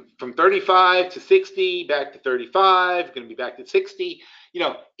goes from 35 to 60, back to 35, going to be back to 60.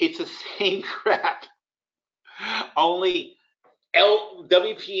 It's the same crap. Only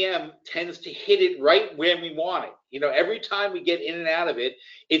WPM tends to hit it right when we want it. Every time we get in and out of it,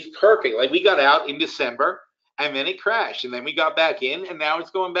 it's perfect. Like we got out in December and then it crashed and then we got back in and now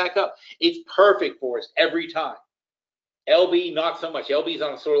it's going back up. It's perfect for us every time. LB, not so much. LB's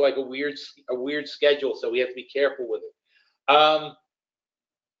on sort of like a weird schedule, so we have to be careful with it.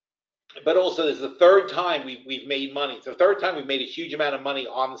 But also, this is the third time we've made money. It's the third time we've made a huge amount of money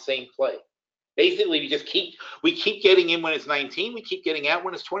on the same play. Basically, we keep getting in when it's 19, we keep getting out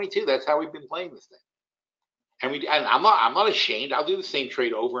when it's 22. That's how we've been playing this thing. And I'm not ashamed. I'll do the same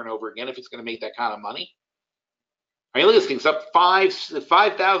trade over and over again if it's going to make that kind of money. I mean, look at this thing. It's up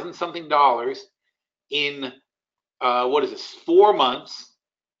 $5,000 something in 4 months,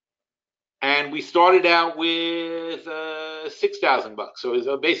 and we started out with $6,000. So it's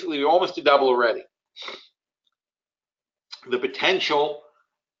basically almost a double already. The potential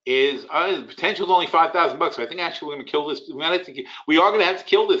is only $5,000. So I think actually we're going to kill this. We are going to have to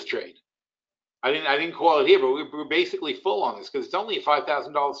kill this trade. I didn't call it here, but we're basically full on this because it's only a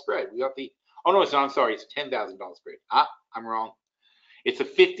 $5,000 spread. We got the it's not. I'm sorry, it's a $10,000 spread. I'm wrong. It's a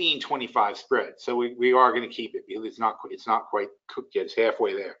 15.25 spread, so we are going to keep it because it's not quite cooked yet. It's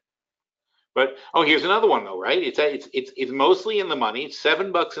halfway there. But here's another one though, right? It's mostly in the money. It's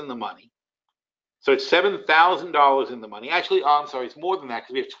 $7 in the money, so it's $7,000 in the money. Actually, I'm sorry, it's more than that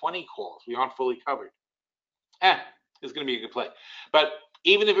because we have 20 calls. We aren't fully covered. It's going to be a good play. But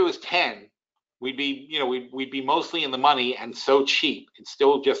even if it was 10, we'd be mostly in the money and so cheap. It's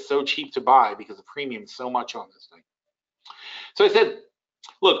still just so cheap to buy because the premium is so much on this thing. So I said,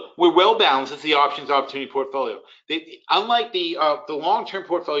 look, we're well balanced. It's the options opportunity portfolio. Unlike the long-term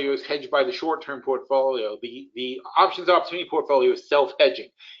portfolio is hedged by the short-term portfolio, the options opportunity portfolio is self-hedging.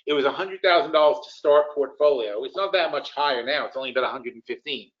 It was $100,000 to start portfolio. It's not that much higher now. It's only about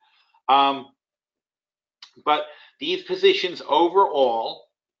 115. But these positions overall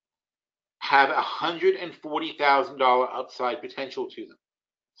have $140,000 upside potential to them.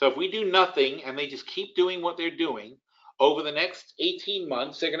 So if we do nothing and they just keep doing what they're doing, over the next 18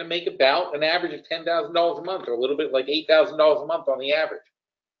 months, they're going to make about an average of $10,000 a month, or a little bit like $8,000 a month on the average.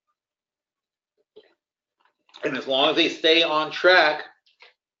 And as long as they stay on track,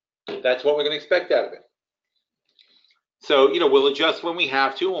 that's what we're going to expect out of it. So, we'll adjust when we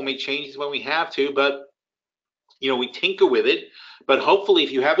have to. We'll make changes when we have to, but, we tinker with it. But hopefully,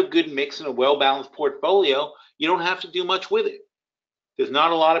 if you have a good mix and a well-balanced portfolio, you don't have to do much with it. There's not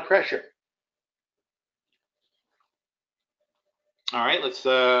a lot of pressure. All right, let's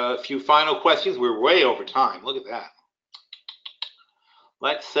a few final questions. We're way over time. Look at that.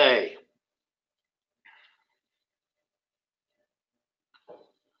 Let's say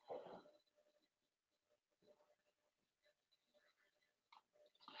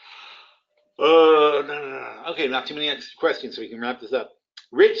okay, not too many extra questions, so we can wrap this up.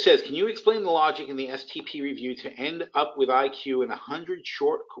 Rich says, can you explain the logic in the STP review to end up with IQ and 100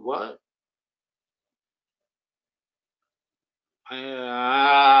 short? What?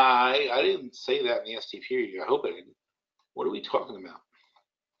 I didn't say that in the STP review. I hope I didn't. What are we talking about?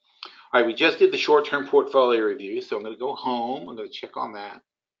 All right, we just did the short-term portfolio review, so I'm going to go home. I'm going to check on that.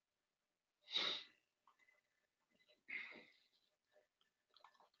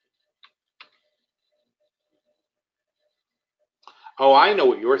 Oh, I know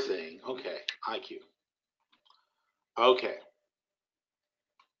what you're saying. Okay, IQ. Okay.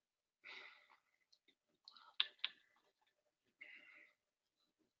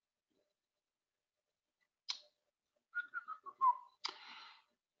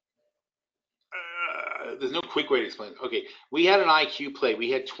 there's no quick way to explain it. Okay, we had an IQ play.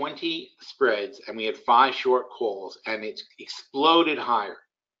 We had 20 spreads and we had 5 short calls, and it exploded higher.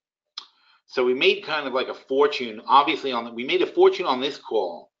 So we made kind of like a fortune. Obviously, we made a fortune on this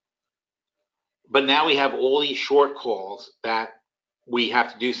call, but now we have all these short calls that we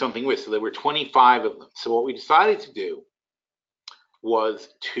have to do something with. So there were 25 of them. So what we decided to do was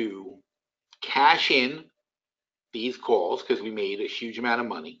to cash in these calls because we made a huge amount of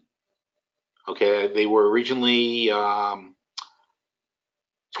money. Okay, they were originally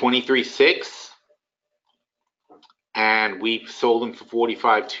 23.6, and we sold them for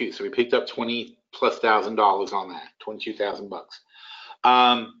 45.2. So we picked up $20,000+ on that, 22,000 bucks.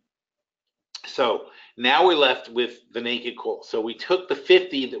 So now we're left with the naked call. So we took the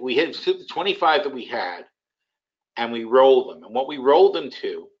 50 that we had, took the 25 that we had, and we rolled them. And what we rolled them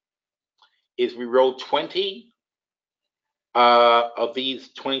to is we rolled 20 of these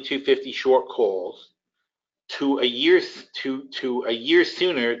 2250 short calls to a year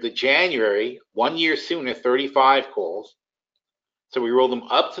sooner, the January, 1 year sooner, 35 calls. So we rolled them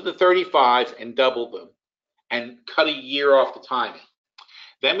up to the 35s and doubled them and cut a year off the timing.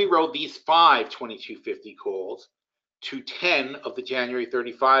 Then we rolled these 5 2250 calls to 10 of the January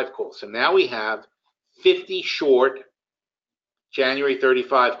 35 calls. So now we have 50 short January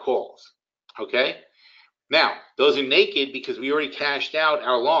 35 calls. Okay? Now, those are naked because we already cashed out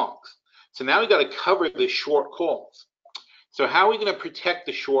our longs. So now we got to cover the short calls. So how are we going to protect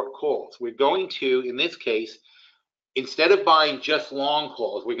the short calls? We're going to, in this case, instead of buying just long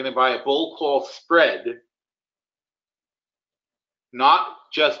calls, we're going to buy a bull call spread, not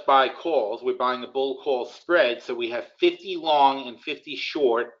just buy calls. We're buying the bull call spread. So we have 50 long and 50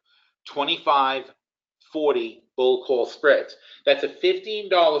 short, 25, 40 bull call spreads. That's a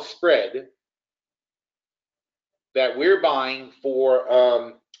 $15 spread that we're buying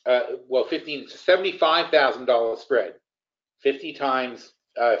for, it's a $75,000 spread. 50 times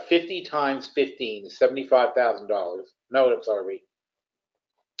 15 is $75,000. No, I'm sorry.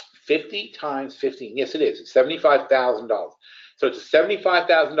 50 times 15. Yes, it is. It's $75,000. So it's a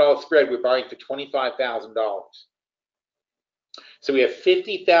 $75,000 spread we're buying for $25,000. So we have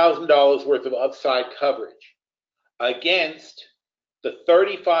 $50,000 worth of upside coverage against the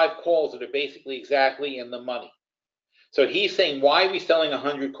 35 calls that are basically exactly in the money. So he's saying, why are we selling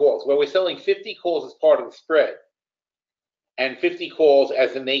 100 calls? Well, we're selling 50 calls as part of the spread and 50 calls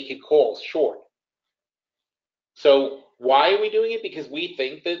as the naked calls short. So why are we doing it? Because we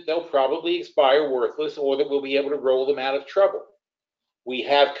think that they'll probably expire worthless or that we'll be able to roll them out of trouble. We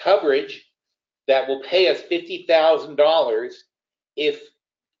have coverage that will pay us $50,000 if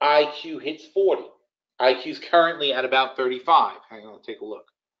IQ hits 40. IQ is currently at about 35. Hang on, let's take a look.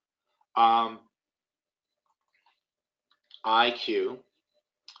 IQ,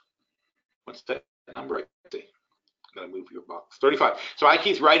 what's that number? I see. I'm gonna move your box. 35. So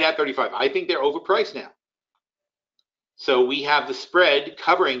IQ's right at 35. I think they're overpriced now. So we have the spread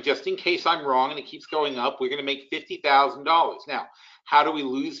covering, just in case I'm wrong and it keeps going up, we're gonna make $50,000. Now, how do we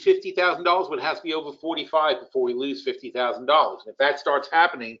lose $50,000? Well, it has to be over 45 before we lose $50,000. And if that starts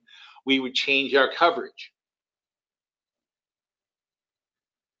happening, we would change our coverage.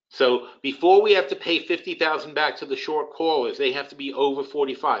 So before we have to pay $50,000 back to the short callers, they have to be over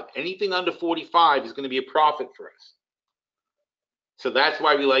 45. Anything under 45 is going to be a profit for us. So that's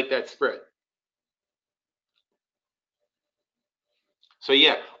why we like that spread. So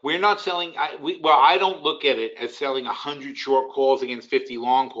yeah, we're not selling, I don't look at it as selling 100 short calls against 50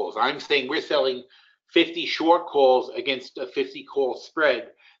 long calls. I'm saying we're selling 50 short calls against a 50 call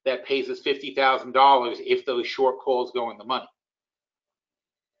spread that pays us $50,000 if those short calls go in the money.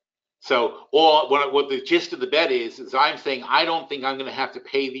 So what the gist of the bet is I'm saying I don't think I'm going to have to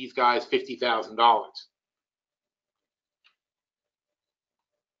pay these guys $50,000.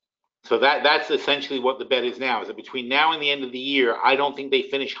 So that's essentially what the bet is now, is that between now and the end of the year, I don't think they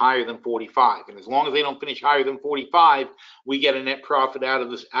finish higher than 45. And as long as they don't finish higher than 45, we get a net profit out of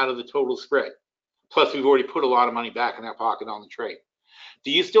the total spread. Plus, we've already put a lot of money back in our pocket on the trade.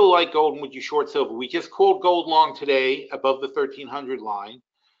 Do you still like gold and would you short silver? We just called gold long today above the 1300 line.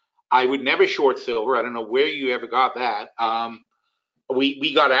 I would never short silver. I don't know where you ever got that.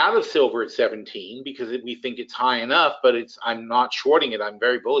 We got out of silver at 17 because we think it's high enough, but I'm not shorting it. I'm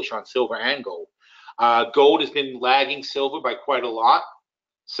very bullish on silver and gold. Gold has been lagging silver by quite a lot.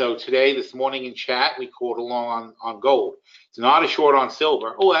 So today, this morning in chat, we called along on gold. It's not a short on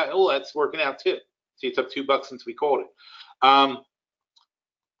silver. That's working out too. See, it's up $2 since we called it.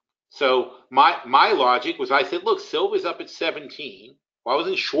 So my logic was, I said, look, silver's up at 17. Well, I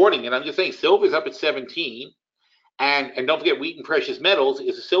wasn't shorting it. I'm just saying silver's up at 17, And don't forget, Wheaton Precious Metals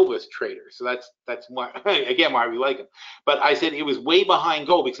is a silver trader, so that's why, again, why we like him. But I said it was way behind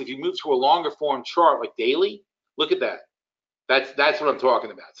gold, because if you move to a longer form chart like daily, look at that. That's what I'm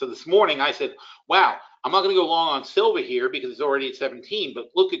talking about. So this morning I said, wow, I'm not going to go long on silver here because it's already at 17, but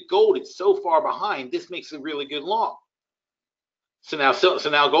look at gold, it's so far behind. This makes a really good long. So now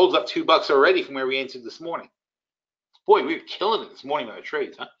gold's up $2 already from where we entered this morning. Boy, we were killing it this morning on the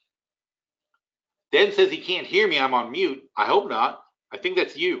trades, huh? Den says he can't hear me. I'm on mute. I hope not. I think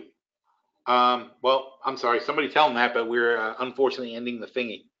that's you. Well, I'm sorry. Somebody tell him that, but we're unfortunately ending the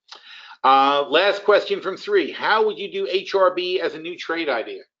thingy. Last question from 3. How would you do HRB as a new trade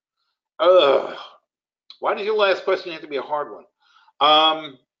idea? Why does your last question have to be a hard one?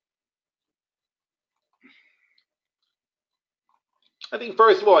 I think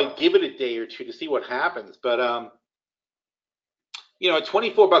first of all, I'd give it a day or two to see what happens. But at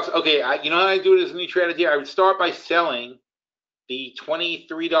 $24, okay, you know how I do it as a new trade idea? I would start by selling the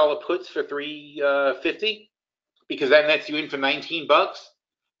 $23 puts for $3.50, because that nets you in for $19.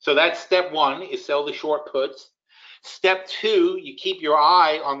 So that's step 1, is sell the short puts. Step 2, you keep your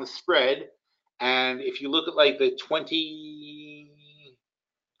eye on the spread. And if you look at like the 20,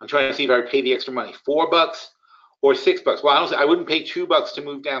 I'm trying to see if I would pay the extra money, $4 or $6. Well, I wouldn't pay $2 to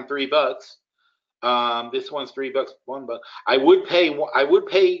move down $3. This one's $3, $1. I would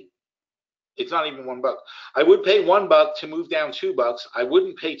pay. It's not even $1. I would pay $1 to move down $2. I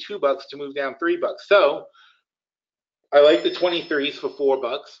wouldn't pay $2 to move down $3. So I like the 23s for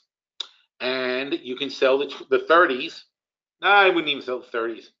 $4, and you can sell the 30s. No, I wouldn't even sell the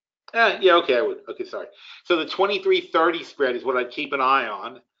 30s. Yeah, okay, I would. Okay, sorry. So the 23-30 spread is what I'd keep an eye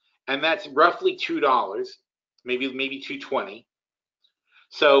on, and that's roughly $2, maybe $2.20.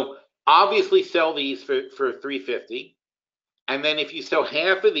 So obviously sell these for $3.50, and then if you sell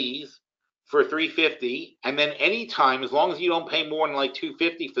half of these for $3.50, and then anytime, as long as you don't pay more than like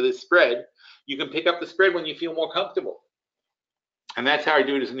 $2.50 for this spread, you can pick up the spread when you feel more comfortable. And that's how I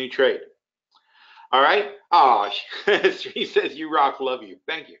do it as a new trade. All right. Oh, she says, you rock, love you.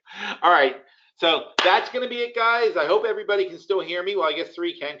 Thank you. All right. So that's going to be it, guys. I hope everybody can still hear me. Well, I guess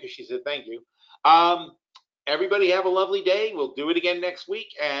 3 can, because she said thank you. Everybody have a lovely day. We'll do it again next week,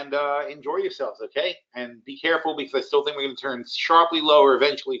 and enjoy yourselves, okay? And be careful, because I still think we're going to turn sharply lower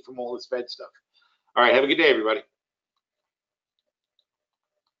eventually from all this Fed stuff. All right. Have a good day, everybody.